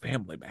want my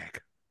family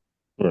back.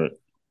 right.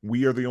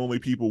 We are the only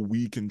people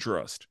we can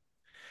trust.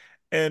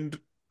 And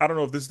I don't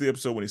know if this is the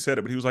episode when he said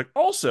it, but he was like,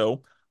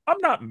 also, I'm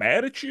not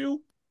mad at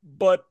you,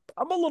 but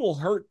I'm a little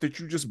hurt that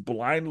you just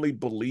blindly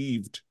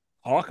believed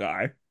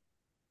Hawkeye.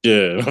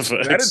 Yeah,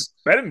 That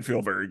didn't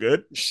feel very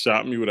good.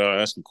 shot me without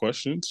asking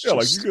questions. Yeah,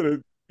 like Just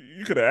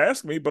you could have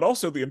asked me, but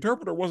also the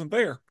interpreter wasn't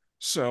there.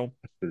 So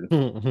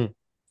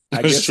I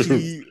that's guess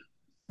true.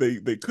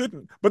 they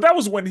couldn't. But that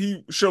was when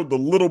he showed the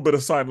little bit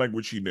of sign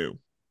language he knew.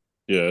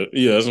 Yeah,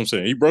 yeah, that's what I'm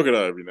saying. He broke it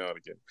out every now and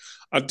again.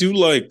 I do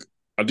like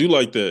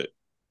that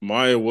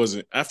Maya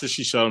wasn't after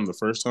she shot him the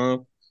first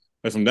time.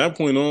 Like from that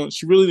point on,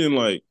 she really didn't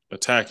like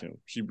attack him.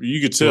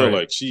 You could tell Right.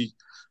 like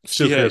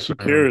Still cares she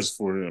for him. cares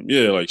for him.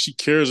 Yeah, like she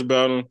cares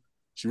about him.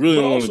 She really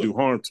But don't want to also, do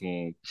harm to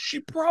him. she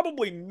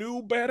probably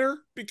knew better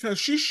because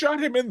she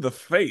shot him in the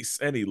face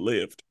and he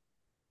lived.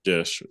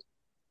 Yeah, sure.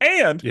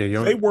 And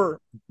Yeah,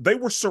 they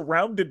were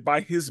surrounded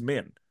by his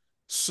men.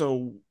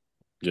 So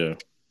Yeah.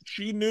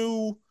 she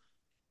knew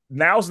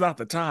now's not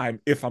the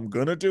time if I'm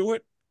gonna do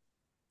it.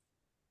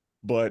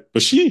 But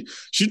But she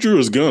drew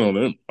his gun on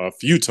him a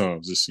few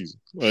times this season.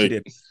 she Like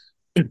did.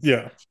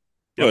 yeah.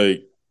 Yep.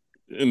 like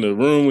in the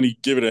room when he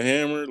give it a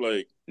hammer,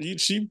 like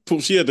she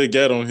had that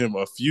gat on him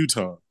a few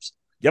times.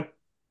 Yep.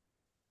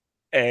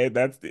 And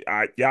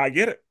I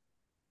get it.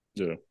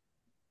 Yeah.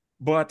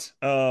 But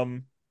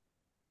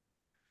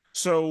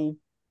so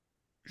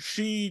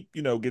she,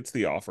 gets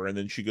the offer and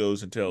then she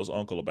goes and tells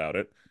Uncle about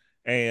it.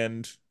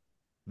 And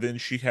then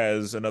she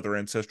has another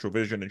ancestral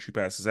vision and she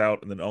passes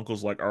out. And then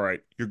Uncle's like, all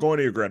right, you're going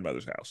to your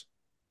grandmother's house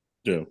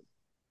Yeah.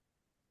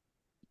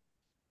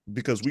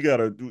 because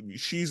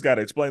she's got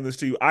to explain this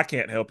to you. I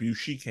can't help you.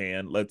 She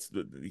can.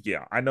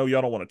 Yeah, I know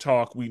y'all don't want to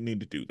talk. We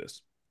need to do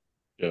this.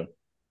 Yeah.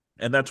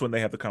 And that's when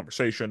they have the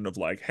conversation of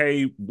like,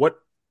 hey, what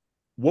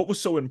was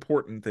so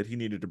important that he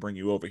needed to bring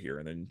you over here?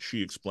 And then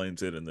she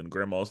explains it. And then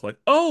grandma's like,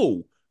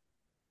 oh,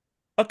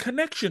 a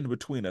connection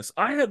between us.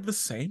 I had the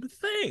same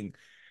thing.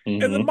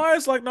 And then Mm-hmm.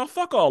 Maya's like, no,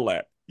 fuck all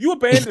that. You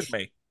abandoned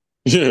me.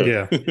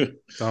 Yeah. Yeah.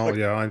 Oh Like,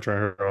 yeah, I ain't trying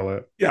to hear all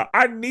that. Yeah,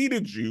 I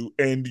needed you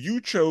and you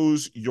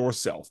chose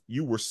yourself.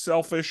 You were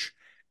selfish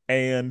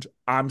and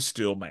I'm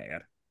still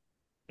mad.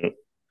 Yep.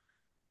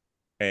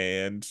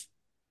 And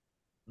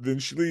then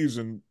she leaves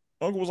and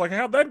Uncle was like,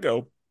 how'd that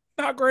go?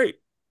 Not great.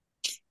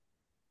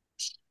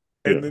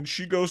 And Yeah. then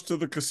she goes to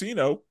the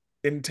casino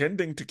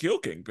intending to kill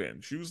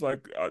Kingpin. She was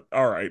like,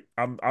 all right,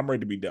 I'm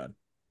ready to be done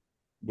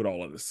with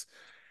all of this.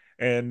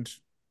 And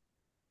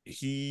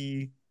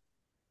he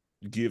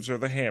gives her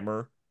the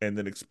hammer and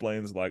then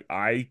explains like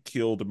I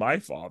killed my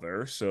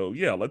father, so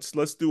yeah, let's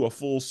do a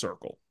full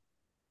circle.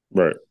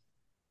 Right.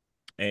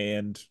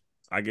 And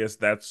I guess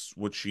that's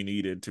what she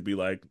needed to be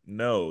like,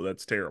 no,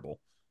 that's terrible.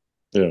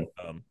 Yeah.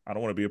 I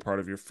don't want to be a part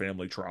of your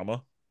family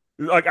trauma.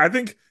 Like I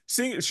think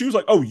seeing she was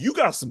like, oh, you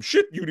got some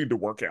shit you need to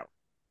work out.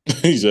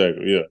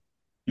 Exactly. Yeah.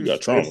 You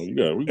got trauma. And, You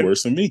got we and,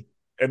 worse than me.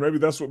 And maybe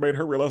that's what made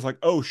her realize, like,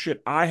 oh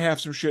shit, I have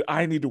some shit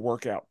I need to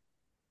work out.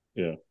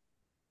 Yeah.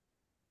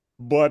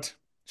 But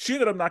she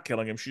ended up not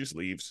killing him. She just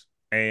leaves.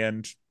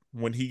 And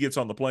when he gets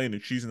on the plane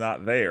and she's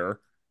not there,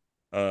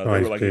 Oh, they were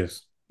he's like,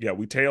 pissed. yeah,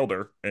 we tailed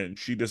her and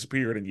she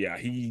disappeared. And yeah,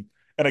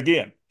 and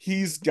again,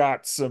 he's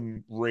got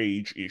some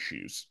rage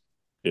issues.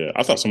 Yeah.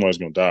 I thought somebody was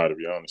gonna die, to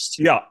be honest.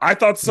 Yeah, I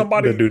thought The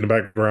somebody, dude in the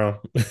background.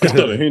 I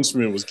thought a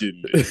henchman was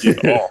getting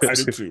off. I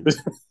did too.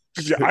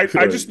 Yeah,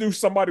 I just knew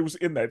somebody was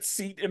in that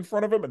seat in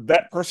front of him and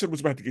that person was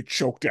about to get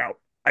choked out.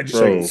 I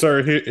just Bro.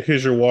 Sir,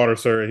 here's your water,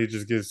 sir. And he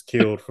just gets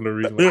killed for no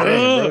reason. Like,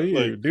 dang, bro, you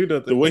Like, do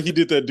nothing. the way he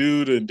did that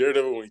dude in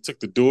Daredevil when he took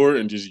the door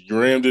and just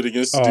rammed it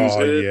against the dude's Oh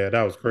head. yeah,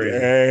 that was crazy.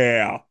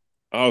 Yeah.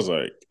 I was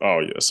like,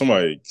 oh yeah,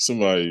 somebody's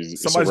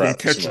Somebody's gonna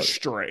catch a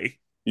stray.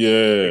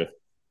 Yeah.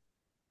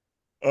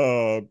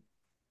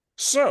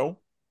 So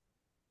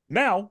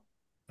now,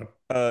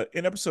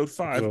 in episode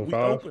 5, Episode we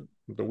 5, open.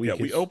 the Yeah,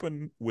 we weakest.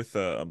 open with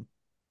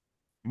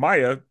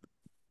Maya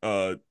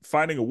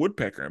finding a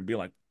woodpecker and being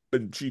like,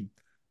 and she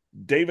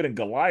David and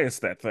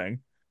Goliath that thing,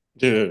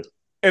 Yeah.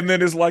 and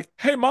then is like,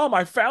 "Hey, mom,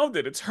 I found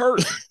it. It's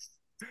hurt."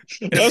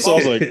 That's what I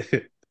was I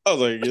like. I was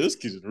like, yeah, this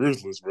kid's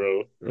ruthless,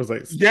 bro. was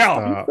like,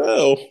 Yeah. stop.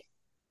 Hell.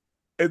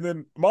 And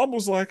then mom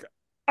was like,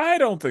 "I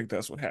don't think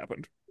that's what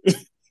happened."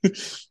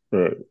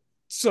 Right.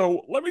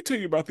 So let me tell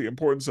you about the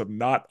importance of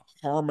not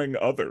harming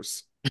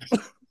others. For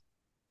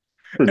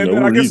And no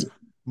then I guess reason.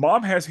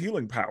 mom has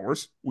healing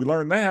powers. We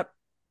learned that.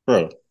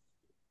 Bro.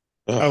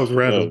 That was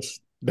random.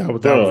 That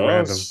was bro,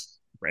 random.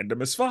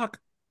 Random as fuck.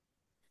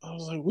 I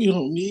was like, we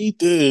don't need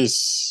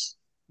this.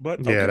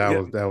 But Yeah,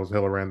 okay, that was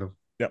hella random.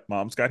 Yep,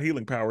 mom's got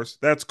healing powers.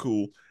 That's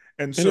cool.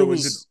 And And so it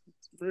was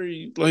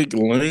very like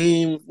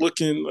lame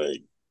looking,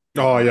 like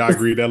Oh yeah, I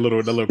agree. That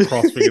little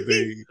cross finger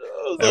thing.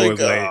 I was That like,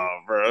 was like oh,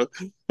 bro,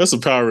 that's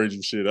some Power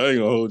Ranger shit. I ain't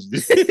gonna hold you.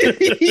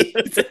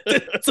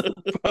 that's a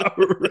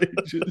Power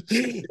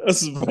Ranger. That's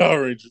some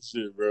Power Ranger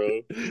shit,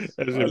 bro. That's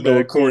I just know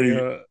bad corny.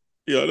 corny.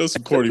 Yeah, that's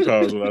some corny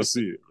powers when I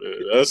see it, man.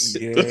 That's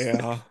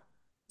yeah.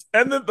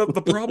 And then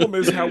the problem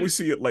is how we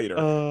see it later.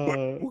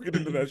 But we'll get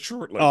into that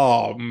shortly.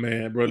 Oh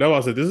man, bro. That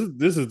was it.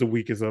 This is the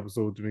weakest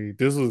episode to me.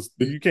 This was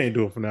you can't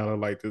do a finale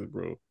like this,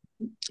 bro.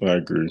 I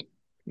agree.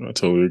 I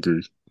totally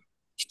agree.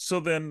 So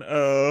then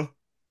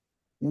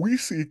we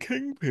see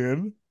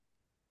Kingpin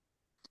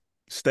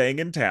staying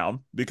in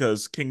town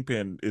because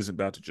Kingpin isn't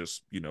about to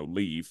just,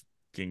 leave.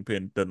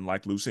 Kingpin doesn't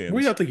like loose ends.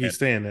 Where y'all think he's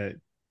staying at?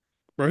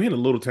 Bro, he in a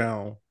little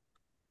town.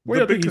 Where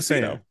The y'all think big he's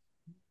casino. staying?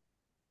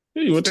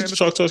 Yeah, you went to the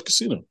Choctaw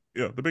Casino.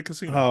 Yeah, the big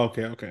casino. Oh,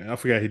 okay. I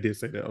forgot he did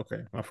say that.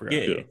 Okay, I forgot.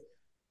 Yeah.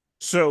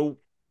 So,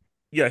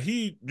 yeah,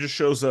 he just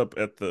shows up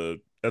at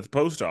the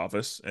post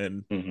office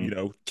and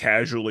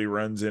casually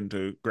runs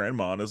into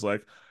Grandma and is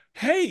like,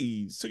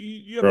 "Hey, so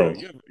you have Bro.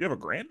 you have a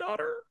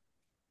granddaughter?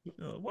 Why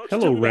don't you Hello, tell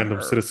me about random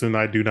her?" citizen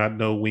I do not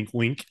know. Wink,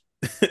 wink.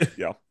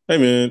 Yeah, Hey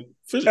man,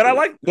 and I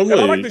like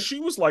that she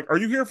was like, "Are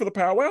you here for the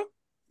powwow?"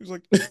 He was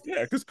like,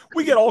 "Yeah," because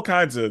we get all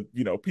kinds of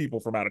people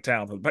from out of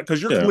town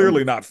because you're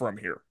clearly not from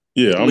here.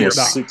 Yeah, I'm Clear a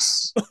not.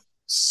 6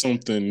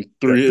 something,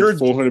 You're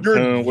 400 you're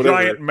pound, a whatever.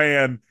 giant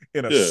man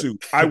in a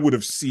suit. I would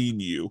have seen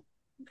you.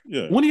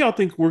 Yeah. When do y'all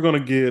think we're gonna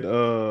get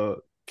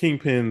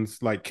Kingpin's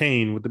like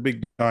cane with the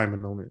big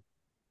diamond on it?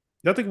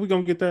 Y'all think we're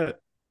gonna get that?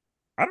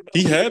 I don't know.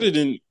 He had it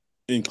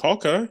in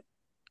Hawkeye.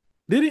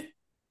 Did he?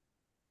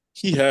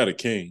 He had a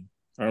cane.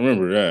 I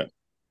remember that.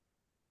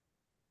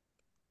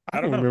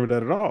 I don't remember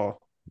that at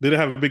all. Did it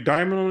have a big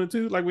diamond on it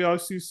too, like we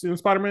always see in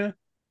Spider-Man?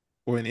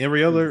 Or in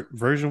every other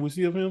version we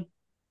see of him?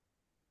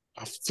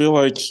 I feel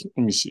like,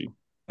 let me see.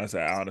 I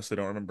honestly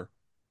don't remember.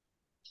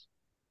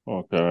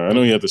 Okay, I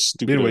know he had the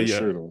stupid Anyway,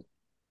 shirt on.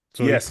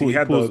 So yes, he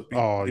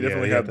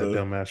definitely had the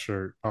dumbass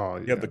shirt. Oh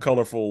yeah, he had the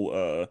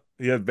colorful.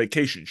 He had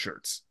vacation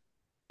shirts.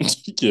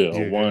 Yeah,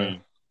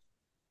 Hawaiian.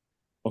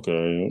 Okay,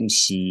 let me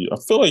see. I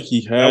feel like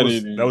he had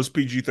that was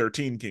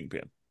PG-13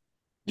 Kingpin.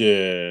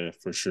 Yeah,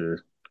 for sure.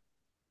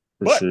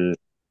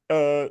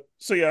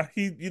 So yeah,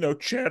 he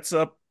chats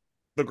up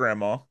the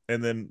grandma,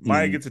 and then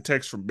Maya gets a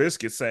text from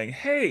Biscuit saying,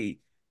 "Hey,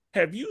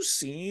 have you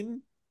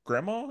seen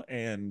Grandma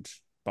and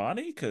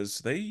Bonnie? Because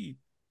they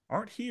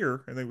aren't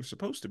here, and they were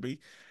supposed to be."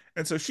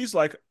 And so she's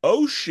like,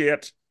 "Oh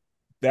shit,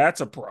 that's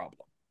a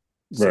problem."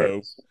 Right.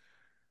 So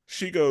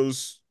she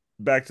goes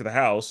back to the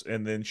house,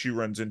 and then she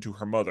runs into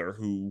her mother,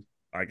 who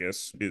I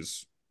guess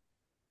is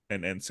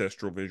an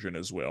ancestral vision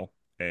as well.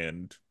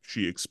 And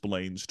she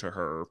explains to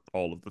her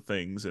all of the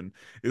things and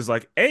is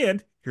like,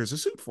 "And here's a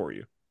suit for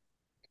you."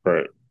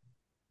 Right.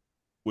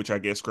 Which I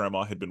guess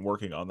Grandma had been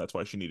working on. That's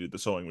why she needed the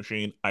sewing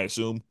machine, I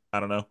assume. I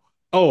don't know.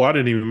 Oh, I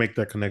didn't even make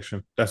that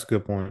connection. That's a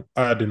good point.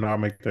 I did not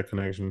make that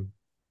connection.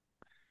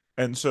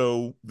 And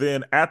so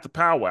then at the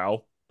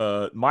powwow,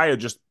 Maya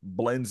just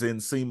blends in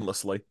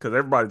seamlessly because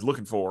everybody's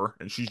looking for her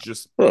and she's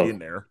just in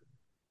there.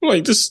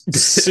 Like just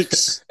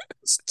six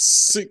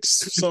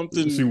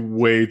something. She's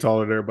way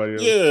taller than everybody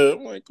else. Yeah,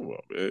 I'm like, come on,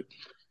 man.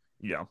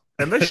 Yeah.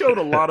 And they showed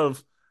a lot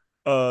of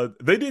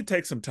they did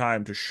take some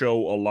time to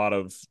show a lot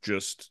of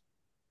just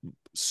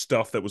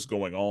stuff that was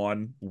going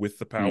on with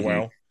the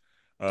powwow.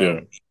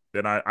 Yeah.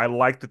 And I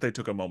like that they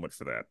took a moment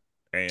for that,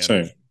 and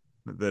Same.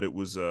 that it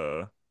was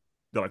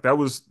like that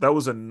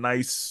was a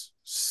nice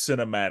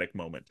cinematic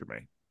moment to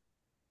me.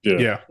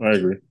 Yeah, Yeah. I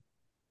agree.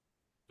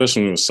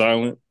 Especially when it was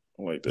silent.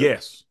 I like that.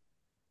 Yes,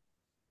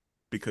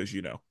 because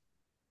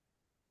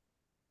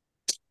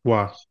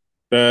Why?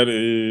 That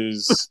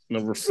is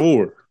number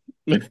 4.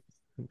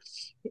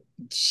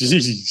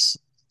 Jeez.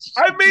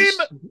 I mean,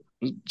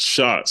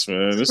 Shots,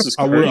 man. This is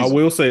I crazy.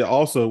 will say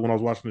also when I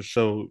was watching the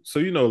show, so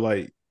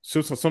like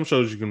some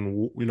shows you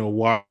can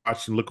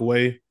watch and look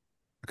away.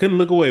 I couldn't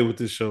look away with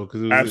this show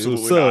because it was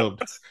absolutely not.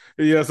 subbed.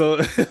 Yeah, so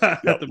I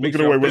Yeah, had to make looking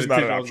sure away I'm paying was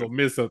not an attention. I was option. gonna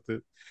miss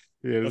something.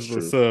 Yeah, this That's was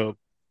a true. sub.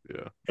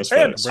 Yeah, That's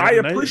And facts. I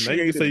Brandon, now you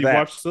can say appreciated you that.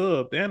 watch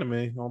subbed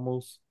anime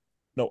almost.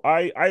 No,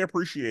 I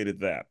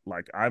appreciated that.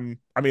 Like I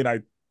mean,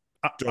 I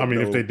I don't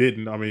mean, if they know.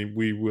 didn't, I mean,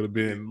 we would have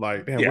been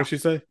like, damn, Yeah, what'd she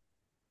say?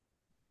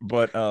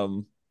 but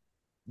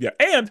yeah,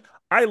 and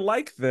I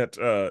like that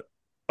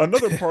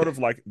another part of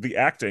like the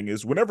acting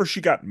is whenever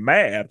she got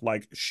mad,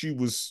 like she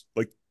was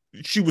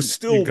You can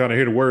still kind of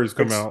hear the words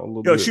come ex out a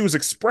little you know, bit. she was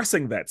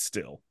expressing that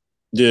still.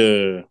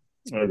 Yeah,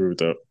 I agree with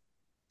that.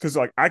 Because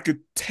like I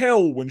could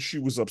tell when she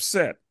was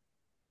upset.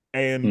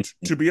 And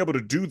Mhm. to be able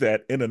to do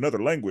that in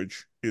another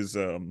language is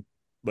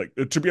like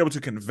to be able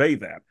to convey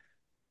that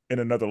in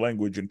another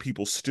language and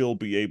people still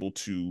be able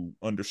to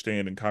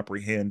understand and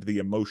comprehend the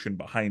emotion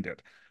behind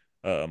it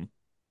um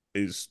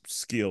is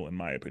skill in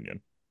my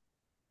opinion.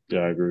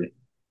 Yeah, I agree.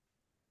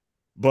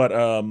 But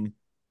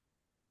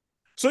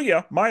so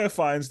yeah, Maya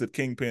finds that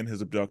Kingpin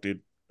has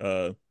abducted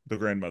the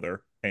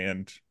grandmother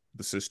and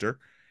the sister,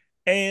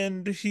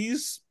 and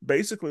he's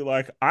basically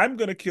like, I'm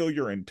gonna kill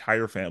your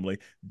entire family,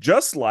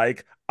 just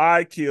like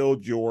I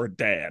killed your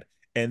dad.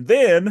 And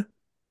then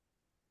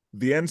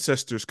the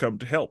ancestors come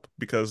to help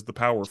because the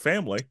power of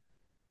family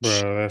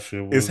Bro, that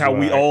shit is was how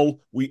we whack.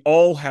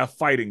 all have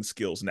fighting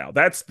skills now.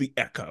 That's the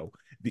echo.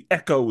 The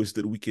echo is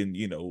that we can,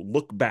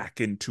 look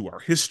back into our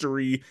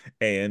history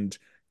and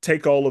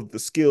take all of the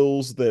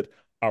skills that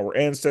our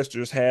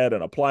ancestors had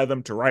and apply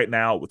them to right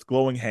now with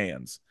glowing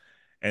hands.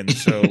 And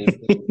so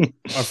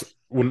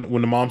When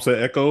the mom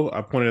said Echo,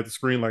 I pointed at the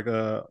screen like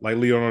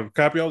Leonardo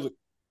DiCaprio. I was like,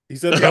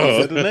 yeah, he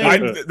said the I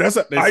name. that's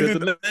a, They I said did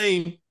the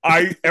name.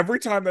 I every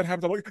time that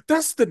happens I'm like,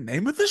 that's the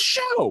name of the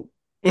show.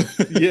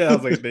 Yeah, I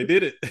was like, they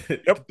did it.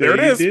 Yep, there it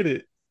They is. did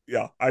it.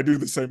 Yeah, I do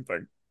the same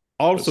thing.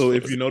 That's Also,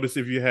 if funny. you notice,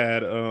 if you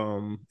had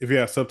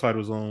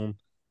subtitles on,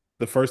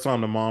 the first time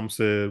the mom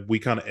said we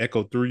kind of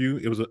echoed through you,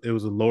 it was a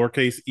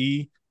lowercase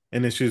e,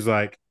 and then she's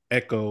like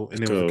echo,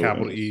 and it was a Echo.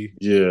 capital E.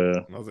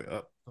 Yeah. And I was like,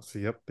 oh, I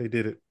see, yep, they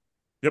did it.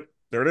 Yep,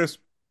 there it is.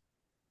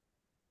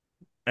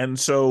 And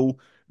so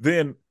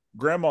then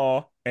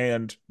Grandma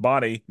and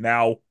Bonnie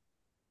now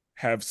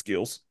have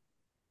skills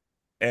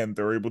and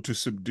they're able to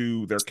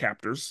subdue their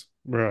captors.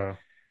 Bruh.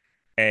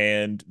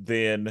 And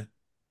then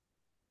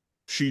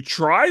she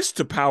tries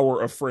to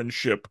power a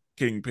friendship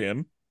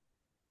Kingpin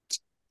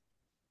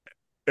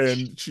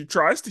and she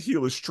tries to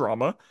heal his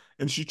trauma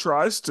and she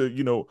tries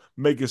to,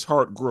 make his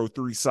heart grow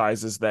 3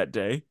 sizes that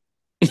day.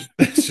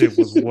 That shit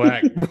was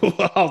whack.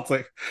 I was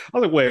like,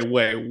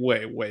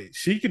 wait.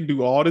 She can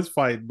do all this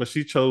fight, but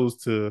she chose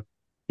to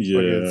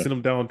fucking Yeah. send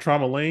him down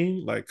trauma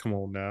lane. Like, come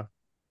on now.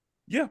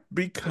 Yeah,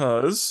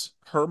 because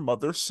her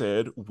mother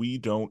said we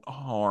don't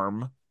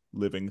harm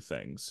living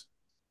things.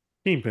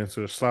 Kingpin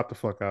should have slapped the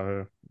fuck out of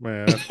her.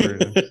 Man, that's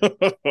crazy.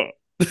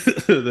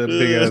 That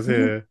big ass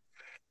head.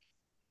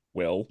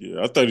 Well,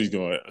 Yeah, I thought he was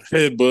going to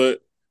headbutt.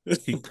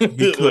 he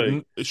Like,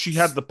 couldn't. She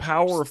had the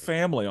power of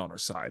family on her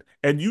side.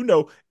 And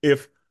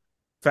if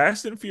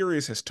Fast and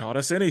Furious has taught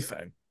us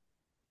anything,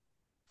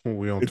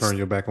 We don't it's turn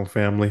your back on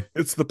family.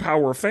 it's the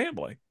power of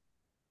family.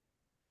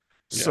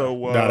 Yeah. So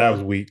Nah, that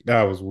was weak.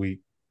 That was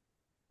weak.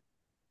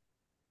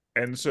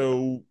 and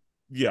so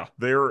yeah,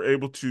 they're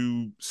able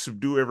to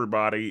subdue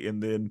everybody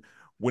and then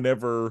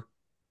whenever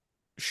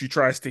she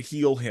tries to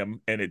heal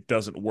him and it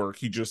doesn't work,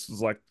 he just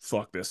is like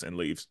fuck this and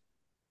leaves.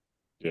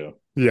 yeah.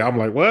 Yeah, I'm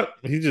like, what?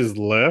 He just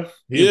left.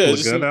 He didn't Yeah, pull a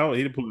just gun out.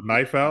 He didn't pull a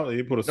knife out. He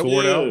didn't put a Nope.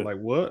 sword out. yeah. Like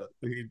what?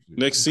 He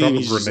Next scene, dropped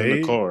a he's just in the grenade.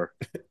 car.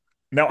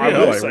 Now I Yeah,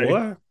 I will was like, say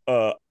what?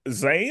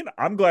 Zane,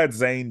 I'm glad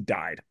Zane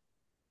died.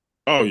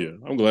 Oh yeah,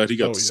 I'm glad he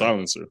got Oh the yeah.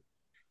 silencer.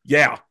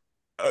 Yeah.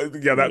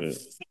 Yeah, that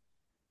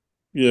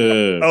Yeah,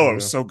 yeah. oh, it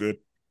was Yeah. so good.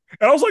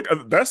 And I was like,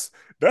 that's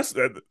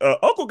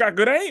Uncle got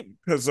good aim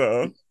because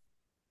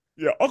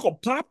yeah, Uncle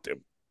popped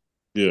him.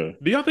 Yeah.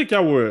 Do y'all think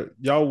y'all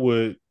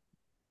would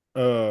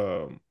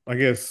I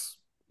guess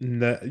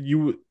that you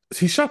would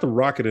he shot the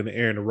rocket in the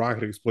air and the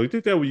rocket exploded.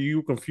 You think that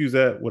you confuse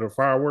that with a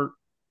firework?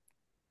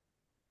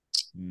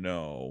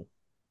 No,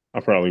 I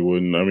probably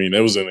wouldn't. I mean, it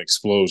was an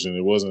explosion.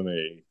 It wasn't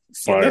a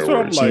That's what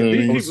I'm fireworks. You know like. what I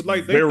These it mean? was people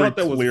like they very thought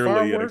that was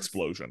clearly an fireworks.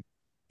 explosion.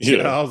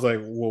 Yeah, Yeah. I was like,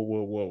 whoa,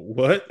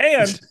 what?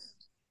 And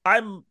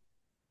I'm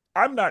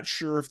I'm not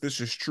sure if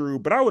this is true,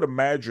 but I would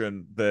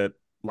imagine that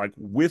like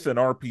with an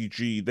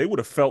RPG, they would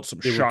have felt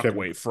some It would kept.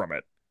 shockwave from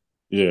it.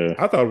 Yeah.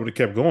 I thought it would have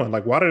kept going.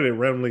 Like, why did it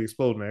randomly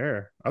explode in the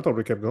air? I thought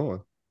it kept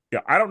going. Yeah,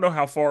 I don't know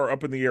how far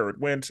up in the air it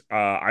went.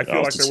 I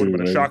feel like there would have Altitude,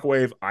 been a maybe.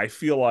 shockwave. I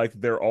feel like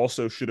there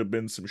also should have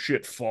been some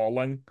shit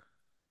falling,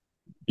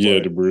 Yeah,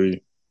 but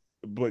debris.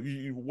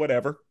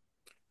 whatever.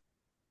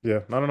 Yeah,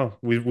 I don't know.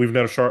 We've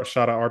never shot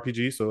at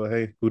RPG, so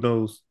hey, who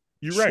knows?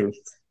 You're right. Sure.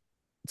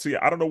 So yeah,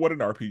 I don't know what an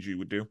RPG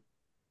would do,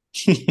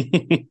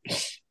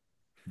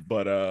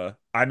 but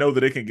I know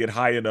that it can get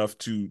high enough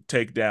to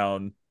take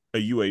down a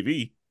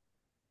UAV.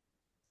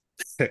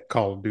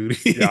 Call of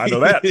Duty. Yeah, I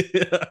know that.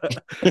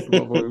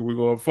 We're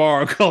going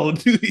far on Call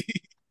of Duty.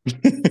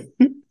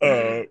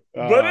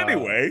 But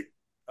anyway,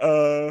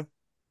 uh,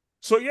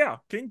 so yeah,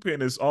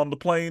 Kingpin is on the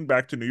plane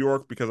back to New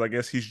York because I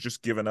guess he's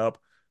just given up.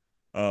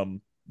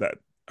 That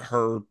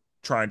her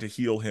trying to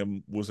heal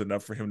him was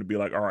enough for him to be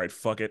like, all right,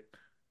 fuck it.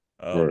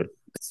 Right.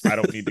 I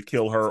don't need to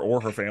kill her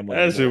or her family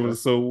that shit anymore.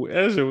 was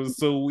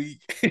so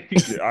weak.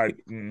 Yeah,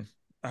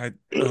 yeah,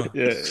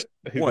 he's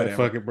like, whatever.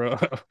 fuck it, bro.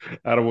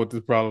 I don't want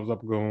these problems.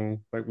 I'm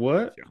going like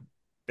what?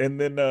 Yeah. And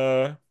then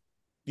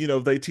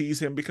they tease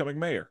him becoming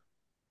mayor.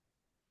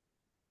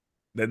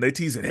 Then they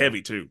tease it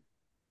heavy too.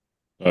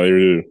 They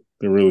do.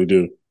 They really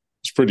do.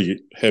 It's pretty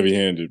heavy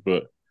handed,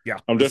 but Yeah.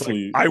 I'm It's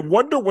definitely like, I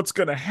wonder what's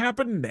gonna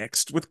happen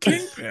next with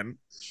Kingpin.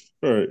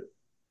 right.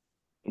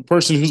 A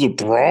person who's a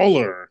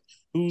brawler,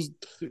 who's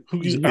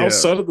Yeah.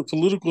 outside of the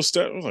political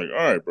staff. I was like,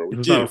 all right, bro, we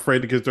Who's get not it.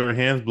 afraid to get their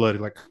hands bloody?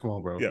 Like, come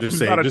on, bro. Yeah, Just who's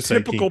say, not a just say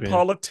typical Kingpin.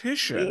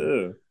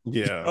 politician.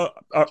 Yeah.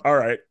 All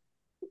right.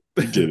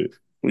 We get it.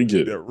 We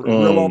get Yeah, it.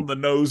 real on the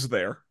nose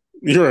there.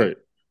 You're right.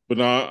 But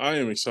no, I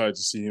am excited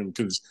to see him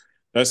because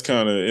that's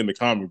kind of in the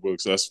comic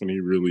books. That's when he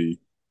really,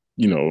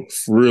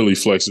 really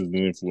flexes an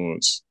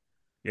influence.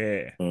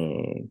 Yeah.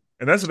 And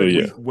that's the thing.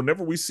 yeah.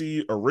 Whenever we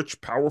see a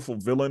rich, powerful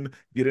villain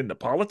get into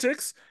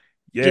politics,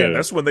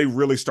 that's when they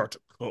really start to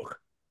cook.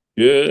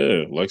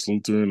 Yeah, Lex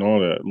Luthor and all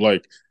that.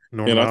 Like,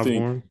 Norman and I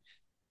Osborn.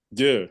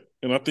 think,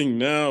 and I think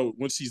now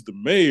once he's the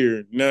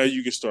mayor, now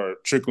you can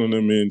start trickling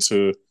them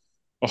into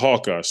a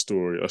Hawkeye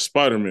story, a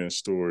Spider-Man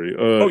story. He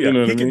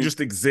can mean?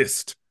 Just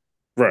exist,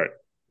 right?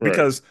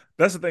 Because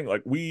that's the thing.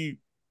 Like we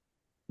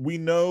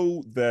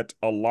know that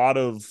a lot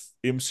of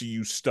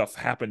MCU stuff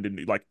happened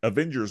in like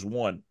Avengers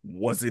 1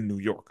 was in New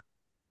York,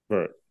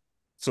 right?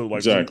 So like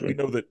exactly. we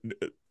know that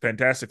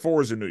Fantastic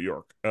Four is in New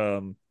York.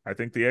 I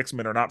think the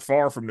X-Men are not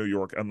far from New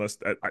York, unless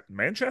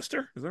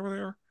Manchester, is that where they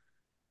are?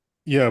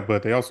 Yeah,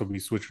 but they also be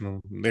switching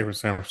them. They were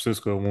San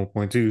Francisco at one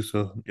point too.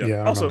 So yeah, I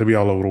don't Also, know. They'll be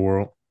all over the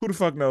world. Who the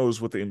fuck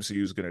knows what the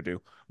MCU is going to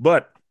do?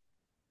 But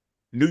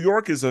New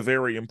York is a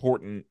very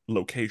important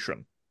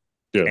location.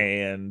 Yeah.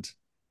 And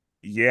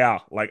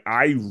like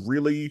I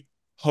really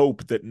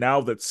hope that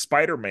now that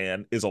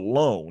Spider-Man is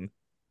alone,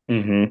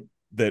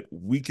 that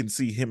we can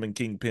see him and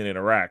Kingpin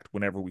interact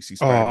whenever we see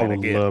Spider-Man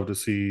again. I would love to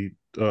see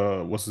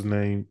what's his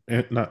name?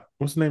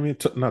 What's his name?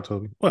 Not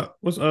Toby. What?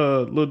 What's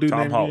little dude Tom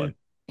name Holland.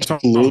 Again? Tom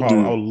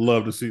Holland. I would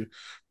love to see.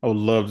 I would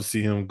love to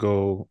see him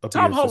go up.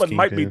 Tom Holland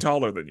might be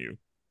taller than you.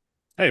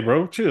 Hey,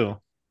 bro,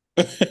 chill.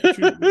 What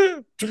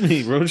you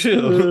mean, bro?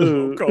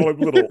 Chill. Call him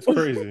little. That's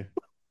crazy.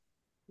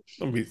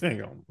 Don't be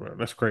hang on, bro.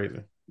 That's crazy.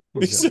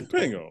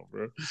 Hang on,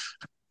 bro.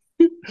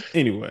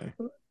 Anyway.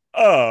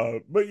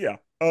 But yeah.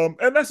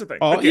 And that's the thing.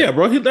 Oh yeah,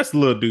 bro. That's the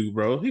little dude,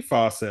 bro. He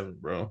 5'7",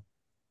 bro.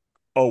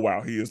 Oh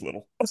wow, he is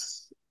little.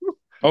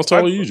 How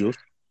tall are you, Joe?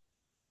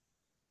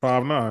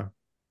 5'9".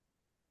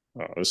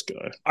 Oh, this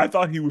guy. I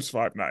thought he was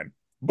 5'9",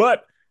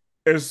 but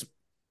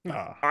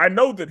I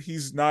know that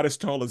he's not as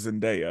tall as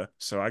Zendaya,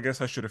 so I guess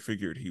I should have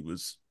figured he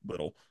was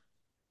little.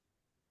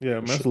 Yeah,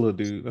 man, that's a little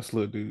dude. That's a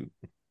little dude.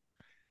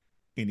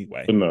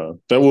 Anyway, but no,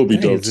 that will be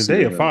dope.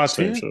 Zendaya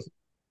 5'10".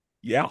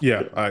 Yeah,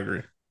 I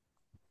agree.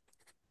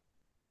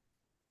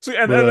 So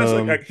and that's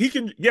like he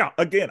can. Yeah,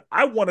 again,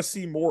 I want to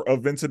see more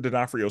of Vincent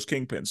D'Onofrio's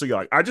Kingpin. So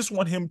like, I just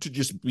want him to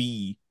just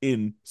be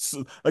in,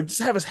 like,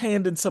 just have his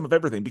hand in some of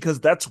everything, because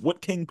that's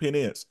what Kingpin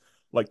is.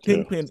 Like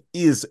Kingpin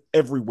is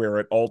everywhere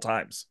at all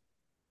times.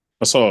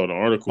 I saw an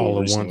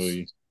article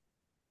recently.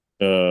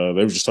 They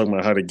were just talking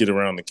about how to get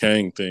around the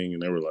Kang thing,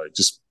 and they were like,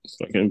 just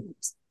fucking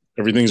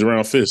everything's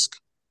around Fisk.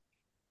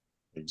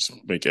 They just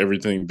make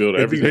everything, build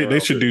everything.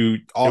 They should do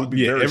all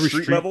every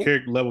street level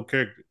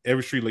character,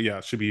 every street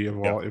should be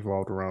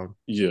evolved around.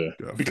 Yeah,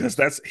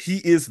 because he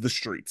is the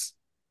streets.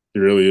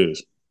 He really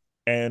is.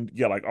 And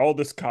like all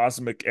this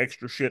cosmic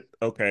extra shit.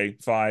 Okay,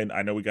 fine.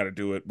 I know we got to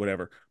do it,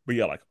 whatever. But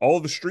like all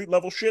the street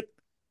level shit,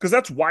 because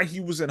that's why he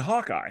was in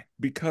Hawkeye,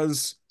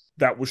 because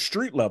that was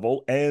street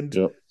level, and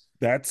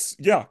that's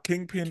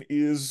Kingpin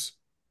is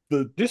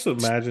just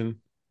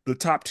imagine the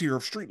top tier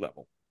of street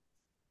level.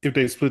 If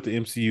they split the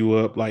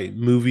MCU up, like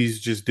movies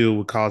just deal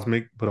with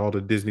cosmic, but all the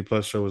Disney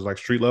Plus shows like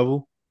street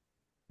level.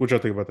 What y'all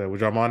think about that?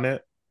 Would y'all mind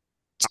that?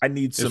 I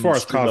need some as far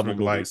as street cosmic,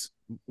 level movies.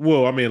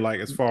 Well, I mean,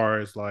 like as far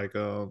as like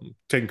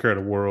taking care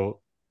of the world,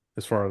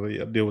 as far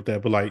as deal with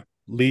that, but like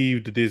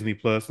leave the Disney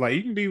Plus. Like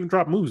you can even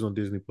drop movies on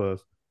Disney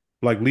Plus.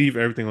 Like leave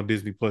everything on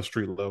Disney Plus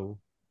street level.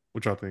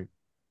 What y'all think?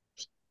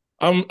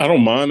 I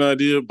don't mind the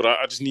idea, but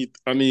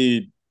I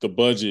need the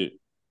budget.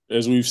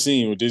 As we've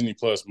seen with Disney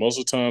Plus, most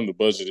of the time the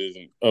budget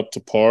isn't up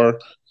to par,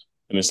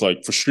 And it's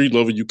like for street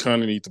level, you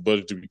kind of need the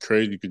budget to be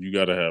crazy because you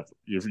got to have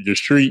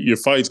your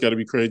fights got to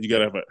be crazy. You got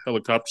to Yeah. have a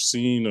helicopter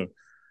scene, a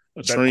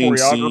That train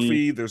scene.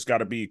 choreography, there's got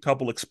to be a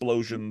couple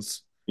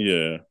explosions.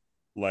 Yeah,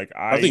 Like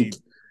I I think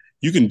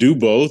you can do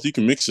both. You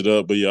can mix it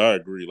up, but yeah, I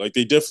agree. Like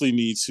they definitely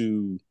need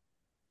to,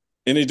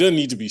 and it doesn't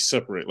need to be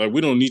separate. Like we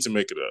don't need to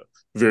make it a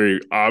very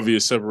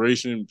obvious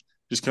separation.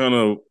 Just kind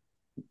of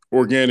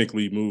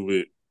organically move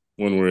it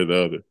one way or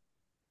the other.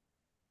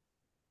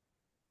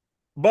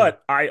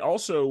 But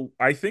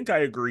I think I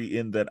agree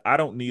in that I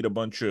don't need a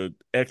bunch of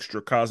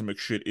extra cosmic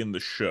shit in the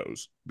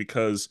shows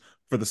because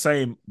for the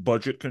same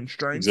budget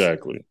constraints,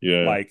 Exactly.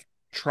 Yeah. like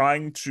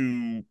trying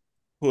to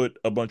put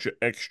a bunch of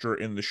extra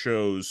in the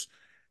shows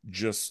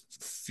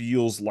just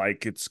feels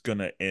like it's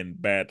gonna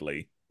end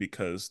badly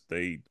because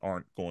they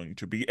aren't going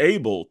to be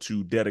able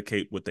to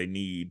dedicate what they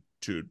need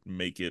to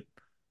make it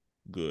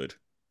good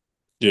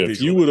Yeah.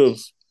 visually.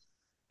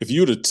 If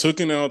you would have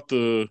taken out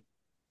the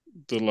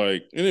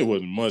like, and it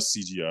wasn't much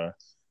CGI.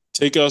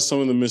 Take out some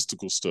of the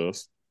mystical stuff.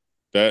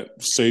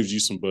 That saves you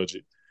some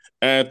budget.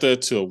 Add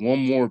that to one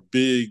more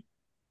big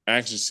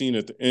action scene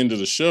at the end of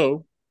the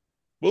show.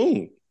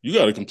 Boom. You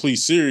got a complete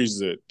series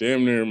that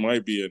damn near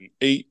might be an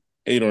eight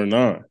or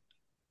nine.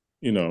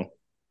 You know.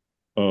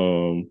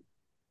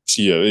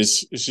 So yeah,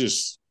 it's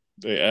just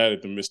they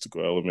added the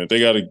mystical element. They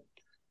gotta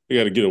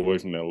get away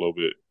from that a little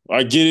bit.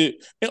 I get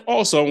it. And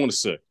also I want to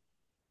say,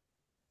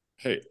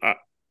 hey,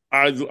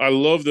 I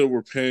love that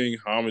we're paying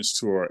homage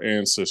to our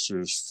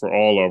ancestors for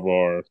all of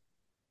our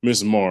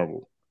Miss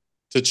Marvel,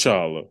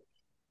 T'Challa,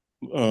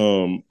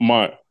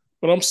 my.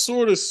 But I'm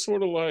sort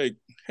of like,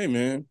 hey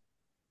man,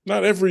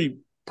 not every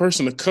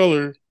person of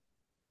color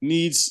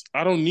needs.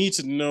 I don't need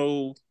to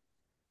know.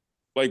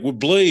 Like with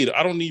Blade,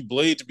 I don't need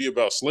Blade to be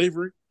about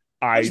slavery.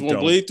 I I just want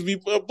don't Blade to be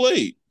a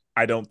Blade.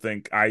 I don't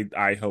think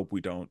I hope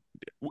we don't.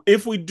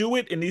 If we do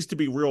it, it needs to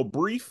be real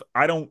brief.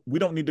 We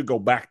don't need to go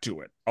back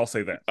to it. I'll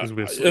say that. It's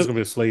gonna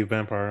be a slave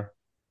vampire.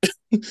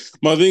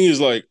 My thing is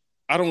like,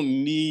 I don't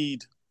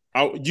need.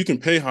 You can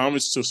pay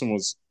homage to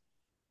someone's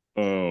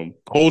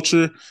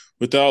culture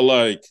without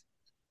like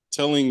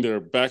telling their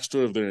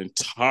backstory of their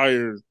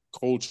entire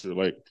culture.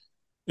 Like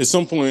at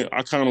some point,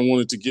 I kind of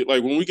wanted to get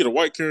like when we get a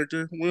white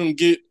character,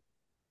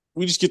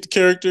 we just get the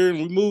character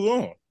and we move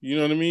on. You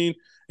know what I mean?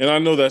 And I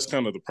know that's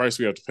kind of the price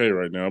we have to pay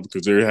right now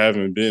because there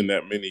haven't been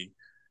that many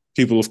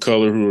people of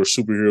color who are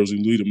superheroes who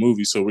lead a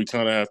movie. So we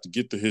kind of have to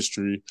get the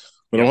history.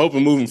 But I'm Yeah.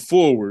 hoping moving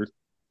forward,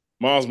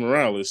 Miles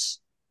Morales,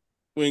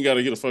 we ain't got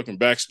to get a fucking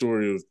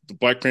backstory of the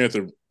Black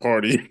Panther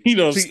party. You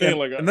know what I'm See, saying?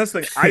 Like, and that's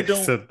the thing. I don't.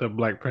 Except the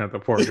Black Panther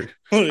Party.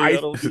 I I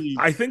don't need.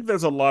 I think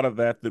there's a lot of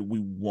that we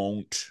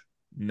won't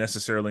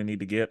necessarily need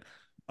to get.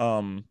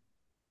 Um,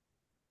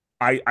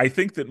 I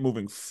think that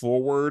moving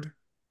forward,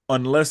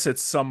 unless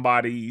it's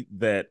somebody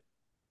that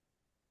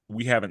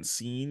we haven't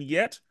seen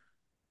yet,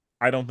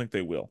 I don't think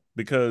they will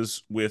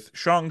because with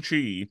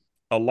Shang-Chi,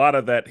 a lot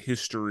of that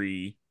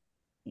history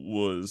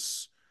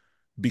was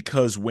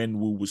because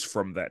Wenwu was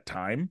from that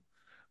time,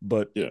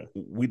 but Yeah,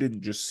 we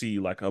didn't just see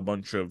like a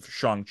bunch of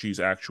Shang-Chi's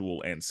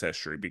actual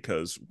ancestry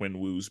because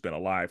Wenwu's been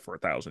alive for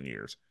 1,000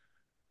 years.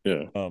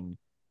 yeah, Um,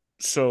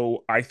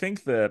 so I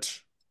think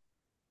that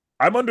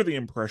I'm under the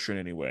impression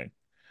anyway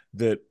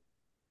that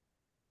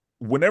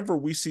whenever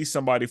we see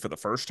somebody for the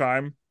first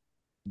time,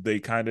 they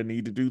kind of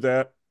need to do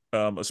that,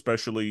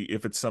 especially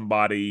if it's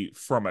somebody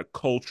from a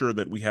culture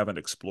that we haven't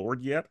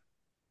explored yet.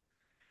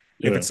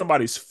 If yeah, it's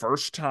somebody's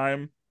first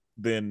time,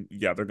 then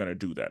yeah, they're gonna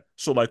do that.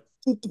 So like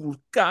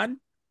Kukulkan,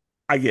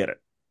 I get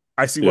it.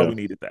 I see why yeah, we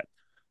needed that.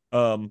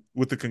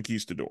 With the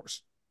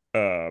conquistadors.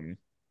 Um,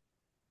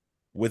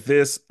 with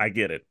this, I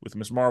get it. With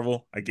Miss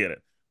Marvel, I get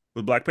it.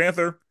 With Black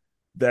Panther,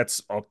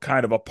 that's a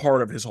kind of a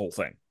part of his whole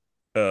thing.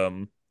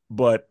 Um,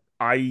 but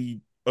I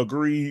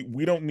agree,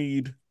 we don't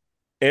need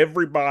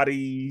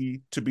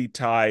everybody to be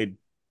tied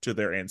to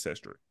their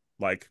ancestry.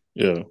 Like,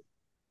 yeah.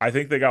 I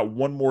think they got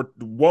one more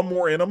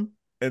in them,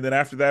 and then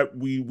after that,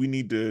 we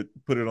need to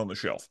put it on the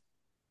shelf.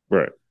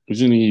 Right.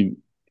 Because you need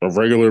a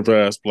regular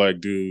fast black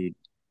dude.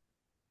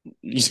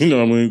 You know,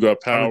 what I mean, who got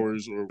I mean,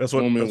 powers or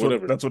woman,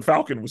 whatever. that's what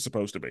Falcon was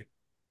supposed to be.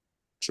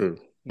 True.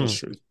 That's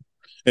Hmm. true.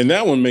 And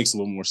that one makes a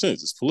little more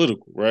sense. It's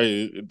political,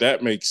 right?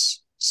 That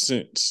makes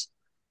sense.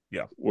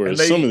 Yeah. And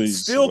Whereas some of they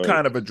these, still like,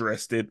 kind of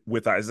addressed it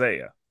with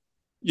Isaiah.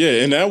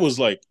 yeah, and that was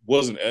like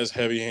wasn't as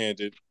heavy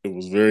handed. It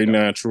was very Yeah.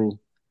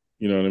 natural.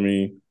 You know what I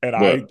mean? And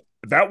But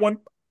that one,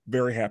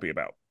 very happy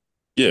about.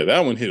 yeah, that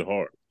one hit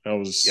hard. That Yeah.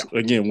 was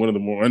again one of the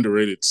more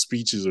underrated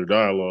speeches or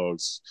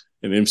dialogues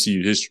in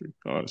MCU history,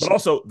 But honestly.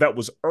 also, that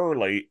was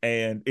early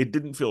and it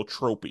didn't feel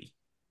tropey.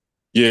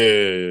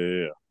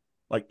 Yeah.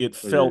 Like it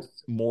Agreed. felt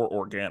more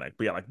organic.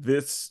 But yeah, like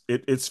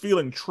it's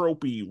feeling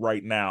tropey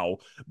right now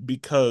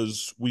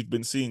because we've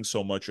been seeing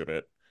so much of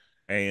it.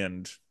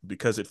 And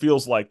because it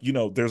feels like,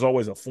 there's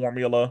always a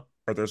formula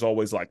or there's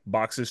always like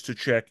boxes to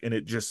check. And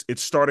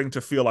it's starting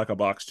to feel like a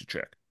box to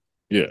check.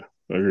 Yeah,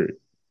 agreed.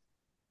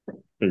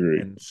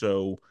 Agreed. And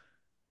so,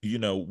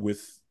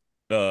 with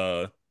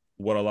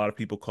what a lot of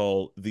people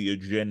call the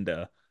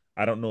agenda,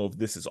 I don't know if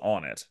this is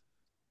on it.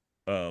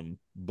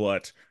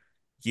 But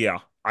yeah,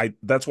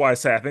 that's why I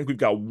say I think we've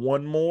got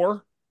one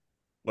more.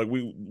 Like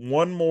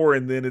one more,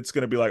 and then it's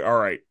gonna be like, all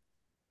right,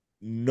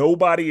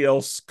 nobody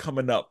else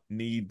coming up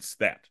needs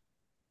that.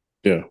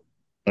 Yeah,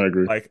 I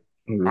agree. Like,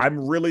 I'm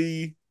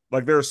really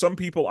like there are some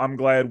people I'm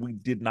glad we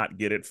did not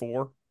get it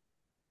for.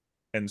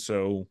 And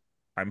so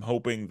I'm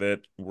hoping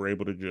that we're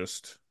able to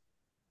just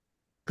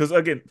because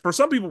again, for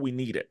some people we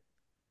need it.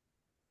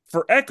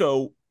 For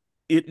Echo,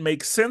 it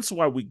makes sense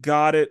why we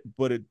got it,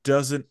 but it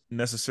doesn't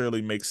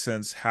necessarily make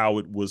sense how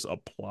it was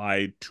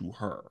applied to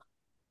her.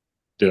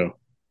 Yeah.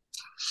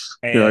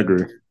 Yeah, I And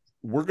agree.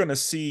 we're gonna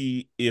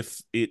see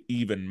if it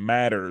even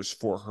matters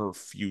for her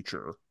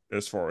future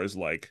as far as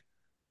like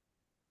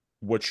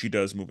what she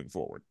does moving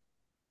forward.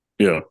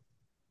 Yeah,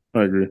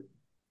 I agree.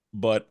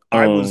 But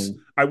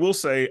Um, I will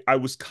say I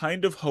was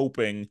kind of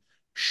hoping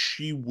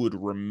she would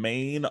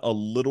remain a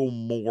little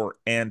more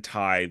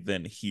anti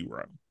than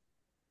hero.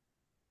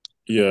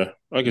 yeah,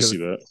 I can Because see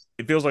that.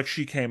 it feels like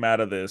she came out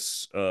of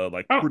this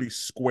like Oh, pretty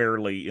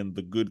squarely in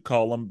the good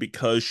column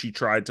because she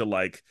tried to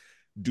like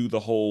do the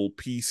whole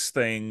peace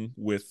thing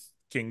with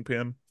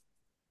Kingpin.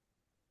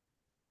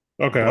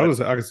 okay. But Like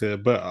I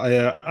said, but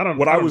I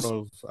what I I don't was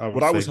know if I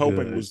what would I say was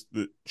hoping good. was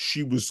that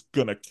she was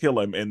gonna kill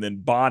him and then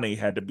Bonnie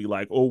had to be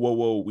like, "Oh, whoa,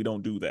 whoa, we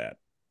don't do that."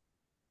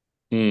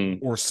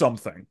 Hmm. Or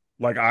something.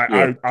 Like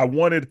Yeah,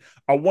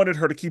 I wanted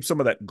her to keep some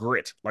of that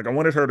grit. Like I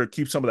wanted her to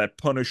keep some of that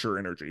Punisher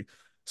energy.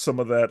 Some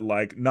of that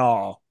like,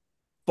 nah,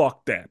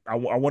 fuck that. I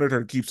wanted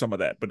her to keep some of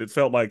that, but it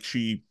felt like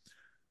she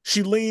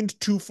leaned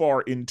too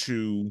far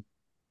into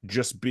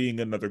just being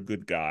another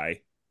good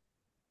guy,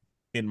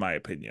 in my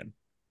opinion,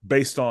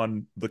 based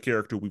on the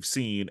character we've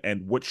seen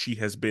and what she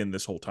has been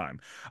this whole time.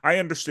 I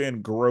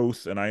understand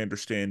growth and I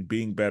understand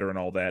being better and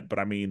all that, but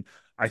I mean,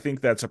 I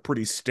think that's a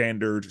pretty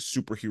standard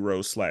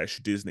superhero slash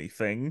Disney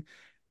thing.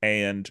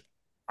 And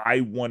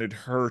I wanted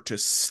her to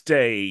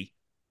stay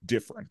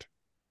different.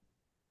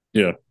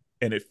 yeah.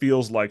 And it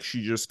feels like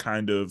she just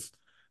kind of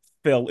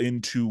fell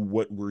into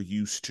what we're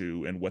used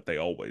to and what they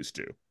always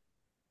do.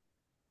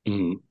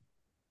 Hmm.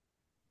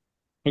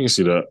 I can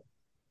see that.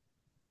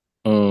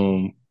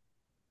 Um,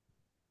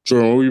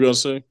 Jordan, what were you about to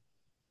say?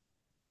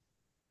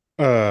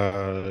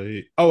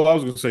 Oh, I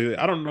was gonna say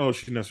I don't know if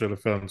she necessarily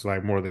fell into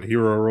like more of the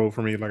hero role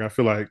for me. Like I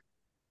feel like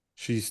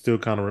she's still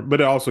kind of,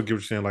 but it also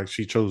gives you saying like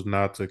she chose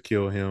not to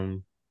kill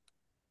him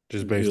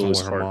just based Heal on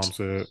his what her mom heart.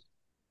 said.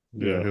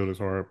 Yeah, Yeah. healed his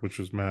heart, which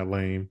was mad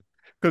lame.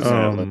 Because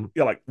Mad love.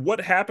 yeah, like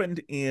what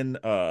happened in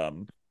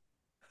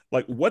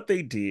like what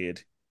they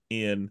did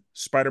in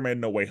Spider-Man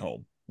No Way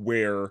Home,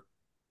 where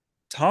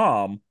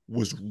Tom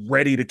was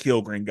ready to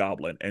kill Green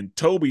Goblin and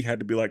Toby had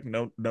to be like,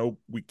 no, no,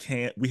 we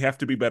can't. We have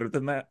to be better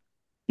than that.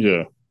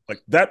 Yeah,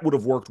 Like that would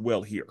have worked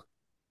well here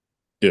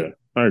yeah,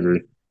 I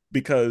agree.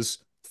 because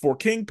for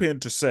Kingpin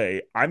to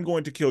say, I'm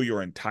going to kill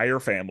your entire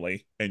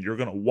family and you're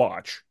going to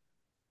watch.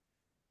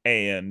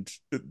 And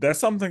that's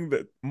something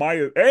that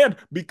and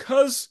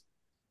because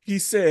he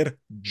said,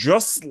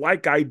 just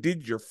like I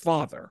did your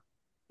father,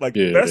 like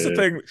that's the Yeah,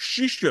 thing.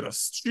 She should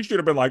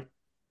have been like,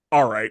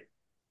 all right.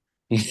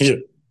 yeah,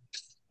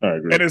 I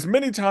And agree. as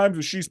many times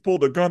as she's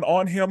pulled a gun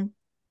on him,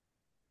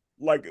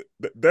 like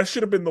that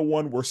should have been the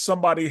one where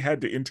somebody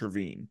had to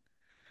intervene.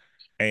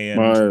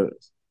 And My,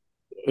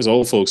 as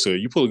old folks say,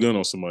 you pull a gun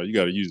on somebody, you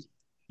got to use it.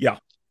 yeah,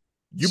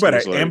 you So better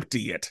it's like,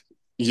 empty it.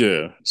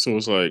 yeah. So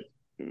it's like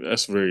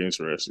that's very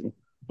interesting.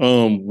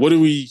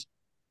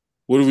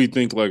 What do we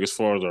think like as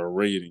far as our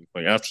rating?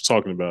 Like after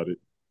talking about it,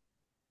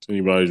 is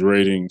anybody's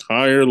rating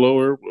higher,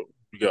 lower? What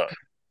we got?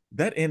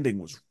 That ending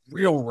was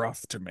real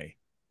rough to me.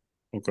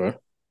 Okay.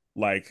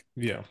 Like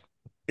Yeah,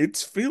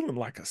 it's feeling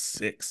like a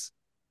 6.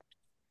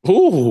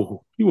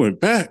 Oh, you went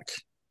back.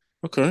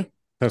 Okay.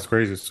 that's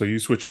crazy. So you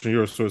switched to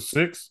yours to a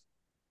 6?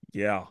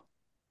 Yeah.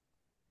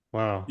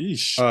 Wow.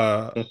 Yeesh.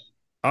 Uh,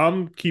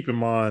 I'm keeping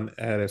mine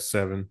at a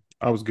 7.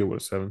 I was good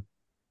with a 7.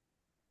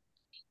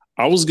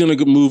 I was gonna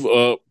move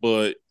up,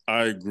 but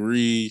I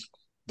agree.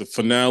 The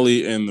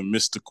finale and the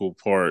mystical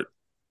part,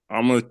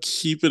 I'm gonna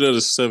keep it at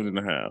a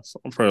 7.5.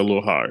 I'm probably a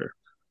little higher.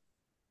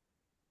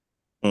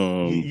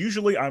 Um,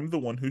 Usually I'm the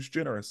one who's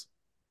generous.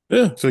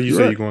 yeah, So you you're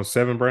say right. you're going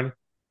 7, Brandon?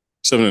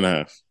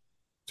 7.5.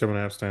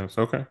 7.5 stamps.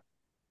 Okay.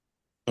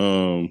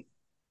 Um,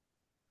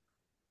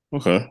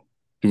 okay.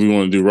 Do we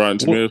want to do Rotten What?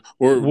 Tomatoes,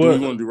 or do we What?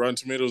 want to do Rotten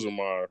Tomatoes or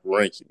my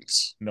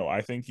rankings? No,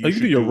 I think Oh, you you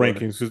can do should your do it.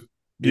 rankings.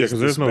 Yeah, Is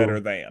because this there's better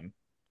no. than?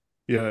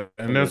 Yeah,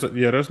 and Okay.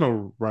 there's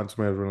no Rotten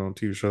Tomatoes on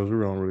TV shows. We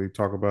don't really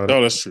talk about it.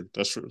 Oh, that's true.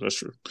 That's true. That's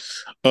true.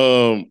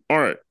 All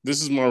right.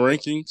 This is my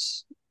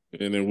rankings,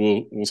 and then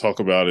we'll talk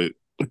about it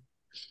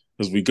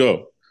as we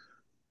go.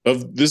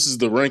 This is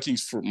the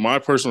rankings for my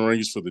personal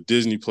rankings for the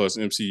Disney Plus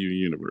MCU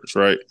universe.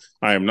 Right.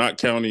 I am not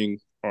counting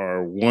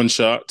our one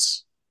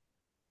shots.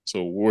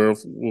 So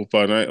Wolf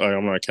by Night, like,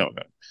 I'm not counting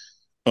that.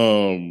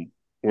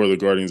 Or the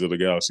Guardians of the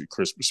Galaxy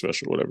Christmas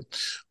special,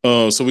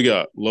 whatever. So we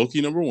got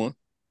Loki number 1.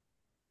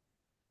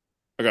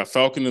 I got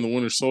Falcon and the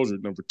Winter Soldier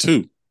number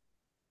 2.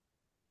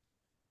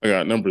 I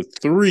got number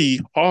 3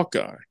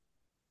 Hawkeye.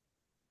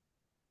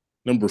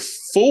 Number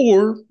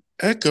 4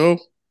 Echo.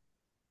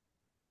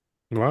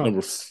 Wow.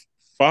 Number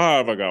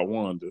 5, I got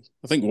Wanda.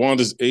 I think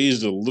Wanda's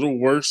aged a little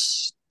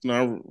worse than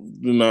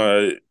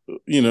I,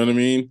 you know what I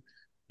mean?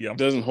 Yeah.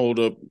 Doesn't hold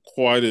up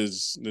quite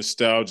as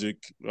nostalgic.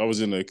 I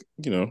was in we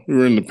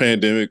were in the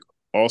pandemic,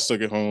 all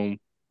stuck at home.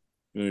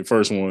 The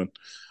first one.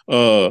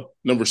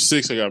 Number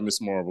 6, I got Miss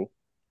Marvel.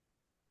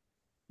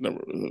 I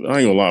ain't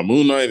gonna lie,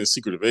 Moon Knight and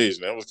Secret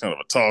Invasion. That was kind of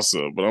a toss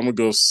up, but I'm gonna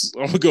go.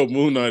 I'm gonna go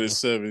Moon Knight at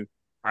 7.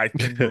 I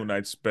think Moon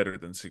Knight's better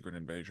than Secret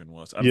Invasion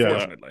was, Yeah.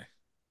 unfortunately.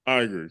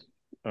 I agree.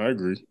 I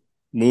agree.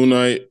 Moon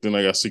Knight. Then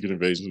I got Secret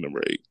Invasion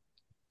number 8,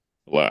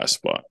 last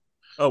spot.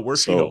 Oh,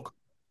 where's So- She-Hulk?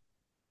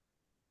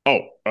 Oh,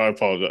 I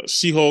apologize.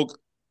 She-Hulk.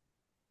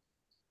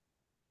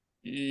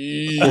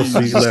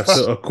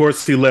 Of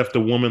course, he left a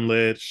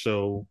woman-led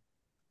show.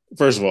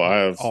 First of all, I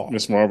have Oh,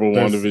 Miss Marvel,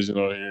 that's- WandaVision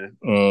on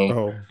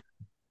here.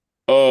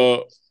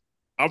 Oh,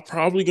 I'm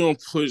probably gonna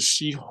put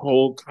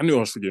She-Hulk. I knew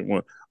I was forgetting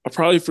one. I'll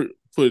probably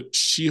put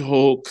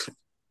She-Hulk.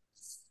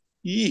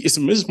 It's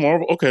Miss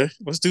Marvel. Okay,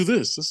 let's do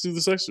this. Let's do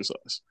this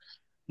exercise.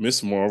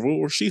 Miss Marvel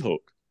or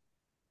She-Hulk?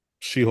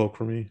 She-Hulk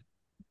for me.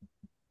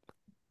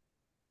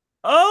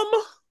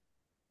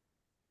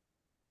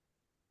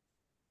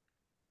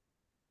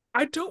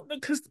 I don't know,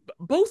 because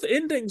both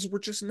endings were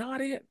just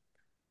not it.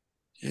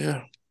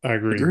 Yeah, I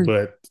agree, Agree.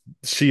 but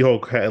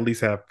She-Hulk at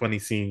least have funny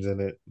scenes in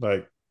it,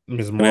 like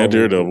Ms. and Marvel.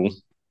 Daredevil.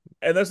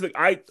 And that's the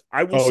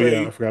I will Oh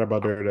say yeah, I forgot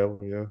about Daredevil.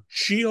 Yeah,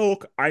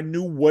 She-Hulk, I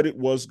knew what it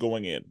was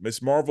going in.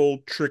 Miss Marvel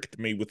tricked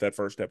me with that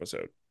first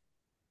episode.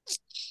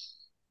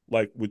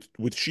 Like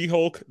with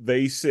She-Hulk,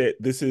 they said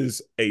this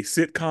is a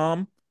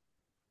sitcom.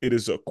 It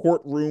is a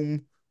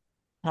courtroom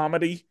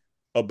comedy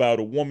about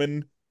a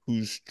woman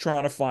who's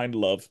trying to find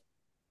love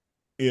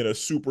in a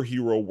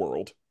superhero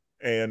world.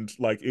 And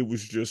like it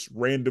was just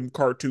random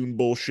cartoon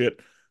bullshit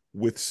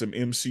with some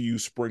MCU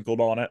sprinkled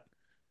on it.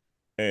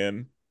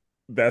 And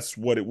that's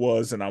what it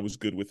was, and I was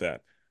good with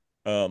that.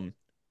 Um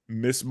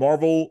Miss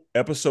Marvel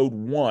episode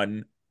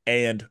 1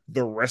 and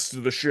the rest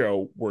of the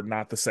show were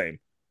not the same.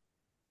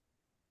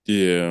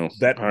 Yeah,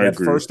 That I that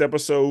agree. first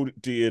episode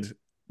did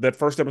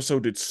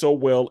so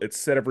well. It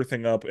set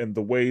everything up, and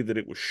the way that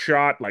it was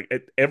shot,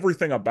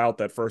 everything about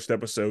that first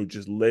episode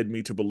just led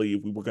me to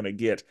believe we were going to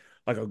get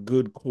like a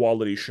good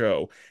quality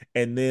show.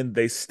 And then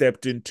they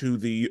stepped into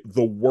the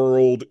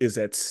world is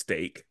at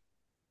stake,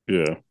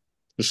 Yeah,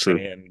 it's true.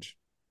 and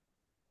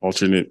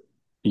Alternate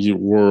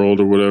world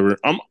or whatever.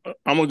 I'm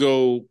gonna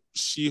go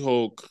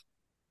She-Hulk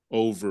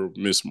over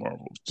Miss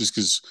Marvel just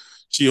because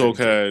She-Hulk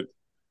had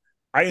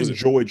I Was it-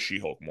 enjoyed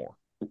She-Hulk more.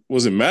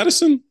 was it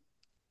Madison?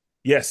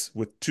 Yes,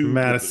 with two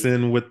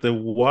Madison with the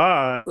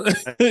Y,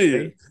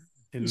 Yeah.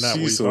 and not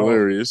She's what you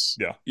hilarious.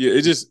 Yeah. Yeah,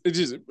 it just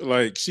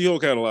like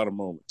She-Hulk had a lot of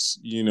moments.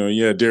 You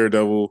had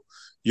Daredevil.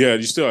 Yeah,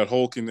 you still had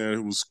Hulk in there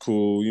who was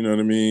cool, you know what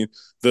I mean?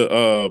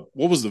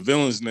 What was the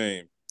villain's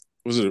name?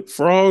 Was it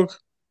Frog?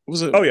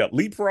 Was it Oh yeah,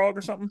 Leapfrog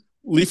or something.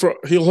 Lee Frog?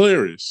 He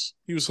hilarious.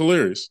 He was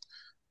hilarious.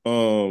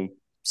 So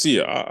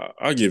yeah,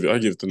 I give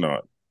it the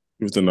nod.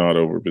 Give it the nod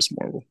over Miss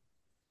Marvel.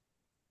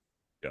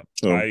 Yeah.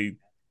 So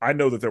I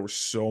know that there were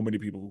so many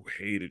people who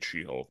hated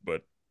She-Hulk,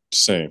 but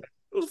same.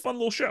 it was a fun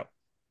little show.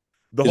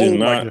 The It is whole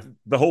not-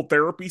 the whole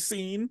therapy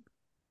scene.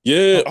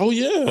 Yeah. Oh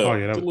yeah. Oh,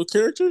 yeah, that The little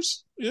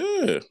characters.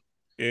 Yeah.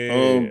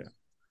 Yeah.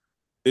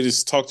 It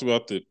is talked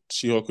about that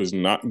She-Hulk is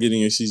not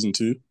getting a season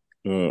 2,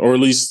 or at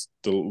least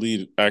the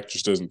lead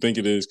actress doesn't think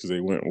it is because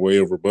they went way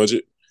over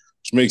budget,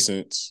 which makes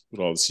sense with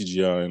all the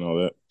CGI and all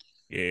that.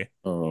 Yeah.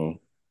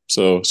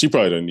 So she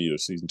probably doesn't need a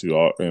season 2.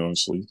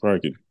 Honestly,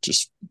 probably could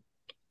just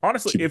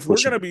Honestly, keep if we're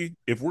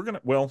pushing. gonna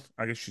well,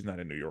 I guess she's not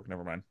in New York,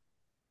 never mind.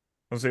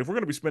 I was say if we're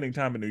gonna be spending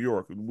time in New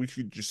York, we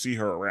should just see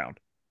her around.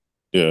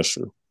 Yeah,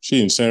 sure.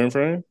 She in San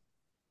Fran?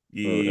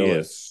 LA.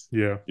 Yes.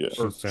 Yeah, Yeah.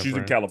 Or San she's in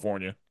Fran.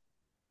 California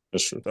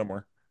That's true.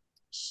 somewhere.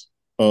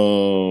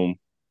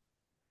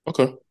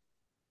 Okay.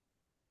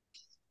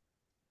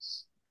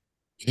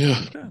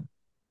 Yeah, Okay.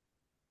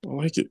 I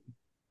like it.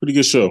 Pretty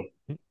good show.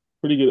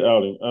 Pretty good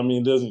outing. I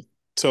mean, it doesn't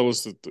tell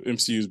us that the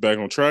MCU is back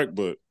on track,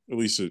 but at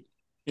least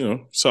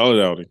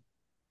solid outing.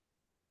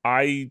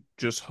 I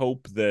just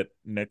hope that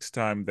next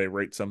time they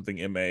rate something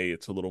MA,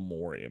 it's a little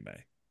more MA.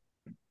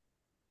 I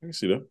can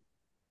see that.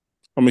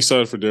 I'm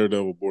excited for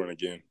Daredevil Born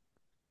Again.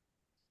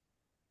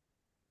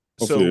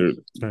 So, Hopefully,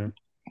 Same.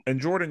 and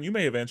Jordan, you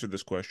may have answered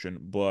this question,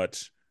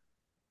 but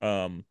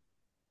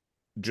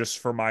just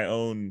for my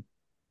own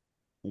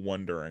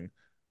wondering,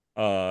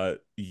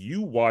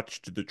 you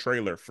watched the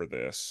trailer for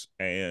this,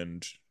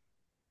 and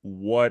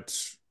what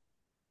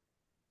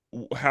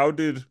how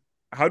did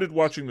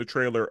watching the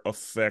trailer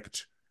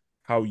affect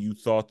how you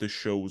thought the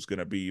show was going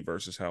to be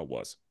versus how it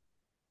was?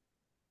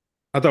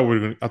 I thought we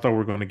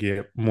were gonna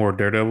get more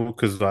Daredevil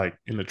because like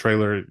in the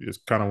trailer, it's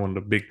kind of one of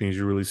the big things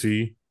you really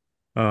see.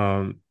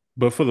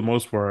 But for the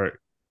most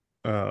part,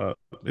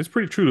 it's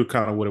pretty true to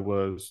kind of what it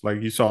was.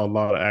 Like you saw a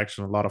lot of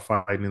action, a lot of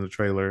fighting in the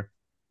trailer.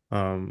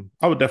 I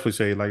would definitely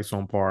say like it's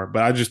on par,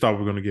 but I just thought we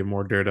were gonna get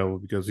more Daredevil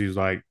because he's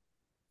like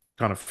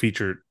kind of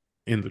featured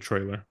in the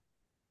trailer.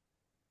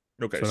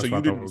 Okay, So so that's why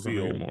you I thought we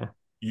didn't were gonna get feel more.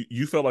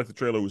 you felt like the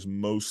trailer was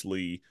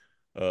mostly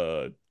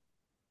uh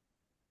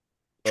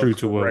true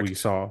to what we correct.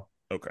 saw.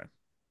 Okay.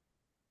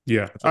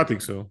 Yeah, That's I what I'm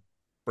think hearing. so.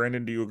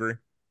 Brandon, do you agree?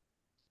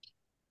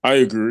 I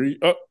agree.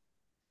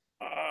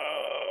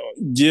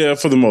 Yeah,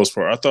 for the most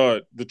part. I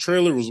thought the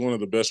trailer was one of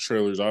the best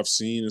trailers I've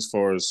seen as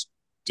far as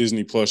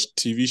Disney Plus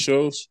TV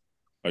shows.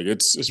 Like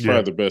it's Yeah.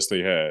 probably the best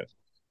they had.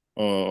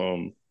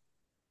 Um,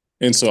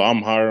 and so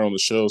I'm higher on the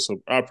show,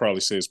 so I'd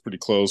probably say it's pretty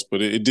close.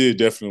 But it did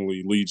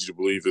definitely lead you to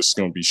believe it's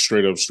going to be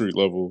straight up street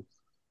level,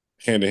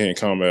 hand to hand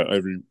combat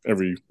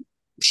every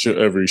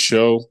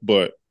show.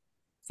 But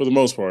for the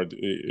most part,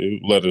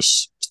 it led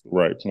us to the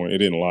right point. It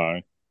didn't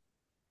Okay.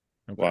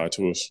 lie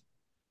to us.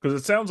 Because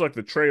it sounds like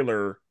the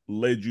trailer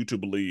led you to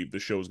believe the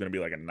show is going to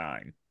be like a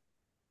 9.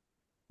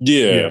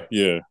 Yeah.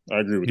 Yeah, I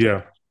agree with that.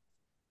 Yeah.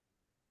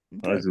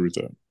 I Okay. agree with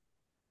that.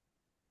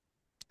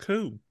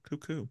 Cool. Cool.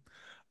 Cool.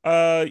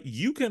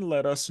 You can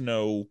let us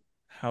know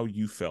how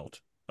you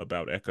felt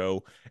about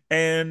Echo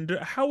and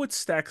how it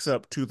stacks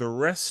up to the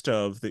rest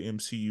of the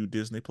MCU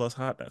Disney Plus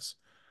hotness.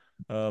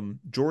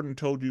 Jordan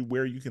told you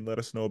where you can let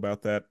us know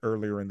about that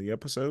earlier in the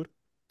episode.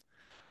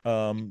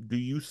 Do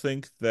you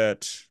think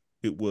that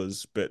it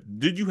was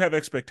did you have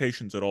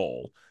expectations at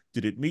all?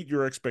 Did it meet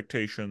your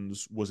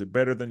expectations? Was it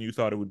better than you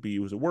thought it would be?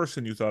 Was it worse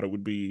than you thought it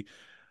would be?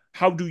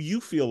 How do you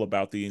feel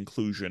about the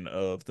inclusion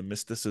of the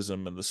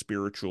mysticism and the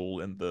spiritual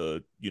and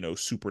the,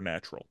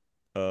 supernatural?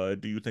 Do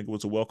you think it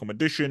was a welcome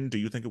addition? Do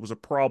you think it was a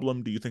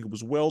problem? Do you think it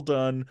was well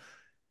done?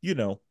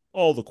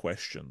 All the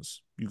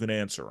questions. You can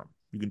answer them.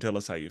 You can tell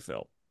us how you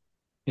felt.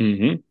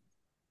 Mm-hmm.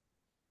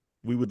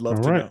 We would All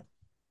love to right. know.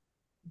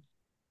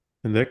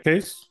 In that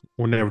case,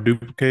 we'll never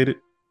duplicate it.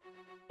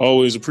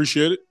 Always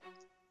appreciate it.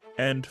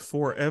 And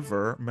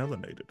forever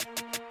melanated.